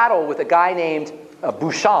had a battle with a guy named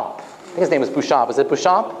Beauchamp. I think his name was Beauchamp. Was it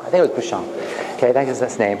Beauchamp? I think it was Beauchamp. Okay, I think it's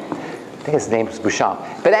his name. I think his name was Beauchamp.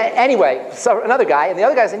 But anyway, so another guy, and the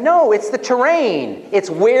other guy said, no, it's the terrain.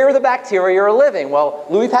 It's where the bacteria are living. Well,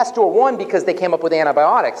 Louis Pasteur won because they came up with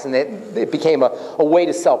antibiotics, and it became a way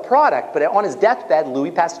to sell product. But on his deathbed,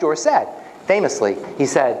 Louis Pasteur said, famously, he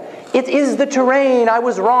said, it is the terrain. I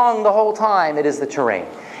was wrong the whole time. It is the terrain.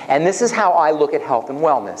 And this is how I look at health and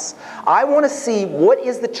wellness. I want to see what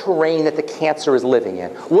is the terrain that the cancer is living in.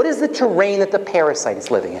 What is the terrain that the parasite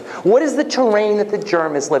is living in? What is the terrain that the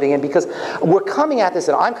germ is living in? Because we're coming at this,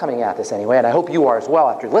 and I'm coming at this anyway, and I hope you are as well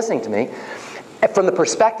after listening to me, from the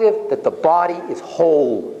perspective that the body is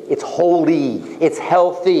whole. It's holy. It's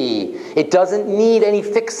healthy. It doesn't need any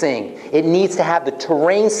fixing. It needs to have the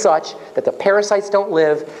terrain such that the parasites don't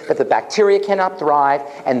live, that the bacteria cannot thrive,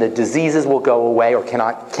 and the diseases will go away or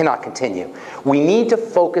cannot continue. We need to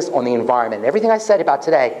focus on the environment. And everything I said about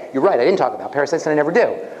today, you're right, I didn't talk about parasites, and I never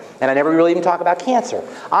do. And I never really even talk about cancer.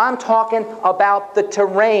 I'm talking about the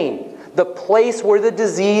terrain, the place where the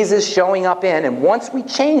disease is showing up in. And once we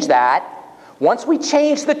change that, once we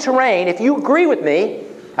change the terrain, if you agree with me,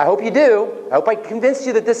 I hope you do, I hope I convinced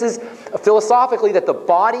you that this is philosophically that the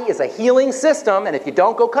body is a healing system, and if you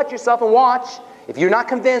don't, go cut yourself and watch. If you're not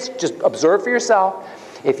convinced, just observe for yourself.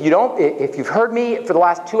 If you've heard me for the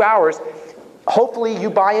last 2 hours, hopefully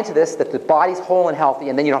you buy into this, that the body's whole and healthy,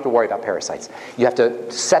 and then you don't have to worry about parasites. You have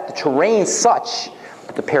to set the terrain such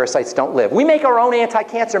that the parasites don't live. We make our own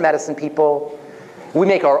anti-cancer medicine, people. We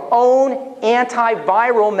make our own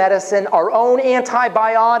antiviral medicine, our own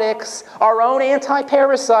antibiotics, our own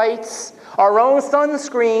anti-parasites, our own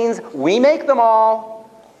sunscreens. We make them all.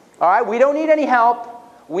 All right? We don't need any help.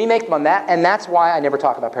 We make them on that, and that's why I never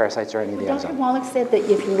talk about parasites or any of the Dr. enzymes. Wallach said that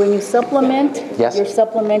when you supplement, Yes. you're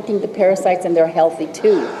supplementing the parasites and they're healthy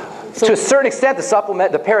too. So To a certain extent,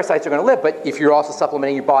 the parasites are going to live, but if you're also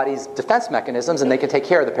supplementing your body's defense mechanisms, and they can take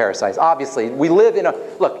care of the parasites. Obviously, we live in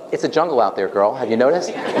look, it's a jungle out there, girl. Have you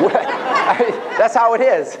noticed? That's how it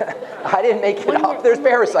is. I didn't make it up. There's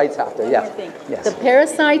parasites out there, yes. Yes. the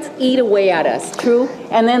parasites eat away at us, true?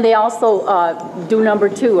 And then they also do number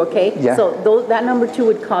 2, okay? Yeah. So that number 2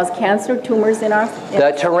 would cause cancer, tumors in our...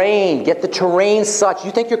 The terrain, get the terrain such.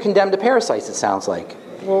 You think you're condemned to parasites, it sounds like.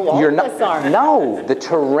 Well, all You're of not, us are. No, the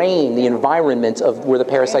terrain, the environment of where the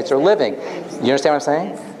parasites are living. You understand what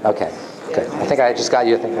I'm saying? Okay, good. I think I just got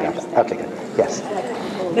you to think about that. Okay, good. Yes.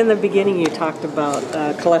 In the beginning, you talked about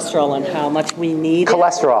cholesterol and how much we need it.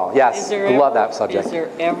 Cholesterol, yes. I love that subject. Is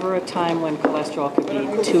there ever a time when cholesterol could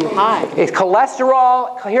be too high? It's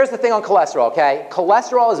cholesterol, here's the thing on cholesterol, okay?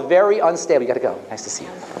 Cholesterol is very unstable. You got to go. Nice to see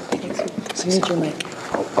you. Need your mic.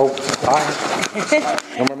 Oh, all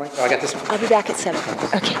right. No more mic? Oh, I got this one. I'll be back at 7.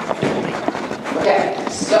 Okay. Okay,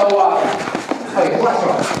 so,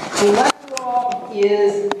 cholesterol. Cholesterol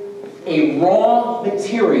is a raw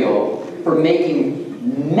material for making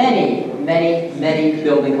many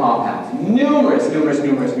building compounds. Numerous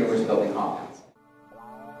building compounds.